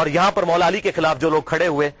 اور یہاں پر مولا علی کے خلاف جو لوگ کھڑے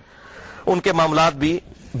ہوئے ان کے معاملات بھی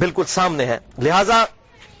بالکل سامنے ہیں. لہذا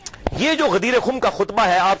یہ جو غدیر خم کا خطبہ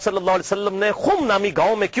ہے آپ صلی اللہ علیہ وسلم نے خم نامی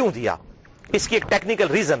گاؤں میں کیوں دیا، اس کی ایک ٹیکنیکل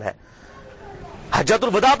ریزن ہے. حجۃ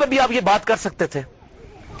الوداع پہ بھی آپ یہ بات کر سکتے تھے.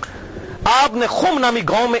 آپ نے خم نامی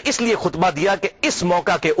گاؤں میں اس لیے خطبہ دیا کہ اس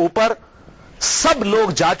موقع کے اوپر سب لوگ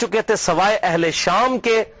جا چکے تھے سوائے اہل شام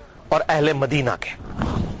کے اور اہل مدینہ کے،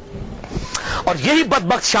 اور یہی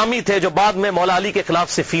بدبخت شامی تھے جو بعد میں مولا علی کے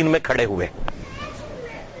خلاف صفین میں کھڑے ہوئے.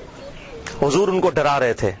 حضور ان کو ڈرا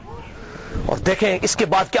رہے تھے. اور دیکھیں اس کے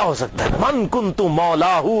بعد کیا ہو سکتا ہے، من کنت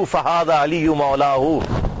مولاہ فہذا علی مولاہ،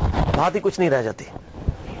 بات ہی کچھ نہیں رہ جاتی.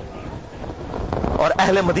 اور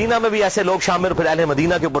اہل مدینہ میں بھی ایسے لوگ شامل، پھر اہل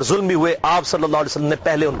مدینہ کے اوپر ظلم بھی ہوئے. آپ صلی اللہ علیہ وسلم نے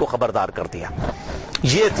پہلے ان کو خبردار کر دیا.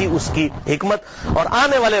 یہ تھی اس کی حکمت، اور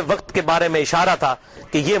آنے والے وقت کے بارے میں اشارہ تھا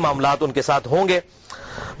کہ یہ معاملات ان کے ساتھ ہوں گے.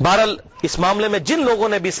 بہرحال اس معاملے میں جن لوگوں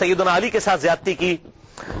نے بھی سیدنا علی کے ساتھ زیادتی کی،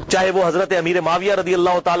 چاہے وہ حضرت امیر معاویہ رضی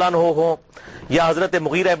اللہ تعالیٰ عنہ ہو، یا حضرت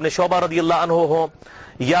مغیرہ ابن شعبہ رضی اللہ عنہ ہو،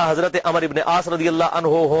 یا حضرت عمر ابن عاص رضی اللہ عنہ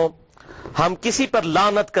ہو، ہم کسی پر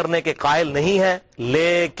لعنت کرنے کے قائل نہیں ہیں،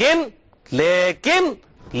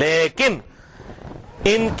 لیکن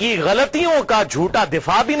ان کی غلطیوں کا جھوٹا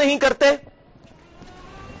دفاع بھی نہیں کرتے،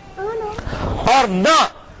 اور نہ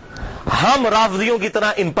ہم رافضیوں کی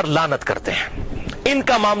طرح ان پر لعنت کرتے ہیں. ان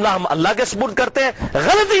کا معاملہ ہم اللہ کے سپرد کرتے ہیں.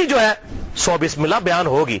 غلطی جو ہے 100 بسم اللہ بیان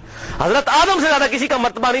ہوگی. حضرت آدم سے زیادہ کسی کا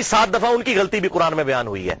مرتبہ نہیں، 7 دفعہ ان کی غلطی بھی قرآن میں بیان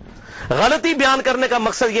ہوئی ہے. غلطی بیان کرنے کا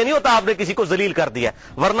مقصد یہ نہیں ہوتا آپ نے کسی کو ذلیل کر دیا،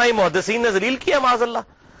 ورنہ یہ محدثین نے ذلیل کیا معاذ اللہ.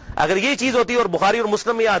 اگر یہ چیز ہوتی اور بخاری اور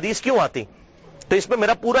مسلم میں یہ حدیث کیوں آتی، تو اس پہ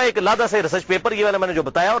میرا پورا ایک علیحدہ سے ریسرچ پیپر یہ والا میں نے جو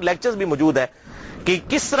بتایا، اور لیکچرز بھی موجود ہے کہ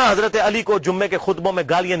کس طرح حضرت علی کو جمعے کے خطبوں میں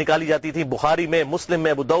گالیاں نکالی جاتی تھی. بخاری میں، مسلم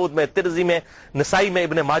میں، ابو داؤد میں، ترمذی میں، نسائی میں،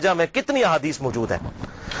 ابن ماجہ میں کتنی احادیث موجود ہے.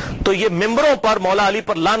 تو یہ ممبروں پر مولا علی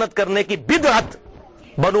پر لعنت کرنے کی بدعت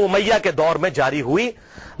بنو امیہ کے دور میں جاری ہوئی.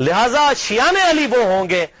 لہذا شیعان علی وہ ہوں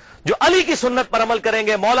گے جو علی کی سنت پر عمل کریں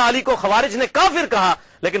گے. مولا علی کو خوارج نے کافر کہا،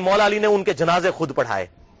 لیکن مولا علی نے ان کے جنازے خود پڑھائے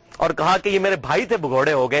اور کہا کہ یہ میرے بھائی تھے،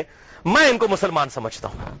 بگوڑے ہو گئے، میں ان کو مسلمان سمجھتا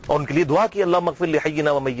ہوں، اور ان کے لیے دعا کی اللہم اغفر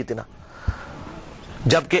لحینا و میتنا.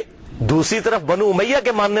 جبکہ دوسری طرف بنو امیہ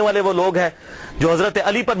کے ماننے والے وہ لوگ ہیں جو حضرت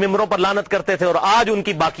علی پر ممبروں پر لعنت کرتے تھے، اور آج ان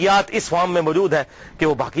کی باقیات اس فارم میں موجود ہے کہ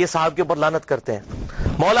وہ باقی صاحب کے اوپر لعنت کرتے ہیں.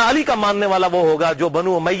 مولا علی کا ماننے والا وہ ہوگا جو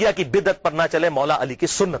بنو امیہ کی بدعت پر نہ چلے، مولا علی کی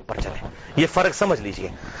سنت پر چلے. یہ فرق سمجھ لیجئے.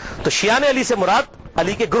 تو شیعان علی سے مراد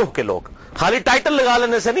علی کے گروہ کے لوگ. خالی ٹائٹل لگا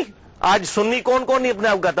لینے سے نہیں. آج سنی کون کون نہیں اپنے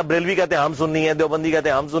آپ کہتا؟ بریلوی کہتے ہیں ہم سنی ہیں، دیوبندی کہتے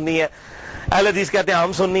ہیں ہم سنی ہیں، اہل حدیث کہتے ہیں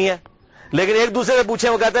ہم سنی ہیں، لیکن ایک دوسرے سے پوچھیں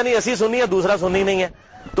وہ کہتے ہیں نہیں اسی سنی ہے، دوسرا سنی نہیں ہے.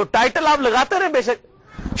 تو ٹائٹل آپ لگاتے رہے بے شک.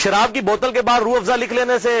 شراب کی بوتل کے بعد روح افزا لکھ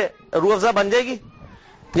لینے سے روح افزا بن جائے گی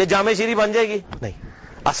یا جامع شیری بن جائے گی؟ نہیں.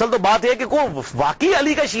 اصل تو بات یہ کہ واقعی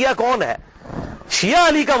علی کا شیعہ کون ہے. شیعہ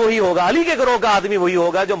علی کا وہی ہوگا، علی کے گروہ کا آدمی وہی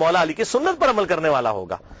ہوگا جو مولا علی کی سنت پر عمل کرنے والا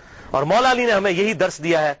ہوگا. اور مولا علی نے ہمیں یہی درس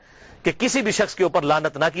دیا ہے کہ کسی بھی شخص کے اوپر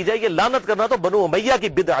لعنت نہ کی جائے. یہ لعنت کرنا تو بنو امیہ کی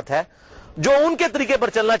بدعت ہے. جو ان کے طریقے پر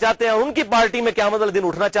چلنا چاہتے ہیں، ان کی پارٹی میں قیامت والے دن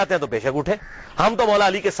اٹھنا چاہتے ہیں تو بے شک اٹھے. ہم تو مولا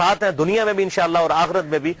علی کے ساتھ ہیں، دنیا میں بھی انشاءاللہ اور آخرت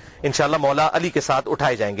میں بھی انشاءاللہ مولا علی کے ساتھ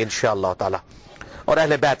اٹھائے جائیں گے انشاءاللہ تعالی، اور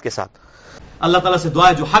اہل بیت کے ساتھ. اللہ تعالیٰ سے دعا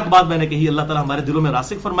ہے جو حق بات میں نے کہی اللہ تعالیٰ ہمارے دلوں میں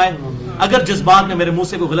راسخ فرمائے. اگر جس بات میں میرے منہ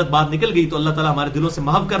سے کوئی غلط بات نکل گئی تو اللہ تعالیٰ ہمارے دلوں سے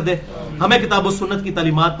محو کر دے. ہمیں کتاب و سنت کی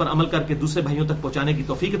تعلیمات پر عمل کر کے دوسرے بھائیوں تک پہنچانے کی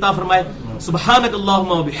توفیق عطا فرمائے. سبحانک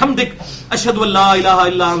اللہم و بحمدک، اشہد ان لا الہ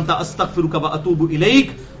الا انت، استغفرک و اتوب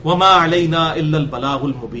الیک، وما علینا الا البلاغ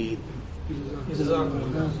المبین.